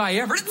Marcy. No guy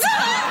ever...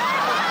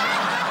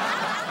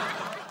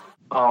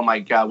 Oh, my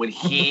God. When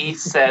he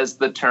says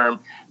the term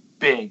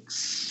big,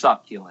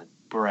 succulent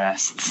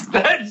breasts,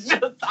 that's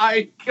just,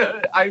 I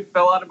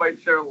fell out of my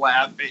chair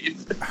laughing.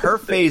 Her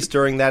face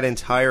during that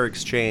entire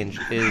exchange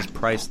is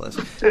priceless.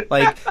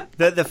 Like,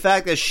 the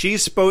fact that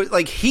she's supposed...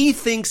 Like, he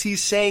thinks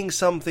he's saying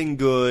something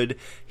good.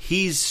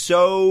 He's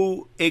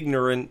so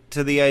ignorant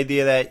to the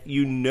idea that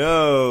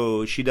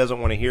she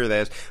doesn't want to hear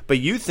this. But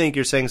you think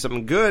you're saying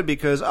something good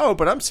because,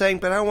 but I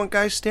don't want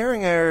guys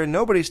staring at her and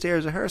nobody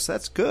stares at her, so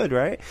that's good,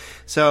 right?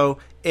 So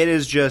it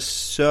is just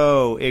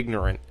so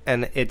ignorant,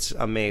 and it's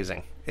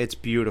amazing. It's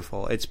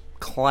beautiful. It's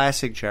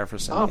classic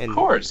Jefferson. Oh, of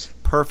course.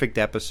 Perfect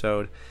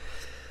episode.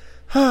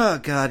 Oh,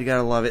 God, you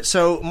gotta love it.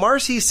 So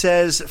Marcy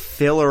says,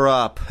 fill her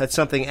up. That's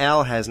something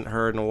Al hasn't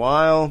heard in a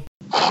while.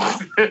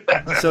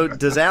 So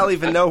does Al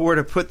even know where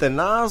to put the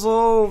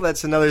nozzle?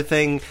 That's another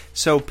thing.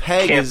 So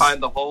Peg can't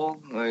find the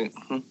hole.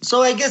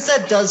 So I guess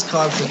that does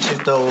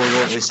constitute, though,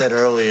 what we said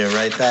earlier,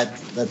 right?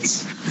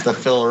 That's the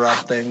fill her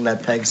up thing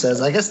that Peg says.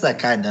 I guess that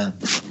kind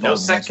of no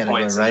sex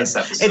points, right? In this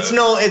episode.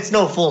 It's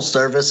no full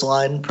service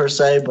line per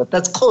se, but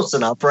that's close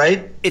enough,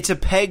 right? It's a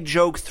Peg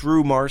joke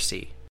through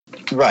Marcy.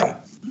 Right,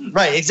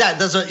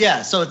 exactly.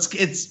 So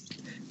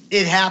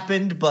it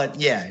happened,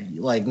 but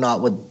like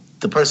not with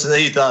the person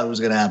that you thought it was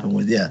going to happen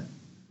with,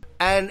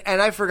 And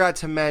I forgot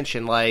to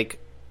mention, like,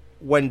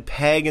 when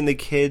Peg and the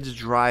kids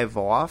drive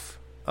off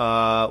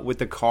with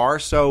the car,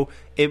 so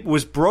it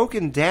was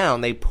broken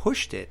down. They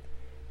pushed it.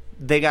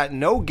 They got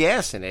no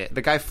gas in it.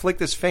 The guy flicked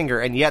his finger,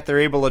 and yet they're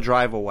able to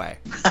drive away.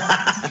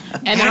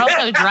 And they're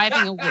also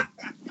driving away.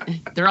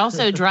 They're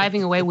also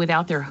driving away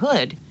without their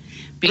hood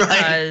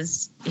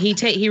because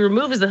he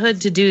removes the hood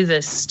to do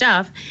this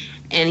stuff.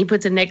 And he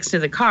puts it next to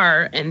the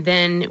car, and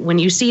then when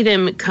you see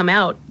them come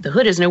out, the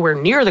hood is nowhere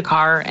near the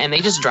car, and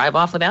they just drive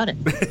off without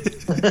it.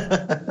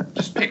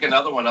 Just pick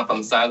another one up on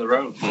the side of the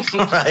road.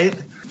 Right?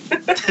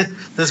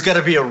 There's got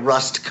to be a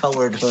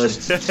rust-colored hood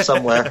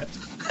somewhere.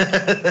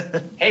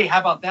 Hey,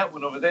 how about that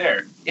one over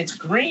there? It's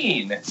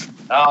green.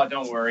 Oh,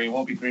 don't worry. It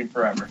won't be green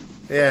forever.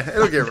 Yeah,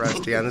 it'll get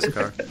rusty on this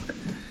car.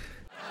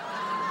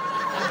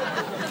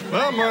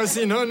 Well,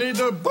 Marcy, no need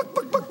to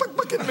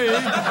book at me.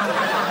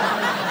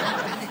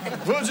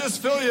 We'll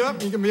just fill you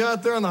up. You can be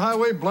out there on the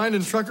highway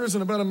blinding truckers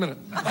in about a minute.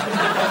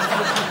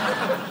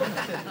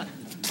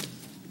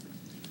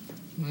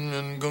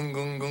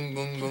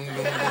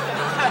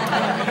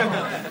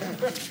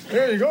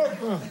 There you go.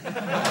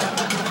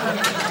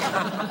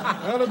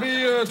 That'll be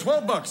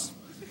 $12.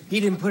 He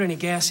didn't put any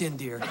gas in,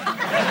 dear. And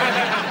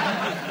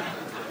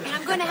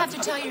I'm going to have to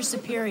tell your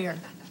superior.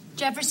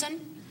 Jefferson,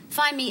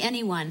 find me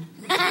anyone.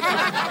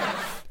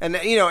 And,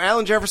 Al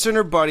and Jefferson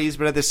are buddies,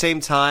 but at the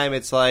same time,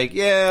 it's like,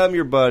 yeah, I'm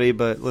your buddy,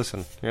 but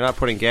listen, you're not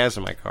putting gas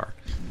in my car.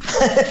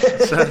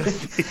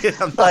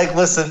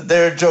 Listen,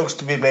 there are jokes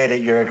to be made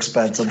at your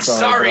expense. I'm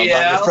sorry,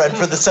 I'm not your friend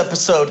for this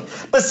episode.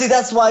 But see,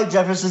 that's why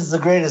Jefferson's the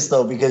greatest,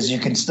 though, because you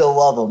can still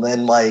love him.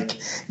 And,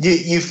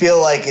 you feel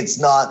like it's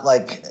not,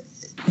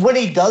 when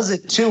he does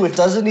it too, it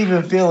doesn't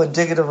even feel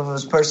indicative of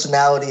his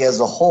personality as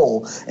a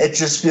whole. It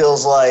just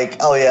feels like,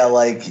 oh yeah,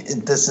 like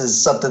this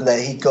is something that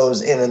he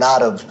goes in and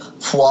out of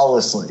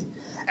flawlessly.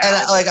 And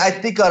I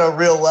think on a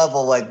real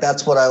level, like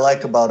that's what I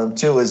like about him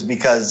too, is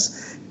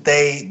because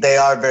they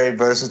are very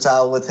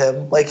versatile with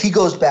him. Like he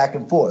goes back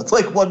and forth.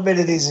 Like 1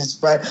 minute he's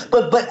inspired,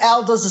 but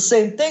Al does the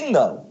same thing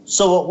though,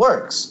 so it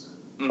works.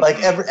 Mm-hmm. Like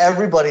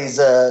everybody's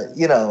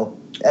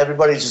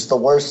everybody's just the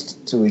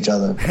worst to each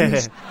other.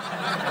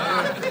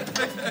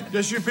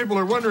 Guess you people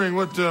are wondering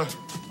what a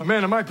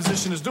man in my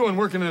position is doing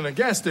working in a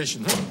gas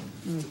station. Huh?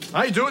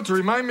 I do it to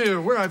remind me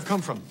of where I've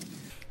come from.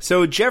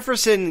 So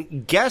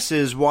Jefferson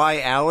guesses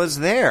why Al is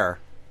there.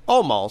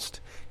 Almost.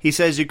 He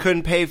says you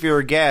couldn't pay for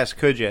your gas,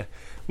 could you?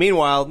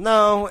 Meanwhile,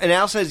 no. And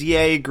Al says,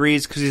 yeah, he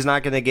agrees because he's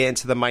not going to get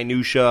into the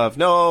minutia of,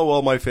 no,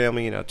 well, my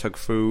family, took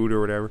food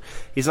or whatever.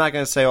 He's not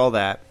going to say all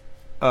that.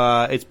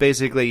 It's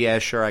basically, yeah,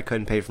 sure, I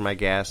couldn't pay for my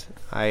gas.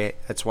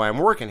 That's why I'm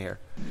working here.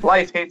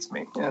 Life hates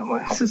me.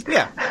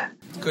 Yeah.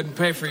 Couldn't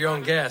pay for your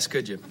own gas,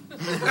 could you?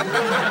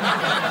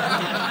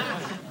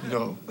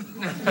 No.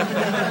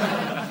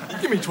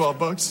 Give me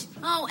 $12.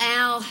 Oh,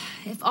 Al,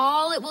 if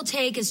all it will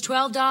take is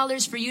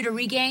 $12 for you to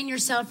regain your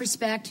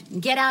self-respect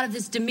and get out of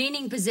this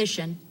demeaning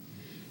position,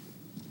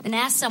 then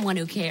ask someone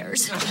who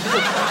cares. See you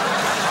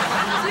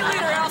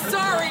later, Al.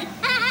 Sorry.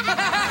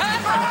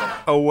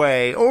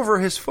 Away, over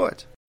his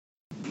foot.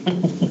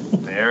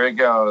 There it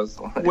goes.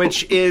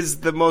 Which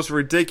is the most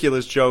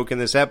ridiculous joke in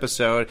this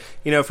episode.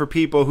 For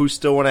people who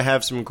still want to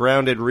have some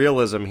grounded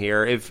realism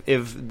here, if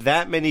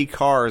that many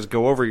cars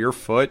go over your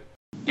foot,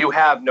 you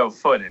have no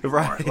foot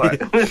anymore.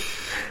 Right.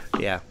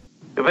 Yeah.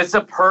 If it's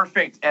a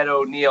perfect Ed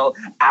O'Neill,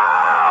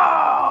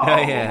 ow!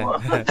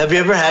 Yeah. Have you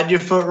ever had your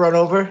foot run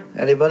over?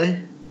 Anybody?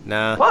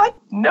 Nah. What?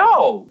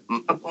 No.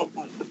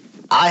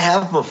 I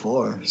have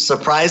before.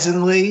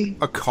 Surprisingly.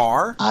 A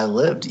car? I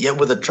lived. Yeah,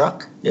 with a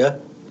truck. Yeah.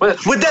 With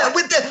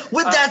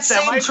that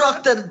same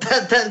truck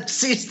that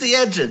seized the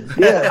engine.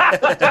 Yeah.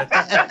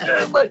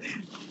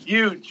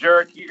 You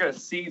jerk, you're going to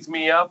seize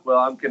me up? Well,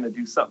 I'm going to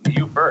do something to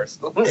you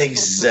first.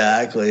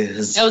 Exactly.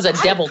 That was a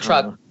devil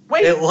truck.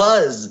 Wait. It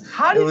was.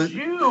 How did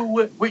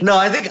you... Wait. No,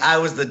 I think I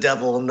was the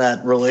devil in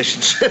that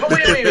relationship. But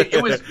wait.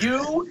 It was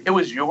you? It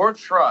was your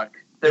truck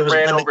that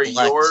ran over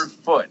your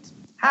foot.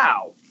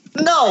 How?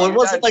 No, it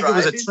wasn't like it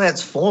was a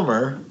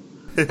transformer.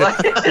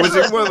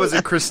 Was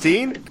it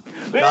Christine?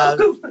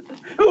 Who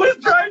was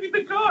driving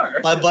the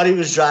car? My buddy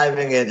was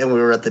driving it, and we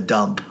were at the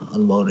dump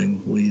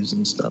unloading leaves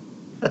and stuff.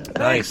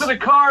 Thanks for the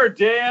car,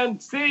 Dan.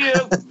 See you.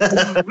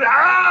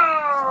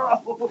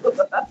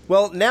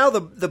 Well, now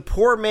the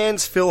poor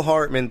man's Phil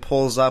Hartman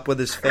pulls up with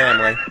his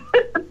family.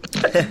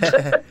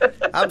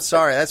 I'm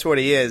sorry, that's what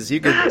he is.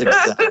 You can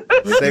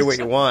say what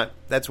you want.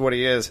 That's what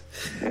he is.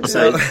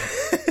 So.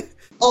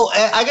 Oh,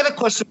 I got a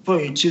question for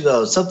you too,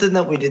 though. Something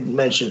that we didn't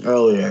mention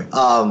earlier.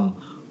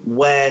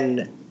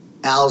 When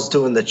Al's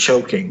doing the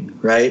choking,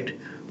 right?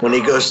 When he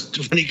goes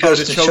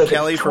to choke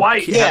Kelly for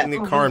having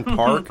the car in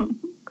park.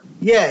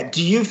 Yeah.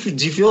 Do you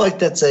feel like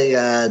that's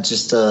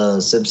just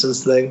a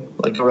Simpsons thing,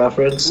 like a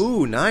reference?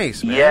 Ooh,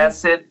 nice, man.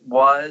 Yes, it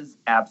was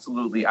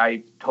absolutely.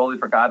 I totally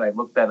forgot. I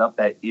looked that up.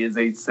 That is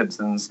a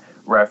Simpsons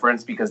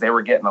reference because they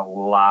were getting a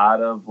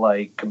lot of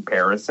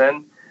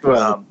comparison.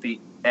 Right.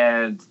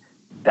 And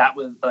that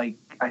was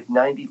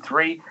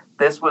 93.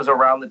 This was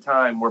around the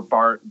time where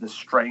Bart the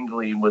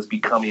Strangling was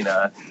becoming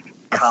a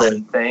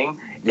common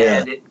thing. Yeah.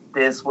 And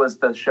this was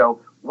the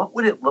show. What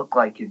would it look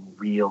like in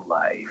real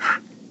life?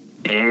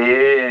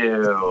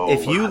 Ew.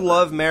 If you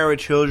love Married with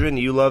Children,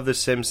 you love The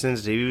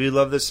Simpsons. If you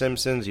love The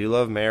Simpsons, you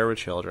love Married with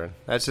Children.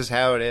 That's just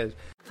how it is.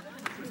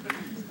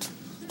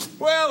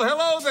 Well,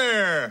 hello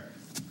there,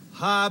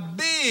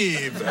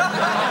 Habib.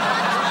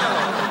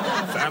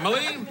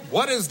 Family,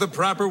 what is the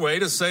proper way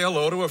to say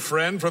hello to a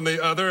friend from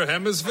the other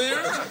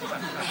hemisphere?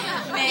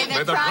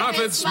 May the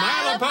prophet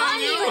smile upon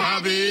you,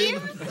 Habib.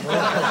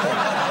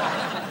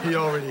 He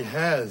already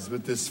has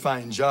with this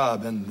fine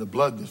job and the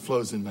blood that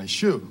flows in my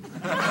shoe.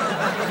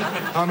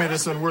 How may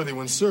this unworthy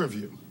one serve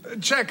you?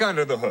 Check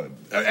under the hood.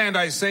 And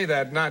I say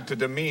that not to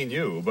demean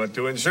you, but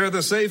to ensure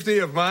the safety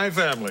of my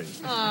family.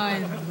 Oh, I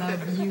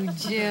love you,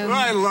 Jim.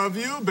 I love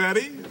you,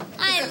 Betty.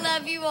 I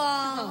love you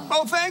all.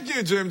 Oh, thank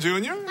you, Jim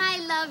Jr. I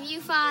love you,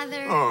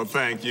 Father. Oh,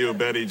 thank you,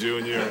 Betty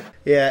Jr.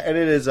 Yeah, and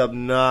it is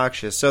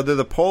obnoxious. So they're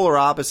the polar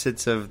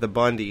opposites of the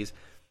Bundys.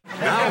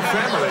 Now,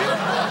 family,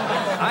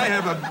 I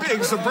have a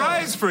big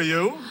surprise for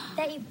you.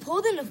 That you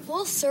pulled in a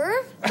full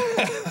serve?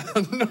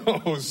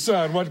 No,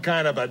 son, what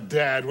kind of a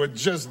dad would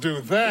just do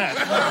that?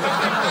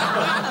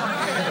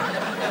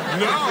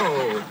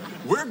 No,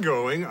 we're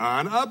going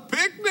on a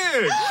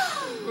picnic.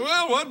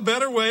 Well, what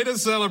better way to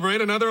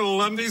celebrate another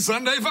Lundy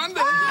Sunday Fun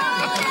Day?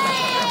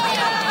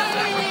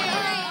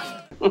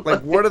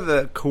 What are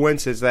the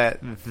coincidences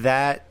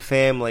that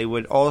family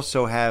would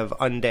also have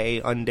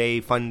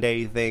unday, fun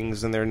day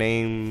things in their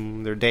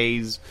name, their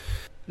days?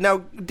 Now,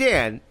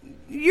 Dan,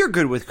 you're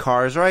good with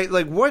cars, right?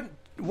 What?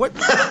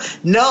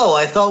 No,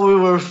 I thought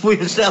we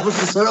established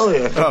this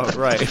earlier. Oh,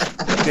 right.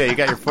 Yeah, you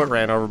got your foot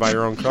ran over by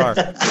your own car.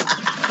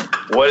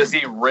 What does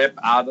he rip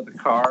out of the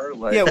car?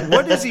 Like... Yeah,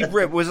 what does he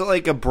rip? Was it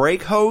like a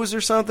brake hose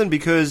or something?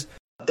 Because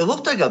it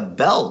looked like a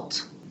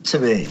belt to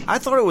me. I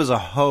thought it was a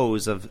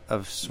hose of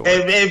sorts.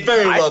 It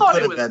very well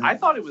could have been. I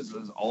thought it was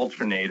his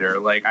alternator.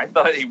 Like, I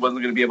thought he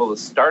wasn't going to be able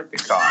to start the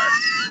car.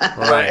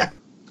 Right.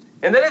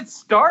 And then it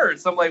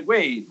starts. I'm like,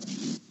 wait,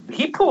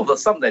 he pulled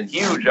something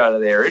huge out of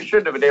there. It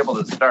shouldn't have been able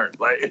to start.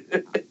 Like,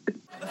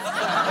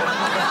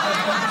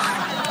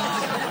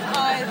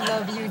 I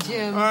love you,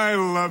 Jim. I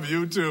love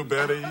you too,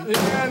 Betty.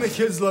 Yeah, and the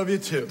kids love you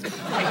too.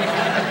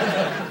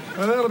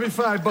 Well, that'll be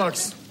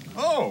 $5.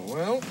 Oh,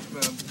 well,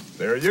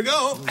 there you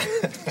go.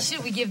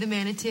 Should we give the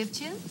man a tip,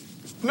 Jim?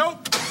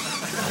 Nope.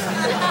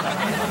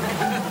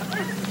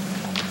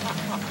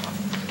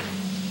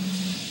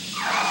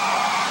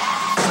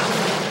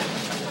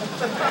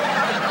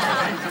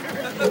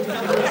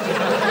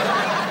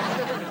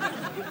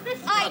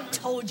 I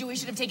told you we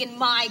should have taken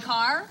my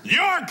car.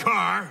 Your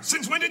car?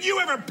 Since when did you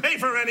ever pay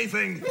for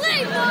anything?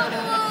 Leave him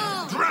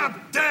alone.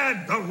 Drop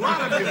dead, the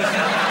lot of you.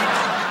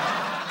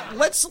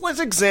 Let's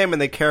examine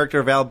the character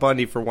of Al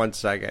Bundy for 1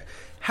 second.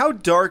 How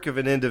dark of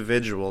an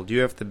individual do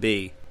you have to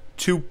be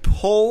to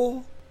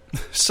pull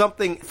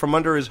something from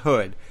under his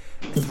hood,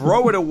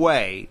 throw it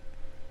away,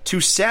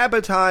 to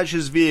sabotage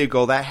his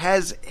vehicle that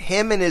has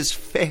him and his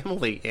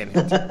family in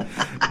it,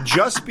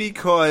 just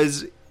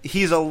because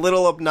he's a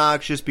little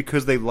obnoxious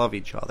because they love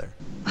each other?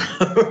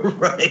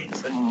 Right.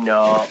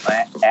 no,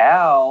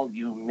 Al,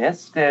 you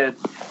missed it.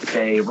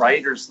 The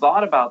writers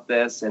thought about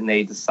this, and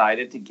they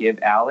decided to give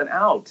Al an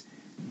out.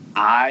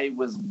 I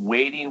was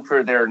waiting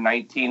for their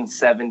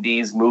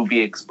 1970s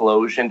movie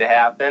explosion to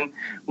happen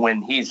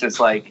when he's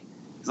like,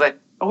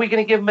 are we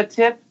going to give him a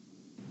tip?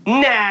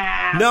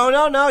 Nah.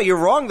 No, you're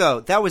wrong,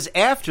 though. That was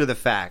after the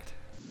fact.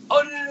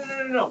 Oh,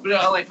 no.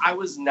 But, like, I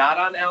was not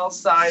on Al's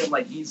side. I'm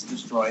like, he's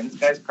destroying this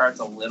guy's car. It's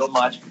a little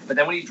much. But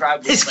then when he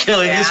drives... He's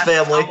killing his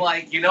family. I'm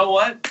like, you know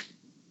what?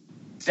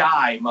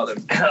 Die, mother...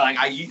 like,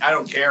 I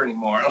don't care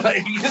anymore.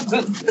 Like,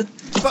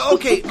 but,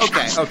 okay,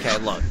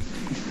 look.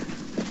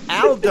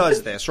 Al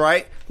does this,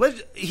 right?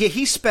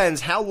 He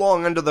spends how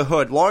long under the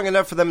hood? Long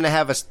enough for them to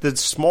have the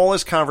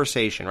smallest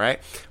conversation, right?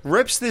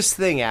 Rips this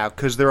thing out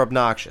because they're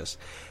obnoxious.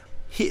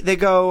 He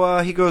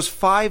goes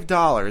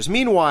 $5.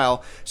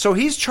 Meanwhile, so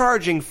he's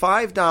charging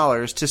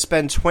 $5 to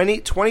spend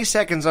 20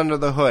 seconds under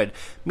the hood.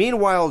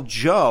 Meanwhile,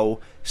 Joe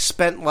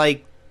spent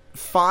like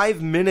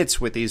 5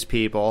 minutes with these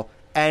people,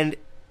 and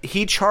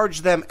he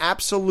charged them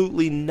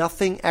absolutely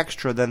nothing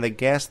extra than the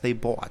gas they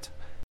bought.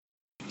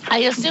 I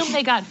assume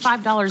they got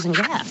 $5 in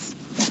gas.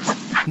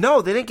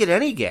 No, they didn't get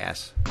any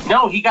gas.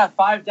 No, he got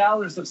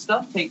 $5 of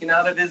stuff taken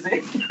out of his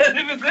engine.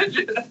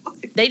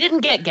 They didn't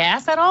get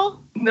gas at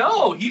all?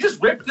 No, he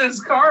just ripped his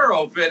car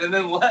open and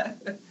then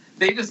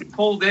they just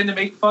pulled in to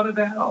make fun of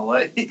Al.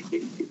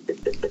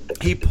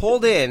 He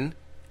pulled in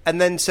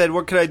and then said,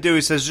 "What could I do?"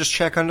 He says, "Just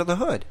check under the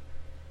hood."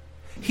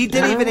 He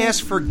didn't even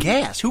ask for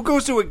gas. Who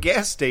goes to a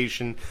gas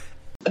station?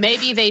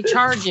 Maybe they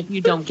charge if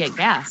you don't get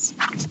gas.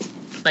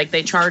 Like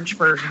they charge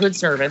for hood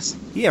service.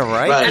 Yeah,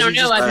 right. I don't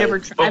know. I've never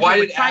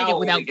tried it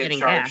without get getting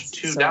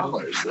charged gas.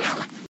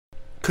 $2?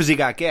 Because he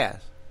got gas.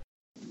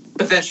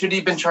 But then should he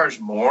have been charged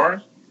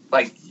more?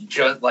 Like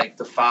just like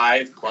the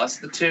 5 plus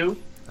the 2?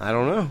 I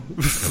don't know.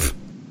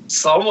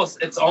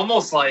 It's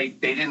almost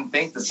like they didn't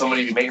think that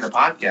somebody would be making a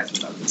podcast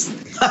about this.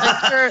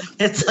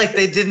 It's like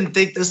they didn't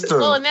think this through.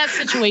 Well, in that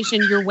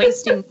situation, you're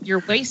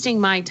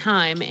wasting my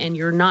time, and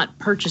you're not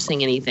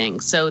purchasing anything.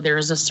 So there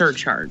is a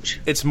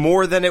surcharge. It's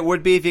more than it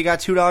would be if you got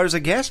 $2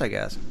 of gas, I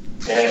guess.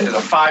 And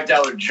a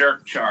 $5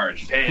 jerk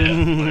charge.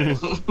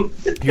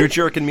 You're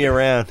jerking me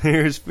around.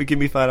 Give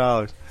me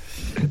 $5.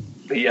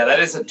 But yeah, that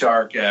is a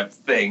dark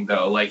thing,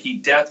 though. Like, he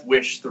death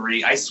wished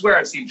 3. I swear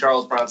I've seen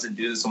Charles Bronson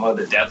do this on one of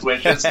the death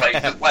wishes. Just like,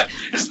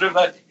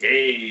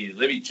 hey,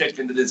 let me check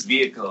into this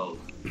vehicle.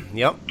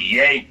 Yep.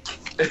 Yank.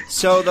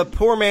 So the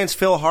poor man's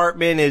Phil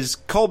Hartman is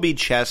Colby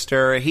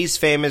Chester. He's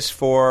famous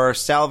for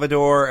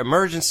Salvador,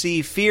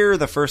 Emergency, Fear,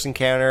 The First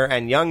Encounter,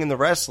 and Young and the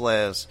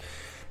Restless.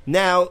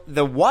 Now,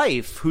 the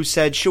wife who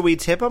said, "Should we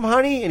tip him,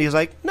 honey?" And he's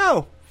like,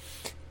 "No."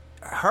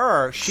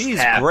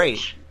 She's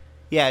great.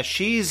 Yeah,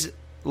 she's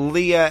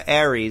Leah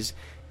Aries.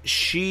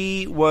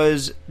 She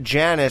was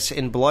Janice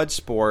in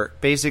Bloodsport,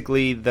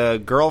 basically the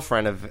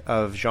girlfriend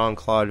of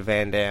Jean-Claude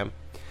Van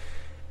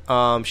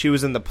Damme. She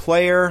was in The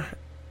Player,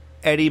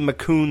 Eddie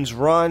McCoon's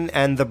Run,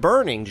 and The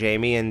Burning.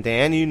 Jamie and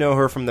Dan, you know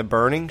her from The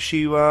Burning.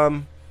 She,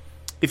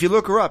 if you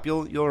look her up,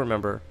 you'll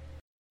remember.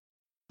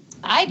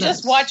 I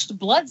just watched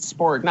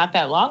Bloodsport not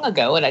that long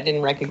ago, and I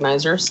didn't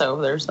recognize her,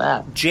 so there's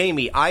that.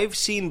 Jamie, I've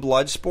seen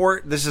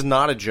Bloodsport, this is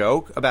not a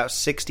joke, about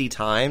 60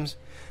 times.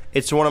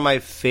 It's one of my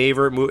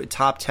favorite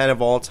top 10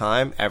 of all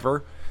time,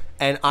 ever,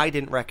 and I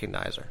didn't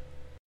recognize her.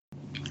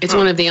 It's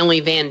one of the only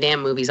Van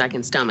Damme movies I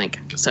can stomach,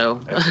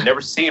 so... I've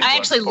never seen it. I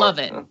actually love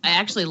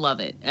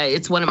it.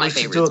 It's one of my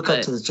favorites. Do a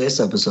cut to the chase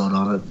episode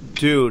on it.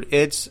 Dude,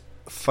 it's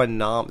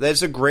phenomenal. That's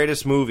the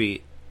greatest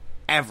movie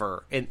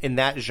ever in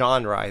that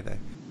genre, I think.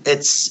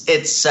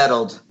 It's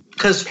settled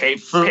Because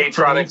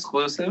Patreon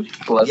exclusive.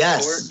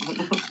 Yes.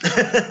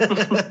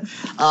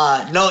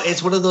 No,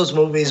 it's one of those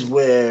movies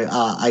where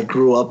I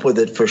grew up with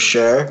it for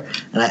sure,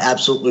 and I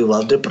absolutely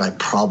loved it. But I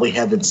probably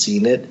haven't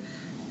seen it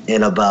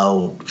in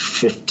about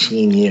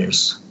 15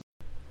 years.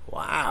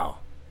 Wow.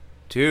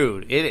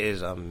 Dude, it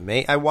is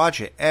amazing. I watch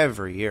it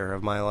every year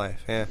of my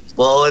life. Yeah.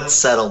 Well, it's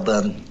settled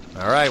then.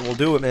 All right, we'll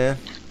do it, man.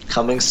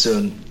 Coming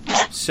soon.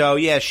 So,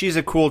 yeah, she's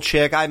a cool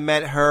chick. I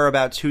met her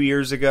about 2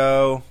 years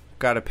ago.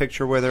 Got a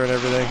picture with her and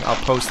everything. I'll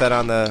post that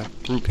on the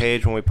group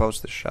page when we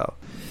post the show.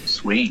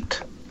 Sweet.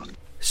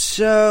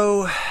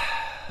 So,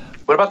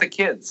 what about the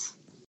kids?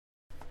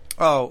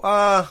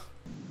 Oh,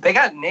 they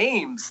got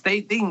names.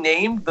 They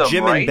named them,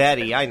 Jim right? and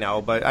Betty, I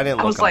know, but I didn't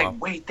look I was them like, up.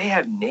 wait, they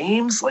have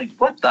names? Like,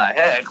 what the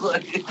heck?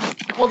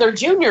 Well, they're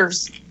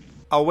juniors.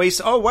 Oh,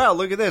 wait. Oh, wow,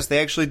 look at this. They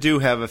actually do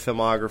have a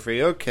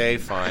filmography. Okay,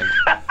 fine.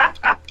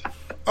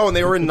 Oh, and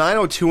they were in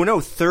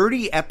 90210.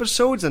 30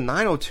 episodes in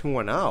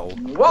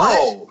 90210.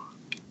 Whoa.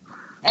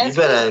 You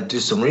better do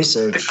some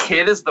research. The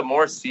kid is the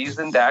more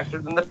seasoned actor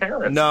than the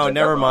parents. No,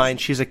 never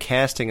mind. She's a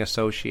casting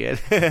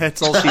associate.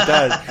 That's all she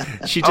does.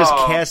 She just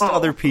casts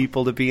other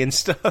people to be in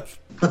stuff.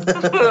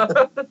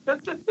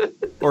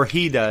 Or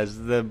he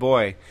does, the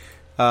boy.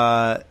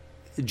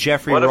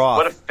 Jeffrey Roth.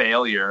 What a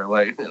failure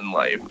in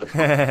life.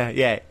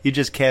 Yeah, you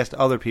just cast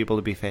other people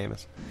to be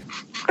famous.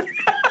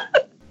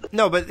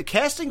 No, but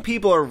casting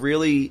people are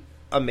really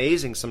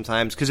amazing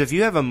sometimes, because if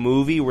you have a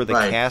movie where the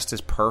cast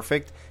is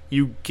perfect,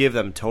 you give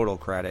them total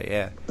credit,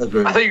 yeah. I thought you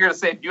were going to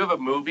say, if you have a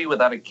movie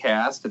without a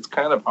cast, it's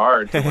kind of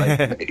hard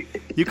to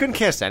You couldn't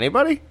cast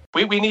anybody?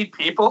 We need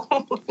people.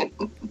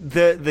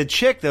 The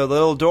chick, though, the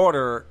little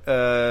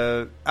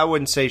daughter, I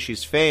wouldn't say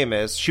she's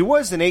famous. She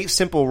was in 8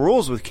 Simple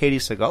Rules with Katie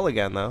Sagal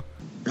again, though.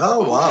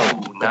 Oh, wow.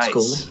 That's nice.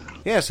 cool.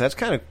 Yeah, so that's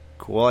kind of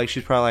cool. Like,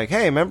 she's probably like,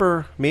 hey,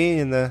 remember me?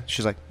 And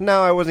she's like,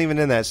 no, I wasn't even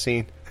in that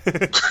scene.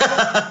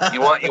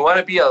 You want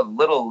to be a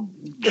little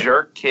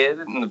jerk kid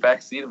in the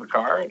backseat of a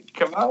car?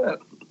 Come on.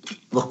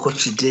 Look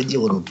what you did,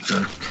 you little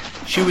jerk.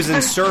 She was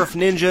in Surf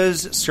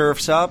Ninjas,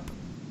 Surf's Up.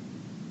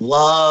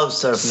 Love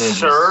Surf Ninjas.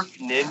 Surf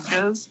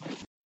Ninjas?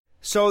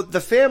 So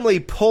the family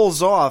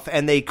pulls off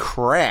and they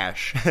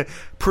crash,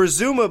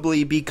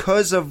 presumably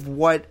because of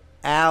what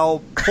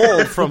Al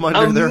pulled from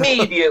under their...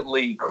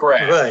 Immediately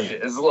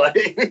crashes.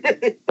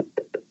 Like...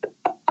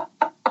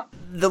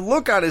 The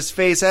look on his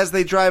face as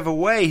they drive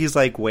away, he's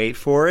like, wait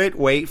for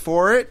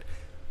it,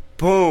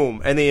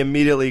 boom, and they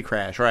immediately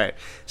crash, right.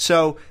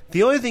 So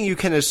the only thing you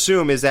can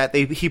assume is that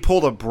he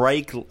pulled a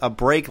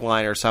brake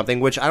line or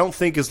something, which I don't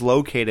think is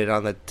located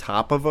on the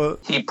top of a...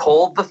 He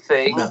pulled the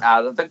thing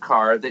out of the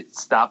car that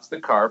stops the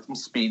car from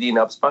speeding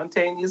up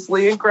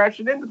spontaneously and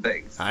crashing into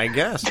things. I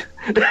guess.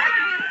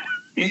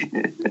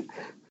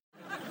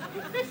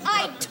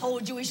 I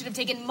told you we should have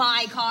taken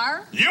my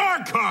car.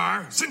 Your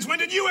car? Since when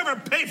did you ever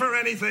pay for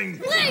anything?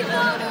 Leave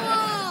them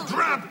alone.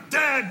 Drop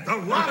dead, the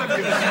lot of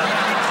you.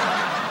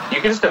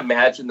 You can just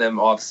imagine them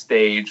off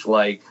stage,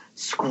 like,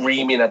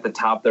 screaming at the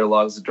top of their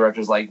lungs. The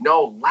director's like,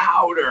 no,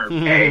 louder,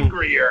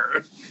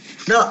 angrier.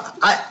 No,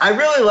 I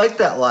really like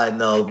that line,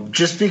 though,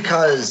 just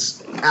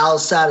because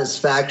Al's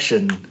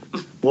satisfaction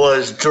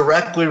was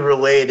directly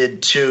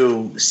related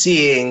to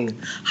seeing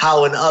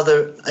how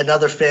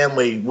another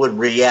family would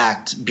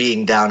react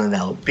being down and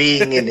out,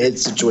 being in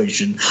his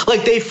situation.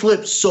 Like, they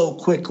flipped so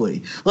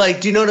quickly. Like,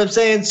 do you know what I'm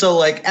saying? So,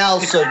 like,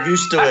 Al's so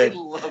used to it. I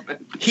love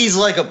it. He's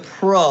like a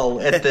pro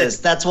at this.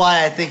 That's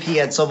why I think he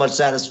had so much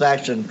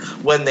satisfaction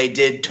when they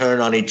did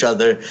turn on each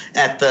other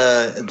at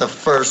the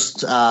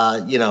first,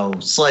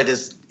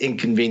 slightest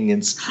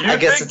inconvenience. I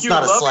guess it's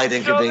not a slight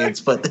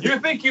inconvenience, but... You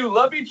think you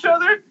love each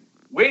other?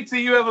 Wait till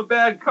you have a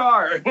bad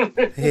car.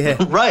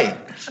 Yeah.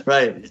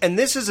 Right. And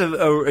this is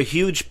a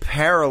huge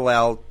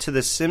parallel to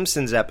the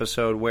Simpsons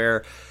episode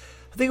where,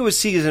 I think it was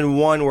season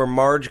 1, where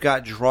Marge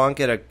got drunk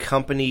at a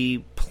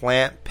company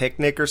plant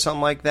picnic or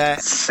something like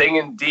that.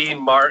 Singing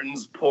Dean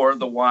Martin's Pour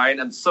the Wine.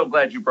 I'm so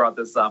glad you brought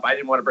this up. I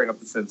didn't want to bring up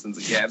the Simpsons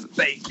again.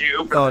 Thank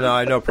you. Oh, no, I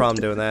had no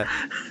problem doing that.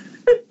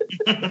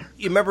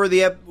 You remember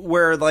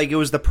where, like, it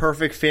was the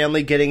perfect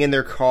family getting in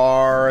their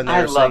car? And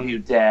I love you,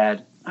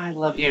 Dad. I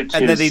love you, too,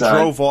 and then they son.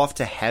 drove off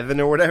to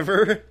heaven or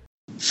whatever.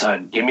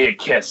 Son, give me a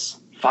kiss.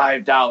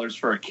 $5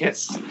 for a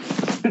kiss.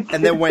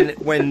 And then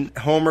when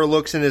Homer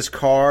looks in his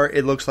car,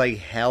 it looks like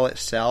hell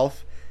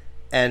itself.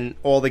 And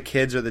all the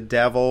kids are the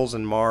devils,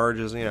 and Marge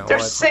is, They're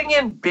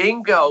singing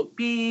bingo.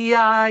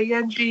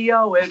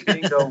 B-I-N-G-O, and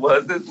bingo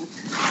wasn't.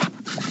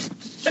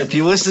 If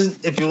you listen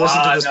to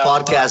this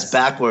podcast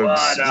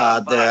backwards,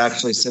 they're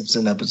actually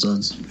Simpson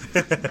episodes.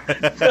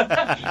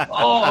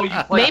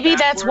 Maybe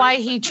that's why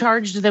he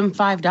charged them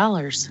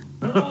 $5.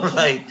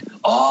 Right.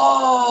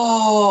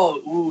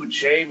 Oh, ooh,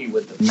 Jamie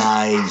with the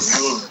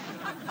nice.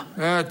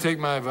 Take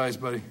my advice,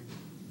 buddy.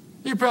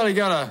 You probably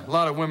got a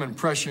lot of women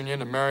pressuring you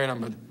into marrying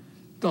them, but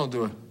don't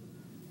do it.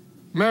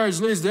 Marriage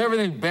leads to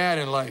everything bad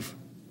in life: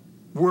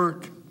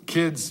 work,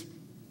 kids,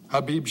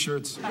 Habib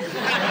shirts.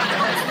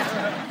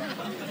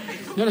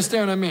 You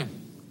understand what I mean?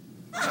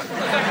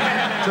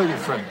 Tell your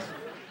friends.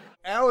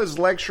 Al is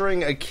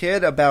lecturing a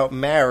kid about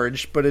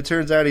marriage, but it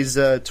turns out he's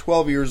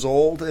 12 years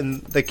old,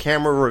 and the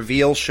camera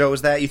reveal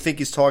shows that. You think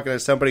he's talking to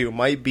somebody who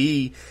might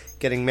be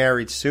getting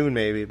married soon,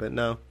 maybe, but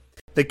no.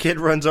 The kid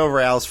runs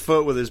over Al's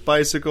foot with his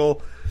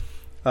bicycle.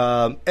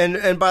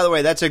 And by the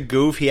way, that's a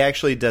goof. He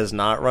actually does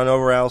not run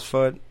over Al's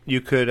foot.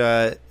 You could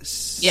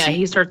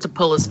he starts to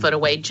pull his foot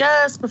away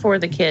just before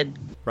the kid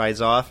rides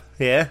off.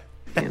 Yeah.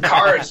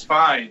 Car is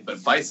fine,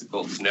 but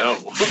bicycles, no.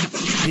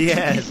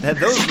 Yeah,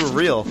 those were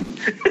real.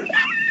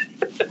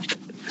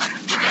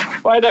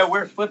 Why'd I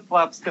wear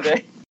flip-flops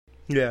today?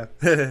 Yeah.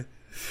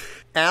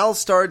 Al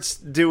starts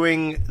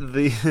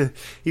doing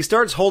he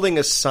starts holding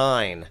a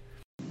sign.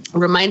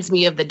 Reminds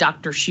me of the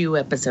Dr. Shoe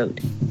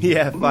episode.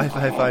 Yeah,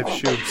 555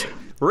 shoes.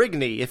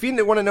 Rigney, if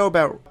you want to know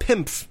about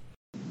pimps.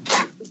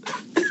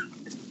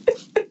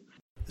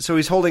 So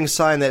he's holding a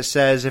sign that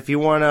says, if you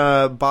want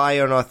to buy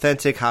an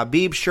authentic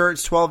Habib shirt,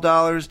 it's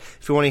 $12.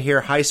 If you want to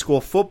hear high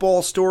school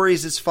football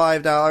stories, it's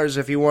 $5.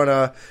 If you want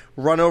to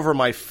run over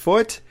my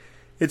foot,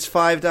 it's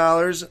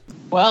 $5.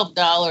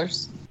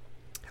 $12.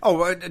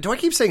 Oh, do I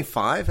keep saying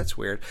 5? That's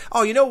weird.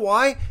 Oh, you know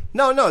why?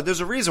 No, there's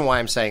a reason why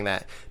I'm saying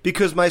that.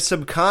 Because my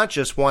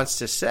subconscious wants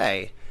to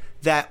say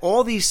that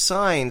all these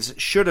signs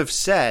should have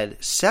said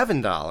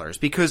 $7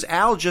 because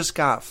Al just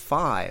got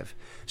 5.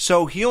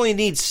 So he only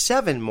needs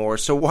 7 more,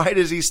 so why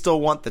does he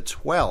still want the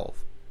 12?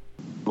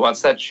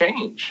 What's that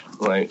change?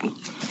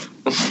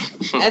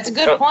 That's a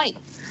good point.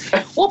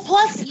 Well,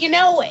 plus,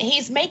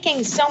 he's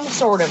making some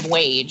sort of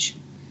wage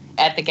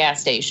at the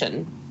gas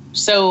station.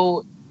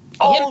 So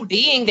him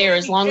being there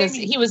as long as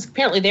he was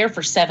apparently there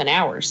for 7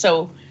 hours.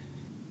 So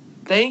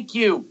thank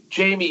you,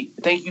 Jamie.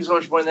 Thank you so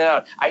much for pointing that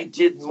out. I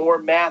did more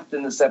math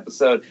in this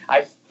episode.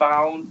 I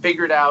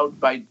figured out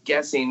by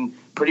guessing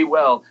pretty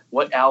well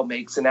what Al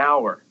makes an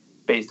hour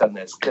based on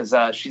this. Because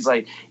she's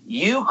like,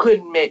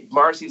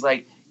 Marcy's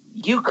like,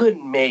 you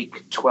couldn't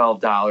make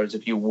 $12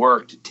 if you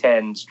worked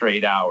 10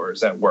 straight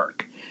hours at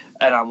work.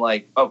 And I'm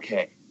like,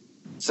 okay.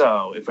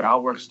 So if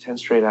Al works 10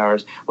 straight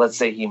hours, let's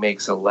say he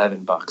makes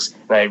 $11.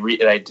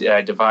 And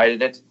I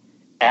divided it.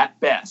 At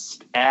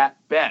best,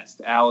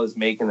 Al is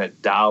making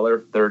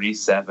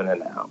 $1.37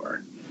 an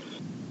hour.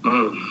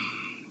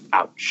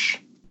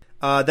 Ouch.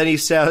 Then he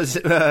says,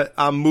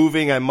 I'm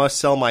moving, I must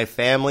sell my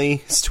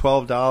family. It's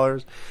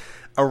 $12.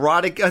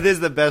 Erotic, this is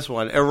the best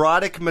one.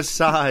 Erotic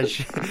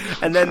massage.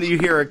 And then you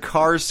hear a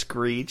car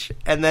screech.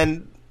 And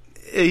then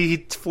he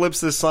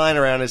flips the sign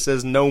around and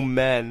says, no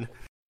men.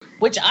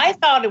 Which I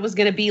thought it was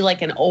going to be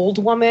like an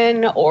old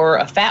woman or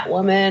a fat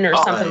woman or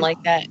something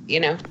like that,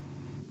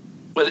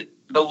 With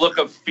the look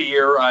of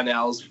fear on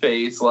Al's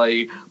face,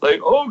 like,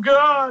 oh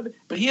God.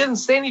 But he doesn't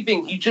say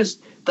anything.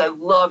 I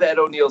love Ed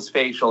O'Neill's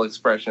facial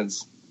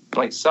expressions.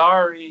 Like,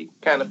 sorry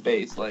kind of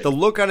face. Like, the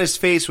look on his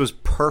face was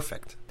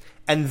perfect.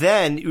 And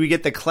then we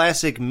get the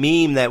classic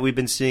meme that we've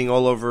been seeing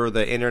all over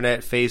the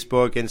internet,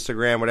 Facebook,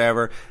 Instagram,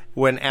 whatever,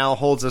 when Al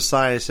holds a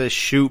sign that says,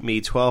 shoot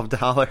me,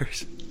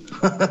 $12.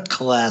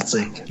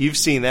 Classic. You've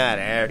seen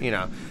that,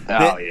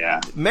 Oh, yeah.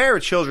 Married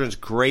with Children's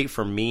great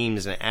for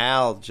memes, and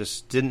Al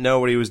just didn't know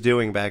what he was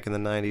doing back in the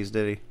 90s,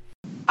 did he?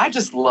 I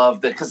just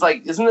love that, because,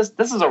 isn't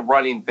this is a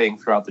running thing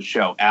throughout the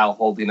show, Al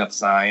holding up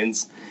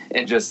signs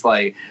and just,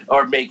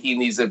 or making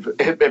these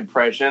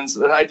impressions.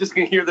 And I just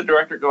can hear the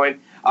director going,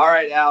 all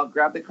right, Al,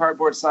 grab the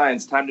cardboard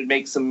signs. Time to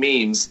make some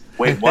memes.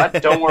 Wait,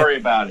 what? Don't worry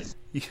about it.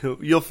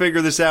 You'll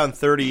figure this out in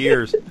 30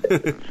 years.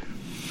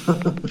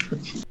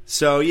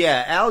 So,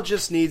 yeah, Al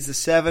just needs the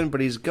 7, but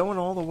he's going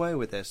all the way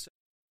with this.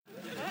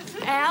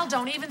 Al,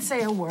 don't even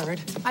say a word.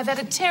 I've had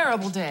a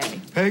terrible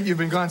day. Peg, you've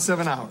been gone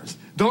 7 hours.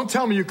 Don't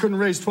tell me you couldn't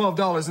raise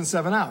 $12 in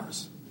 7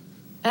 hours.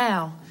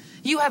 Al,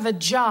 you have a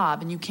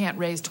job and you can't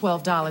raise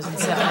 $12 in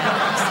 7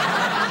 hours.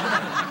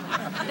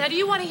 Now, do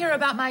you want to hear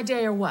about my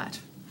day or what?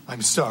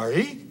 I'm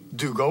sorry.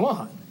 Do go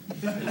on.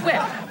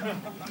 Well,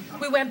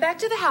 we went back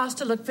to the house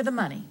to look for the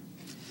money.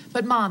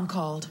 But Mom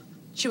called.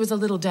 She was a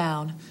little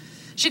down.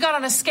 She got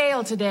on a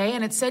scale today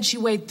and it said she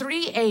weighed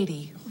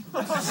 380.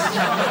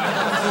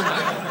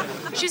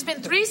 She's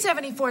been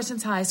 374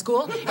 since high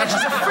school, and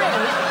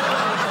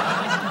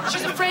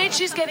she's afraid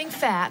she's getting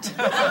fat.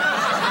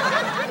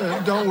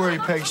 Don't worry,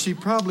 Peg. She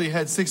probably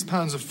had 6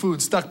 pounds of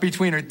food stuck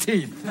between her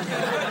teeth.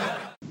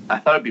 I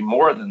thought it'd be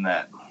more than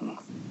that.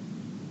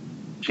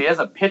 She has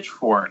a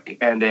pitchfork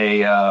and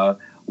a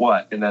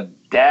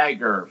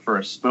dagger for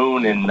a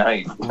spoon and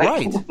knife.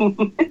 Right.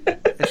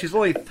 And she's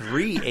only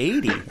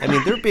 380. I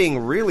mean, they're being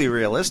really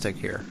realistic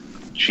here.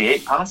 She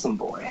ate Possum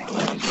Boy.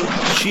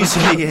 She's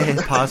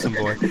Possum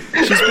Boy.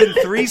 She's been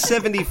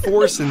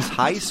 374 since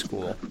high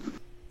school.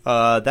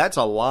 That's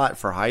a lot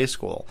for high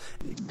school.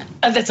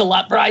 That's a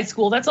lot for high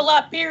school. That's a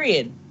lot,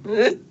 period.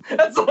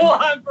 That's a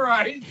lot for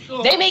high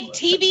school. They make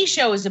TV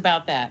shows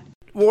about that.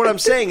 Well, what I'm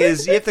saying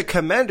is you have to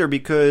commend her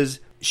because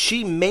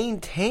she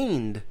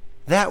maintained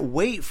that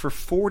weight for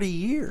 40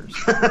 years.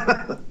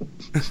 Right.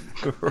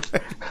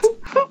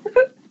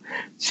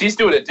 She's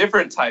doing a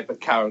different type of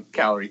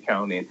calorie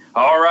counting.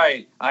 All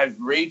right, I've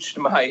reached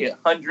my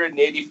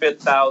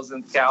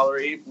 185,000th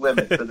calorie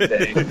limit for the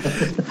day.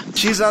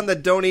 She's on the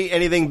don't eat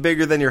anything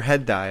bigger than your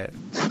head diet.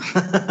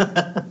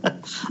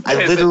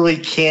 I literally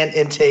can't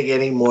intake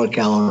any more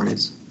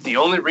calories. The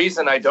only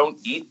reason I don't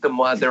eat them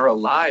while they're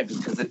alive is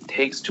because it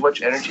takes too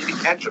much energy to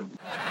catch them.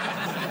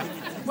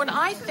 When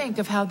I think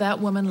of how that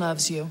woman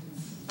loves you,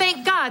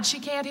 thank God she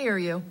can't hear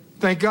you.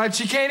 Thank God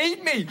she can't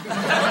eat me.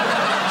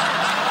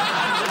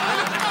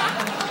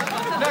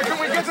 Now,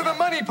 can we get to the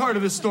money part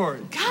of the story?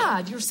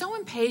 God, you're so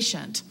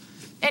impatient.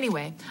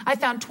 Anyway, I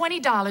found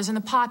 $20 in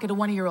the pocket of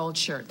one of your old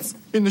shirts.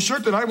 In the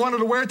shirt that I wanted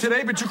to wear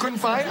today, but you couldn't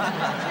find?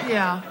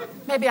 Yeah,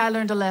 maybe I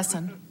learned a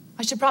lesson.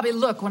 I should probably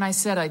look when I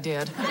said I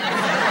did.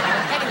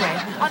 Anyway,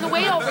 on the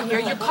way over here,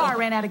 your car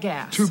ran out of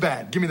gas. Too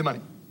bad. Give me the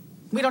money.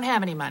 We don't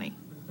have any money.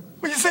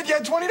 Well, you said you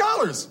had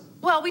 $20.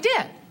 Well, we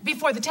did,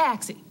 before the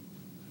taxi.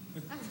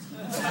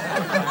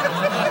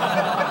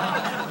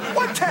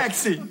 What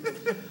taxi?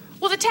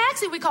 Well, the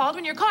taxi we called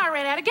when your car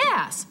ran out of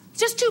gas. It's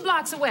just 2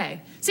 blocks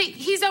away. See,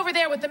 he's over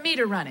there with the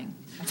meter running.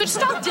 So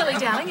stop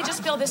dilly-dallying and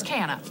just fill this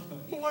can up.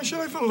 Well, why should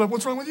I fill it up?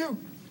 What's wrong with you?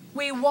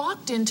 We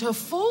walked into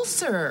full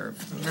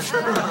serve.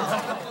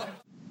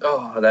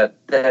 Oh,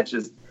 that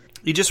just...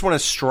 You just want to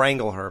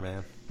strangle her,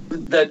 man.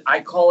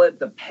 I call it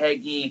the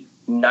Peggy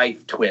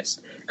knife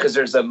twist. Because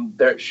there's a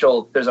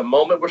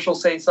moment where she'll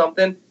say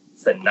something,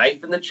 it's the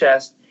knife in the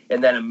chest,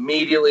 and then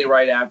immediately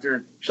right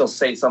after, she'll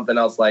say something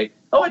else like,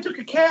 oh, I took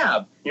a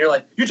cab. And you're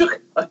like, you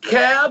took a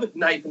cab?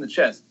 Knife in the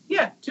chest.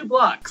 Yeah, 2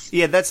 blocks.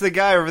 Yeah, that's the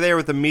guy over there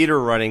with the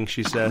meter running,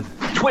 she said.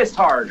 Twist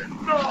harder.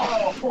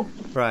 No!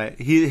 Right.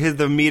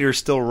 The meter's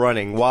still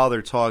running while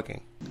they're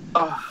talking.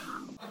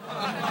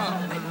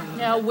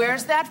 Now,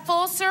 where's that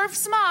full serve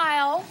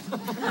smile?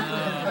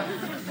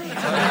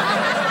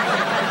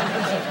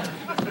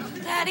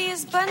 Daddy,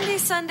 is Bundy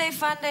Sunday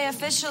Fun Day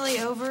officially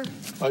over?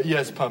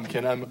 Yes,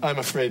 Pumpkin, I'm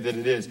afraid that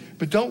it is.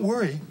 But don't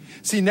worry.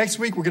 See, next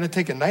week we're going to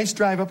take a nice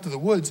drive up to the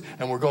woods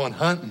and we're going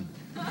hunting.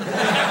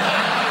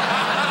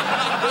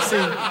 See,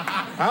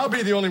 I'll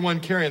be the only one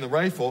carrying the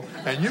rifle,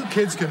 and you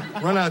kids can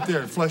run out there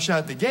and flush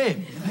out the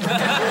game.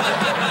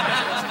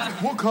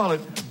 We'll call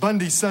it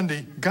Bundy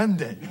Sunday Gun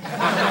Day.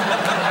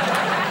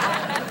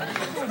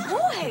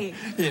 Oh, boy.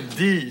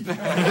 Indeed.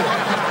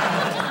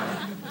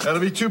 That'll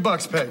be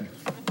 $2, Peg.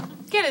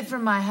 Get it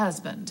from my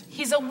husband.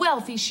 He's a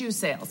wealthy shoe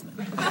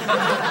salesman.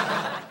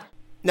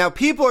 Now,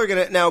 people are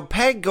going to... Now,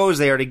 Peg goes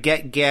there to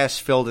get gas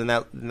filled in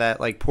that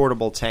like,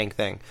 portable tank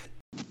thing.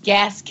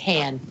 Gas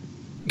can.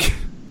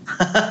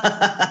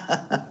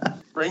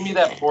 Bring me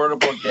that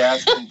portable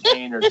gas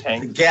container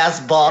tank. The gas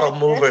bottle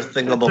mover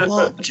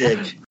thingamabob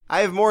jig.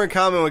 I have more in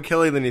common with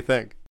Kelly than you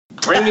think.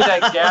 Bring me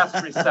that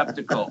gas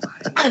receptacle.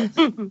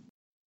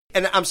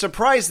 And I'm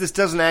surprised this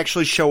doesn't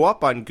actually show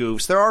up on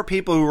Goofs. There are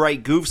people who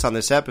write Goofs on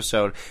this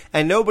episode,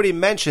 and nobody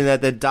mentioned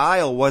that the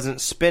dial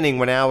wasn't spinning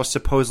when Al was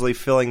supposedly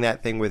filling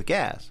that thing with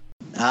gas.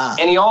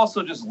 And he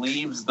also just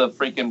leaves the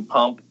freaking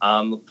pump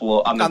on the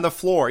floor. On the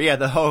floor, yeah,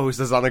 the hose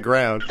is on the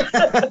ground.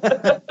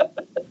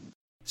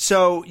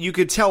 So you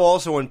could tell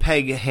also when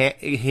Peg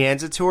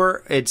hands it to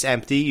her, it's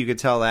empty. You could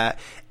tell that.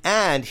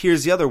 And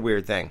here's the other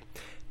weird thing.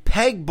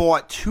 Peg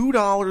bought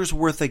 $2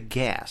 worth of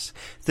gas,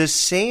 the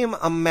same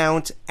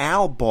amount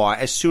Al bought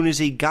as soon as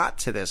he got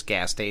to this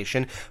gas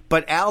station,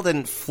 but Al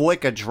didn't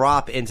flick a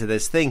drop into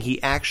this thing.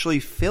 He actually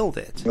filled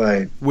it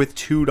with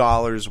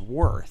 $2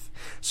 worth.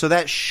 So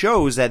that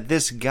shows that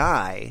this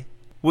guy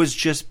was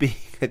just being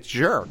a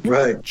jerk.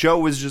 Right. Joe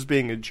was just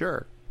being a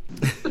jerk.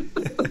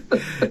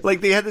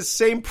 Like they had the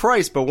same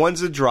price, but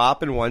one's a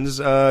drop and one's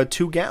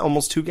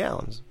almost 2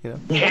 gallons. You know?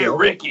 Hey,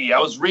 Ricky, I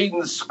was reading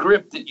the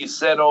script that you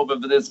sent over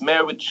for this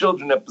Married with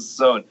Children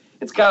episode.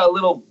 It's got a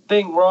little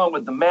thing wrong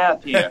with the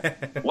math here.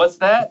 What's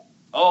that?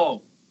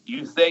 Oh,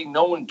 you think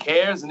no one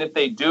cares, and if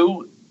they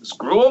do,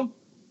 screw them?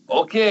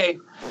 Okay.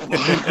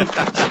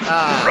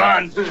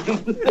 Run.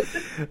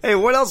 Hey,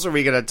 what else are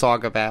we going to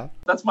talk about?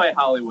 That's my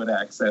Hollywood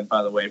accent,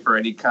 by the way, for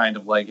any kind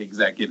of, like,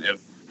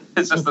 executive.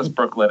 It's just this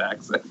Brooklyn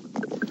accent.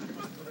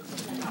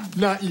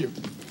 Not you.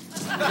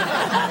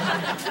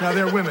 Now,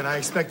 they're women. I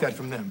expect that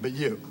from them, but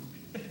you.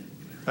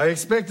 I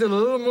expected a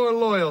little more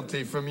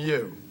loyalty from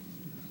you.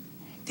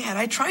 Dad,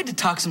 I tried to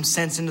talk some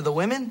sense into the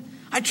women.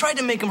 I tried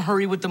to make them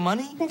hurry with the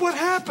money. Well, what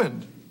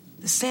happened?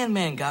 The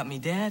Sandman got me,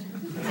 Dad.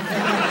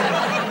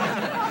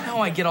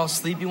 Now I get all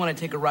sleepy when I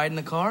take a ride in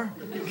the car.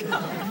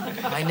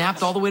 I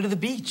napped all the way to the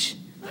beach.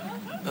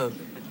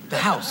 The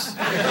house.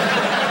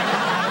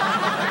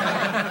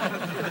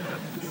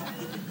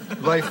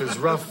 Life is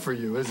rough for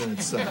you, isn't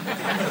it, son?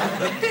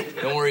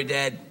 Don't worry,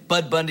 Dad.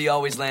 Bud Bundy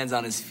always lands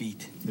on his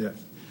feet. Yeah.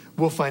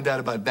 We'll find out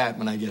about that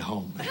when I get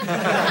home.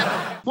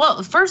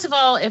 Well, first of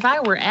all, if I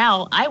were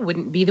Al, I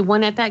wouldn't be the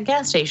one at that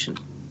gas station.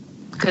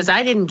 Because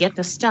I didn't get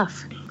the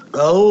stuff.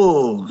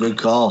 Oh, good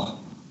call.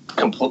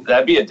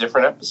 That'd be a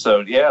different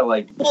episode, yeah.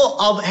 Like, well,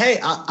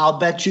 I'll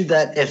bet you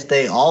that if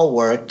they all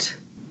worked,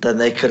 then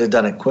they could have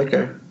done it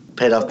quicker.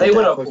 Paid off the They debt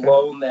would have quicker.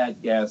 blown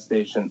that gas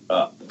station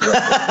up.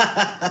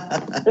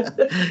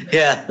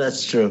 Yeah,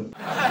 that's true.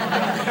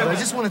 But I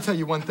just want to tell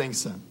you one thing,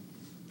 son.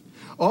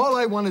 All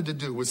I wanted to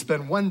do was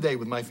spend one day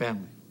with my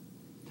family.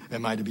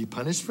 Am I to be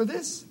punished for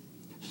this?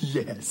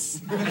 Yes.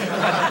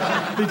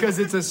 Because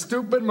it's a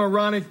stupid,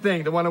 moronic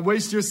thing to want to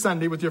waste your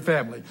Sunday with your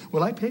family.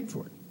 Well, I paid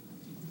for it.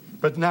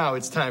 But now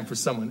it's time for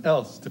someone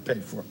else to pay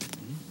for it.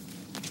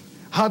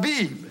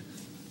 Habib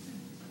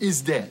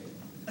is dead.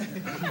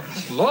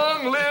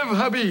 Long live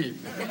Habib.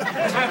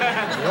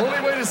 The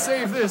only way to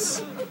save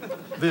this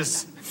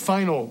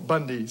final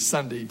Bundy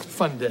Sunday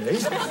fun day,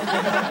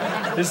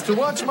 is to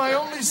watch my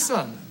only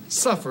son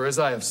suffer as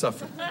I have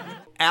suffered.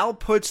 Al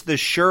puts the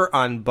shirt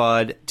on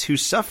Bud to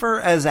suffer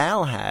as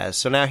Al has.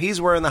 So now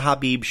he's wearing the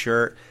Habib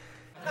shirt.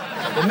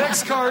 The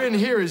next car in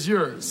here is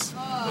yours.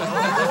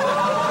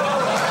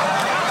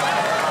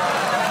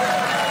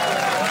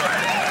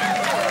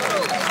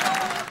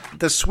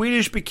 The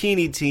Swedish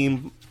bikini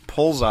team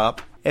pulls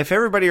up. If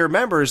everybody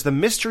remembers, the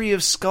mystery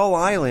of Skull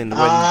Island. When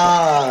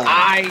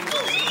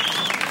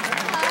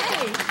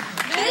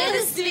They're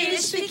the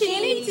Swedish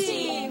bikini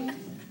team.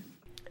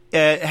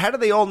 how do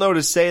they all know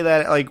to say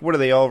that? Like, what do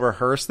they all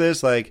rehearse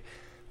this? Like,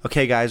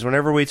 okay, guys,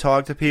 whenever we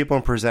talk to people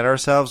and present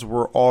ourselves,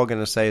 we're all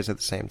going to say it at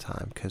the same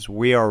time because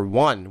we are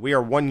one. We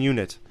are one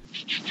unit.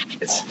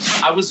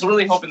 I was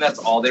really hoping that's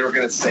all they were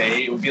going to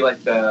say. It would be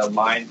like the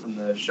line from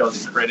the show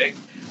The Critic.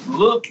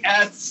 Look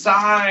at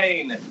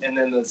sign. And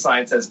then the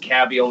sign says,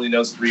 Cabby only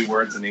knows 3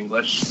 words in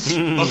English.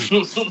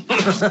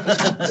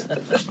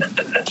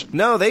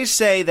 No, they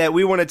say that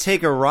we want to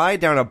take a ride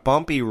down a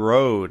bumpy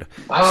road.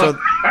 So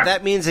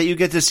that means that you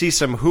get to see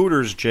some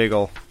Hooters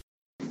jiggle.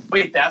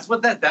 Wait, that's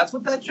what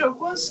that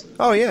joke was?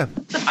 Oh, yeah.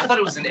 I thought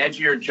it was an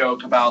edgier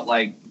joke about,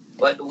 like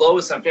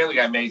Lois on Family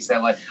Guy makes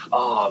that, like,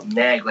 oh,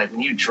 Meg, like, when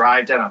you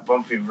drive down a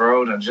bumpy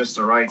road on just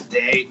the right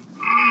day.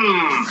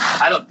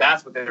 I thought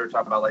that's what they were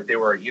talking about. Like, they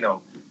were, you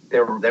know, they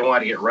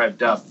wanted to get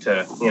revved up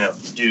to, you know,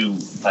 do,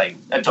 like,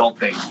 adult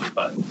things.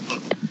 But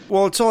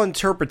Well, it's all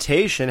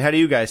interpretation. How do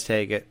you guys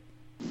take it?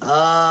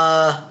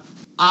 I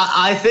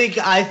think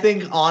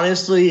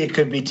honestly it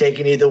could be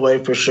taken either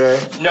way for sure.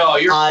 no,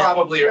 you're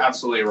probably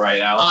absolutely right,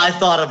 Al. I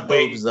thought of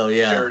boobs though,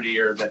 yeah.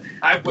 Dirtier than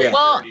I'm way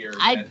Well, dirtier.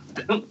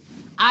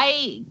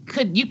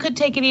 you could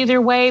take it either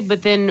way,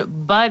 but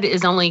then Bud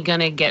is only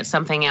going to get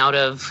something out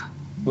of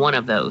one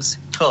of those.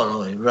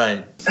 Totally,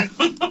 right.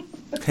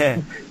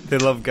 They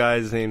love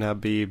guys named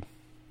Habib.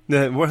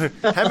 How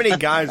many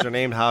guys are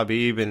named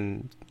Habib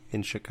in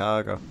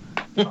Chicago?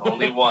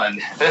 Only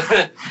one.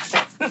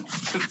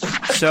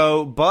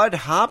 So Bud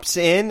hops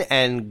in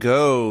and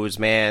goes,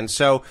 man.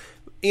 So,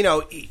 you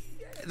know,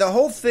 the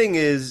whole thing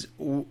is,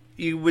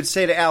 you would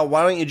say to Al,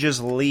 why don't you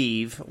just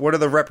leave? What are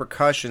the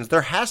repercussions?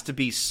 There has to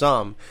be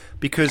some,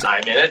 because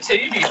I'm in a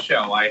TV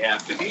show. I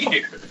have to be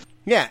here.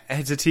 yeah,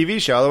 it's a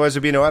TV show. Otherwise,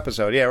 there'd be no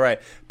episode. Yeah,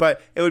 right.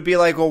 But it would be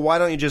like, well, why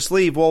don't you just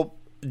leave? Well,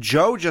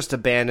 Joe just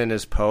abandoned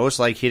his post,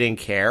 like he didn't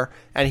care,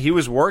 and he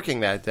was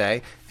working that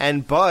day.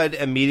 And Bud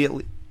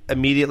immediately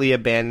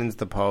abandons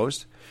the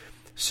post.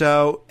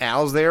 So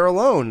Al's there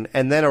alone,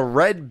 and then a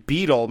red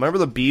Beetle. Remember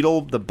the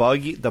Beetle, the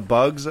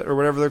Bugs, or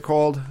whatever they're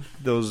called,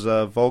 those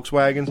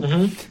Volkswagens.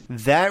 Mm-hmm.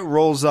 That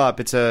rolls up.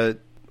 It's a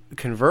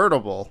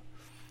convertible,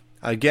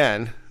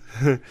 again,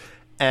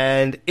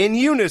 and in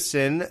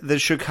unison, the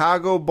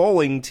Chicago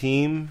bowling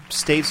team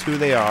states who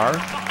they are.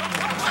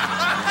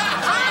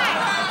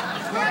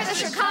 We're the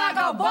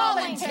Chicago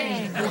bowling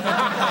team.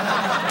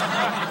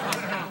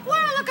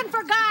 We're looking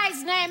for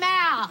guys named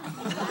Al.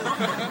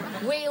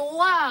 We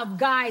love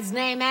guys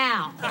named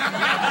Al.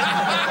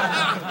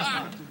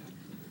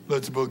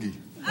 Let's boogie.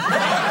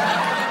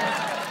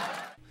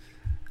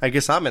 I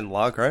guess I'm in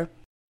luck, right?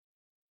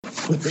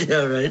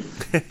 Yeah, right.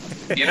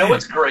 You know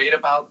what's great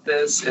about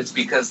this? It's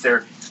because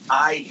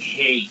I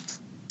hate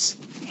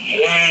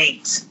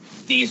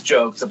these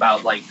jokes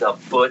about, like, the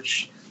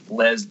butch,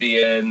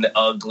 lesbian,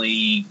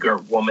 ugly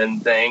woman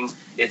thing.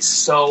 It's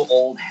so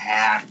old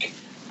hack.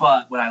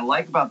 But what I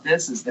like about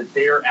this is that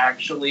they're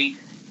actually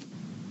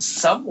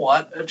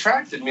somewhat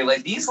attracted to me.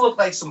 Like, these look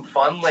like some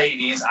fun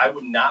ladies. I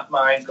would not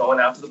mind going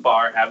out to the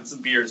bar, having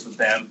some beers with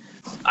them.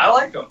 I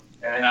like them.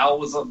 And Al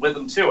was with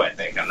them too, I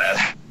think, on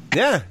that.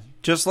 Yeah,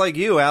 just like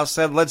you, Al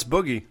said, let's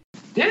boogie.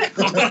 Yeah.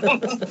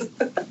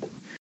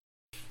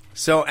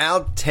 So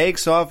Al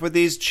takes off with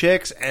these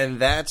chicks, and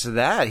that's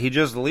that. He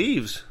just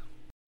leaves.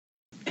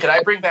 Can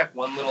I bring back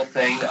one little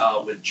thing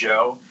with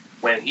Joe?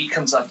 When he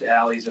comes up to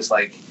Al, he's just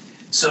like,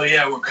 so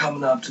yeah, we're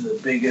coming up to the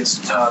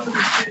biggest time of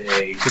the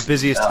day. The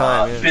busiest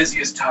time, yeah.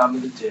 Busiest time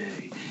of the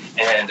day.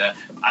 And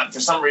for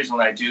some reason,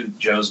 when I do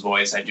Joe's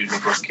voice, I do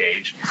Nicolas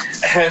Cage.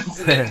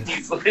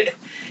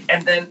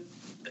 And then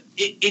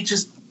it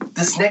just,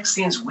 this next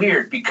scene's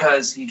weird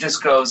because he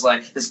just goes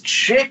like, this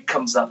chick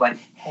comes up like,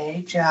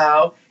 hey,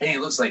 Joe. And he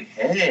looks like,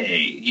 hey,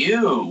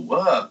 you.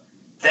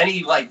 Then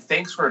he like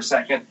thinks for a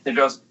second and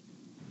goes,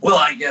 well,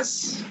 I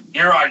guess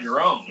you're on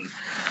your own.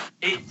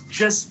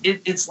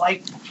 It's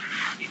like,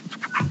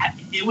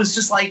 it was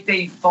just like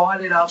they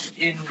thought it up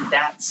in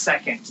that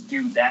second to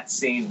do that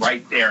scene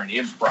right there and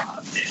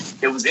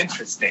improv. It was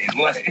interesting.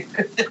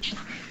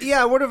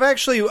 Yeah, I would have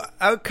actually.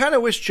 I kind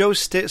of wish Joe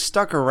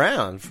stuck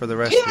around for the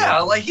rest.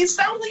 Yeah, of like he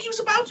sounded like he was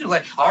about to.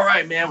 Like, all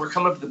right, man, we're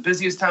coming up to the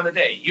busiest time of the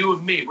day. You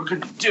and me, we're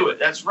going to do it.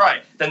 That's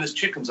right. Then this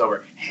chick comes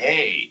over.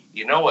 Hey,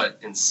 you know what?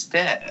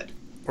 Instead,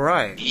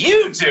 right?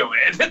 You do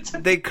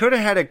it. They could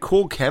have had a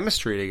cool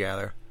chemistry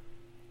together.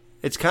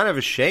 It's kind of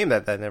a shame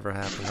that never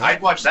happened. Huh?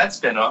 I'd watch that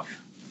spinoff.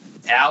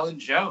 Al and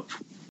Joe.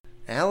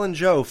 Al and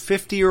Joe,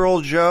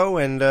 50-year-old Joe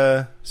and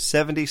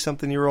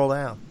 70-something-year-old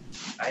Al.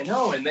 I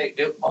know, and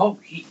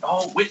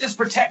witness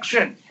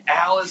protection.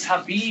 Al is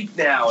Habib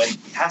now and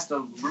has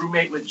to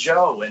roommate with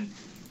Joe, and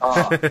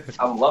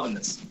I'm loving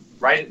this.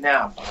 Write it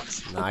now,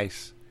 folks.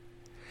 Nice.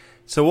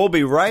 So we'll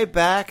be right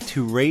back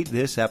to rate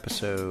this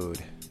episode.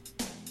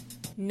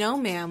 No,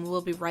 ma'am,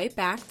 we'll be right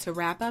back to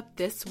wrap up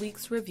this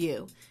week's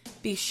review.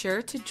 Be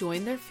sure to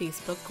join their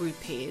Facebook group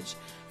page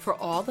for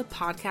all the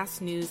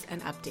podcast news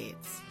and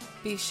updates.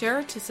 Be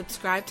sure to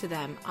subscribe to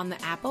them on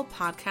the Apple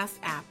Podcast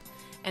app,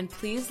 and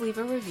please leave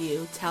a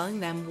review telling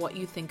them what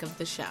you think of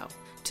the show.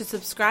 To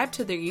subscribe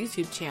to their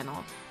YouTube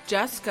channel,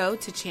 just go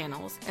to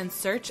channels and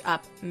search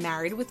up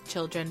Married with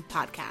Children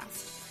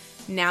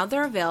podcast. Now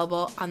they're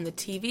available on the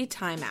TV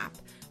Time app.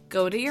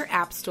 Go to your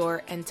app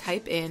store and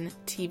type in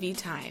TV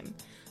Time.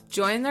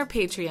 Join their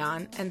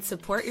Patreon and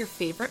support your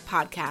favorite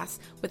podcasts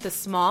with a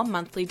small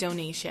monthly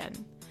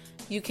donation.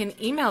 You can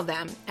email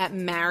them at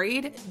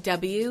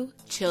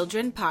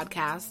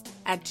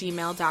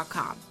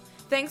marriedwchildrenpodcast@gmail.com.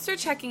 Thanks for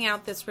checking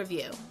out this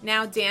review.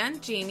 Now Dan,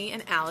 Jamie,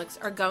 and Alex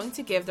are going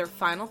to give their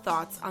final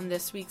thoughts on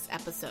this week's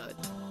episode.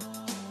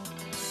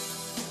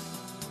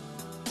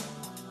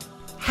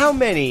 How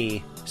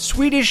many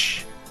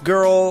Swedish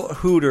girl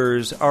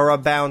hooters are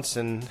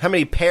a-bouncing? How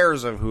many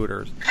pairs of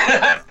hooters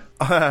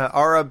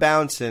are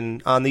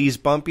a-bouncing on these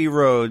bumpy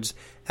roads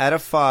out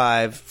of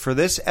 5 for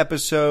this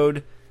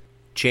episode,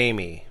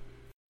 Jamie?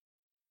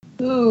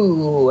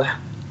 Ooh,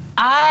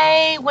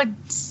 I would.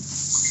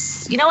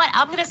 You know what?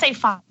 I'm going to say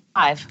 5.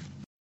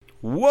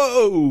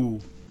 Whoa!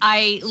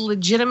 I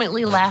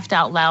legitimately laughed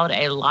out loud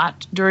a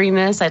lot during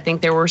this. I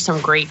think there were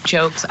some great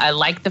jokes. I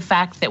like the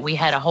fact that we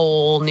had a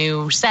whole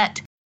new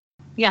set.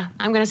 Yeah,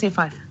 I'm going to say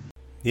 5.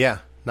 Yeah,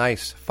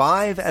 nice.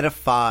 5 out of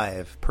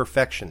 5.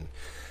 Perfection.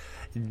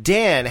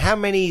 Dan, how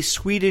many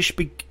Swedish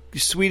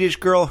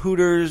girl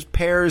hooters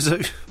pairs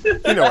of,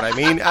 you know what I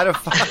mean, out of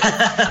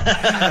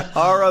 5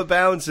 are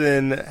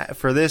a-bouncing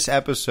for this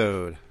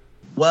episode?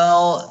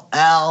 Well,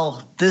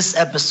 Al, this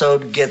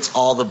episode gets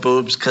all the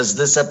boobs because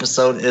this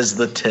episode is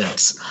the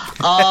tits.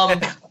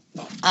 I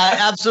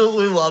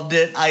absolutely loved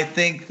it. I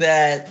think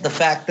that the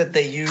fact that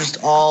they used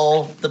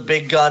all the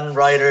big gun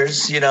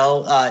writers, it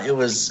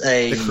was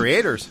the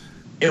creators.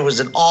 It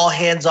was an all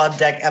hands on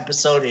deck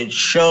episode. It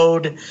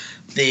showed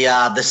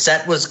the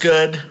set was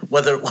good,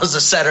 whether it was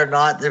a set or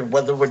not,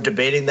 whether we're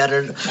debating that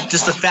or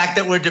just the fact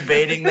that we're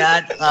debating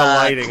that. The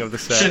lighting of the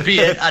set should be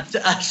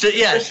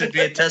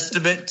a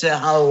testament to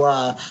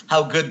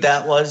how good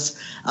that was.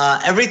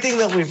 Everything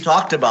that we've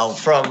talked about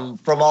from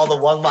all the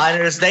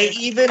one-liners, they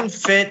even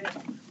fit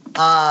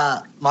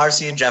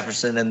Marcy and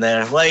Jefferson in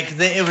there.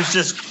 It was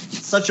just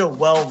such a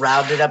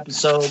well-rounded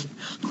episode.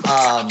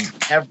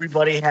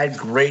 Everybody had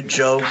great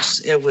jokes.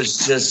 It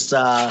was just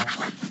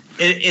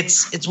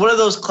it's one of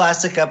those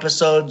classic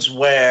episodes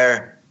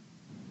where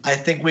I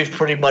think we've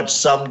pretty much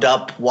summed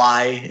up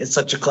why it's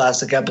such a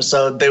classic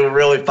episode. They were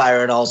really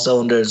firing all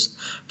cylinders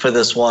for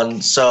this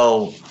one.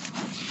 So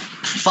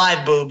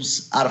 5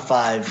 boobs out of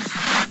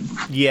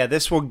 5. Yeah,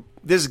 this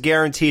is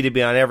guaranteed to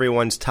be on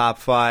everyone's top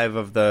 5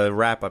 of the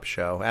wrap-up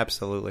show.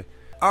 Absolutely.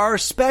 Our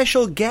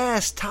special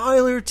guest,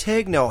 Tyler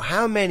Tigno.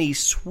 How many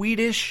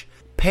Swedish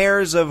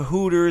pairs of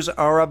hooters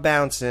are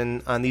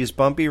a-bouncing on these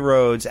bumpy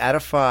roads out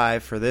of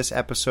 5 for this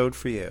episode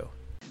for you?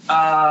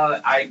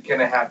 I'm going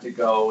to have to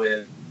go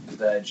with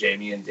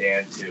Jamie and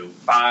Dan too.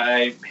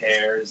 5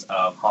 pairs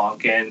of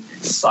honkin'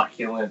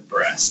 succulent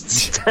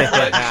breasts.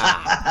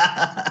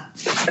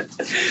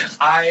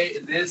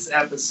 This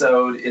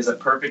episode is a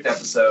perfect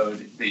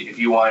episode if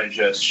you want to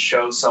just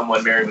show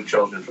someone Married with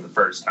Children for the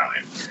first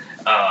time.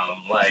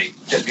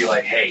 Just be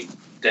like, hey,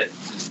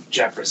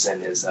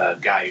 Jefferson is a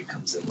guy who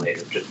comes in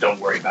later. Just don't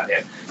worry about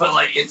him.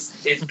 But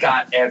it's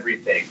got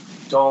everything.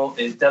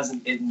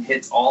 It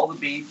hits all the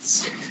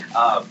beats.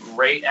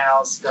 Great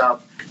Al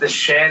stuff. The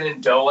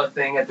Shenandoah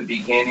thing at the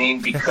beginning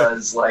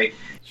because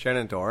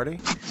Shannon Doherty?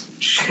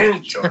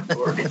 Shannon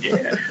Doherty,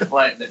 yeah.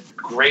 The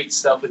great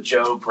stuff with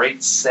Joe,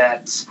 great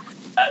set.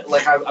 I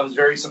was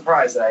very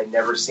surprised that I'd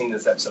never seen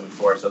this episode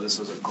before, so this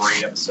was a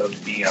great episode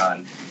to be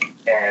on.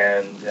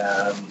 And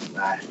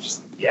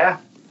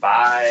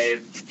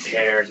 5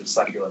 pairs of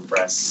succulent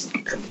breasts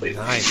completely.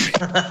 Nice.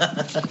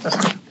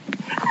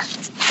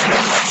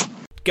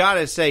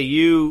 Gotta say,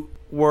 you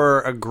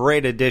were a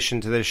great addition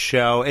to this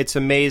show. It's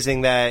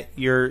amazing that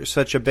you're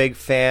such a big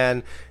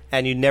fan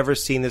and you'd never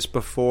seen this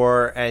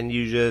before and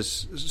you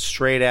just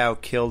straight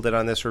out killed it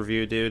on this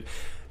review, dude.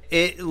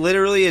 it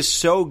literally is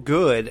so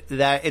good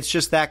that it's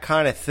just that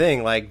kind of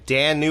thing. Like,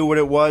 Dan knew what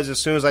it was as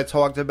soon as I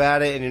talked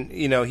about it, and,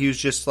 you know, he was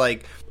just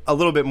like a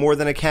little bit more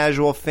than a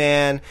casual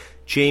fan.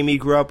 Jamie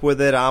grew up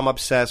with it. I'm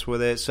obsessed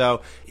with it.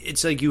 So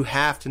it's like you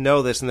have to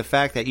know this, and the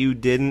fact that you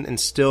didn't and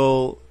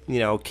still, you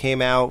know,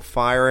 came out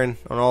firing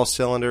on all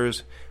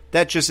cylinders,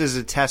 that just is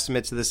a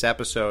testament to this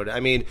episode. I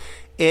mean,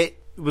 it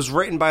was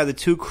written by the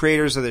two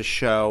creators of the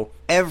show.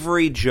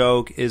 Every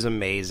joke is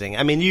amazing.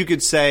 I mean, you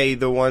could say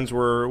the ones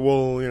where,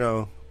 well, you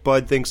know,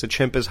 Bud thinks a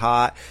chimp is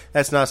hot.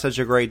 That's not such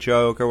a great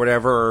joke or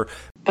whatever.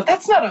 But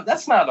that's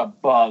not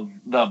above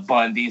the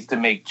Bundys to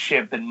make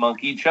chimp and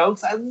monkey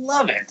jokes. I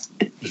love it.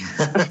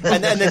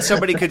 And then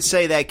somebody could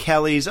say that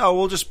Kelly's, oh,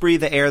 we'll just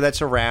breathe the air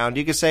that's around.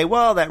 You could say,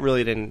 well, that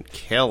really didn't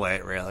kill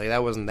it, really.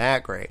 That wasn't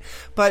that great.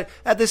 But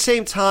at the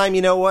same time,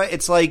 you know what?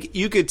 It's like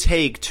you could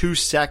take 2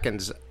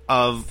 seconds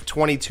of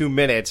 22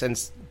 minutes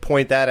and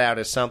point that out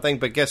as something,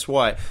 but guess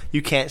what?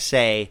 You can't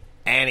say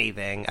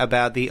anything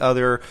about the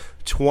other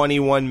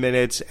 21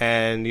 minutes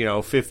and, you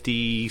know,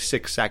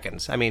 56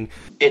 seconds. I mean,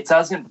 it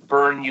doesn't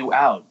burn you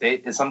out.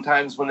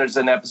 Sometimes when there's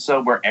an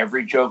episode where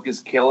every joke is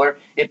killer,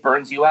 it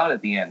burns you out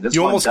at the end. This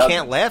you one almost doesn't.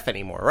 can't laugh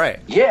anymore,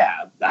 right?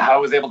 Yeah, I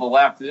was able to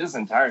laugh through this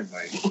entire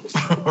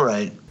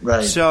thing.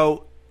 Right.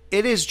 So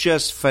it is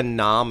just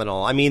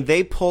phenomenal. I mean,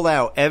 they pull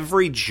out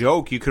every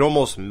joke you could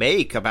almost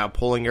make about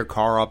pulling your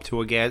car up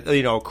to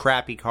a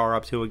crappy car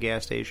up to a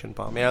gas station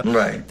pump. You know?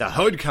 Right. The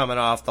hood coming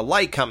off, the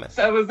light coming.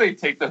 That was they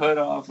take the hood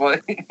off,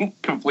 like,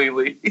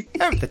 completely.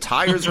 Yeah, the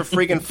tires are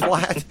freaking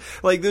flat.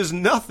 Like, there's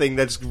nothing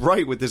that's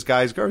right with this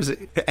guy's car. Is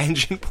it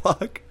engine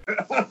plug?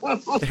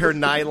 Her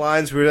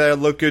nylons would either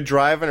look good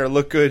driving or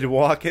look good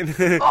walking.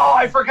 Oh,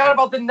 I forgot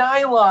about the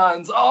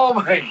nylons. Oh,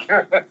 my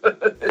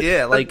God.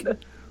 Yeah, like,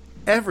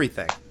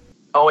 everything.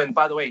 Oh, and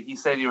by the way, he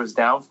said he was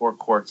down 4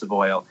 quarts of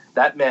oil.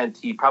 That meant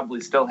he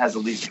probably still has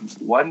at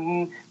least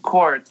 1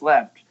 quart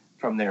left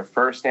from their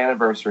first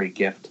anniversary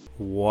gift.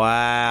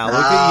 Wow, look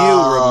at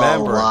you,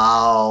 remember.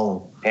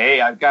 Wow.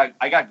 Hey, I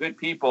got good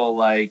people,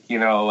 like, you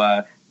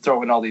know,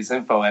 throwing all these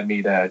info at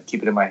me to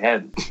keep it in my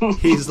head.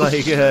 He's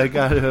like,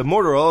 got a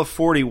motor oil,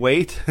 40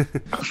 weight. Hey,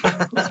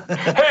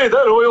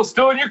 that oil's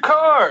still in your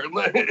car.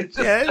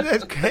 Yeah,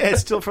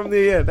 it's still from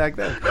the back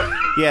then.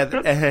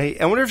 Yeah,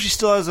 I wonder if she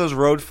still has those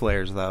road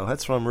flares, though.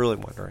 That's what I'm really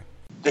wondering.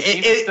 Does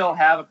she still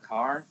have a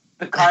car?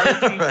 The car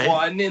that she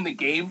won in the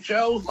game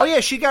show? Oh, yeah,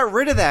 she got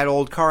rid of that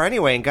old car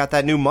anyway and got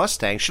that new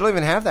Mustang. She don't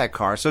even have that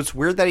car, so it's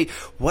weird that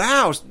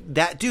wow,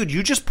 that dude,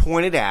 you just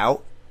pointed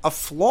out a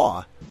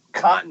flaw.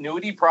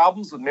 Continuity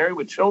problems with Married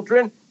with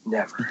Children?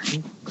 Never.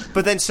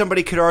 But then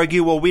somebody could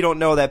argue, well, we don't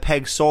know that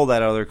Peg sold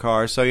that other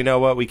car, so you know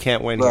what? We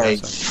can't win here.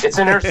 So. It's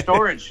in her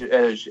storage.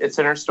 It's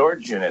in her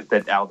storage unit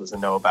that Al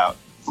doesn't know about.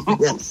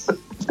 Yes.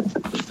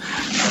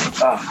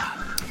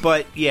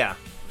 But yeah,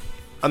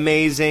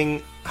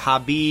 amazing.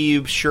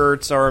 Habib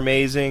shirts are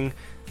amazing.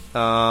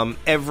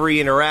 Every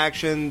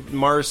interaction,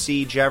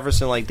 Marcy,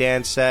 Jefferson, like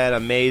Dan said,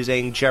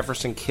 amazing.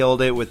 Jefferson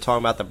killed it with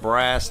talking about the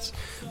breasts.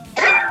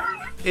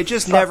 It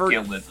just never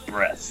killed it.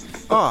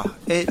 Breasts. Oh,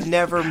 it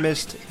never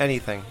missed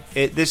anything.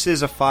 This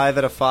is a 5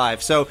 out of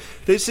 5. So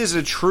this is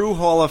a true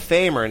Hall of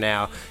Famer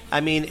now.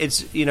 I mean,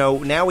 it's, you know,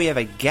 now we have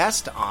a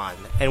guest on,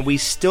 and we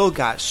still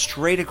got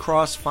straight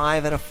across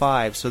 5 out of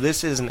 5. So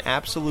this is an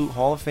absolute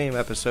Hall of Fame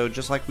episode,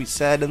 just like we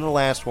said in the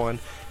last one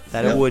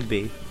that it would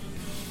be.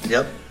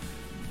 Yep.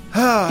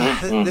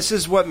 This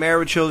is what Married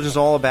with Children is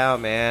all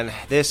about, man.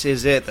 This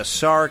is it. The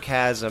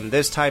sarcasm,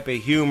 this type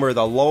of humor,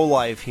 the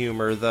low-life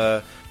humor,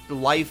 the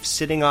life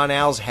sitting on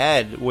Al's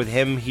head with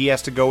him. He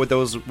has to go with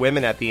those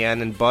women at the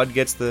end, and Bud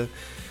gets the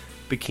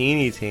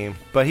bikini team.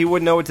 But he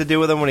wouldn't know what to do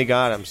with them when he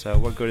got him, so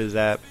what good is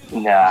that?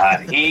 Nah,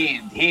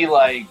 he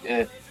like,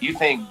 you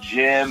think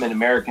Jim and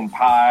American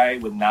Pie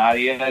with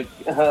Nadia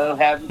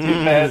have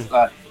too fast?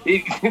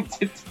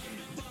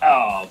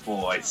 Oh,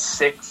 boy,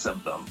 6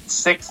 of them.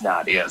 6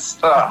 Nadias.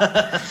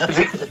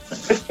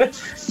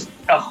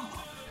 Oh.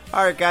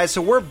 All right, guys,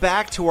 so we're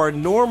back to our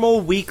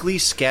normal weekly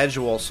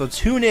schedule. So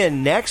tune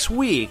in next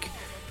week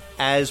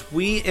as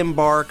we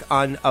embark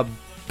on a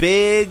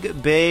big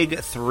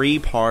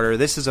 3-parter.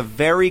 This is a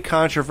very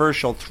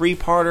controversial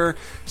 3-parter.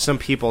 Some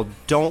people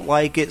don't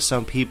like it.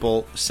 Some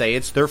people say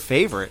it's their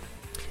favorite.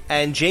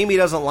 And Jamie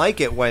doesn't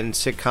like it when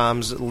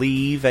sitcoms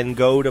leave and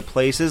go to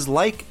places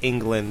like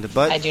England.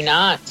 But I do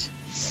not.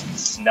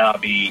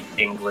 Snobby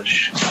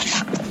English.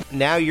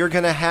 Now you're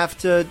going to have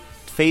to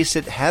face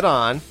it head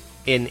on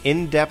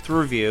in-depth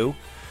review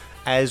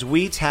as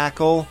we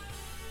tackle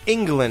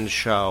England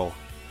Show,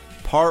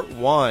 Part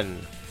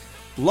 1.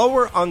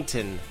 Lower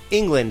Uncton,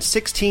 England,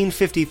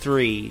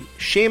 1653.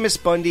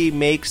 Seamus Bundy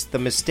makes the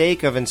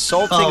mistake of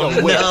insulting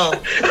a witch. No.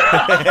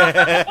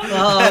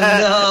 Oh,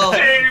 no.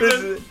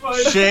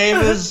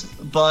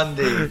 Seamus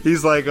Bundy.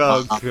 He's like,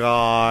 oh,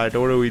 God,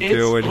 what are we doing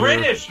here? It's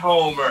British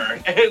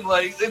Homer. And,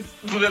 like, it's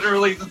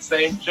literally the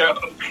same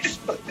joke.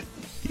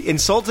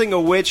 Insulting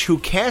a witch who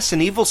casts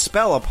an evil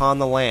spell upon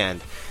the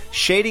land,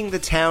 shading the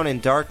town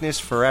in darkness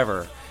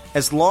forever,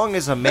 as long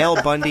as a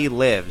male Bundy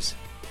lives.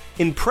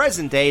 In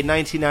present-day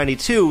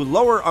 1992,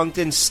 Lower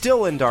Uncton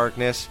still in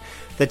darkness,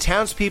 the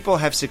townspeople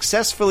have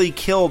successfully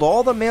killed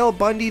all the male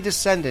Bundy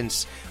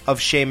descendants of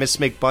Seamus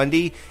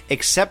McBundy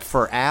except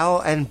for Al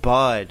and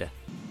Bud.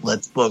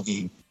 Let's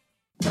boogie.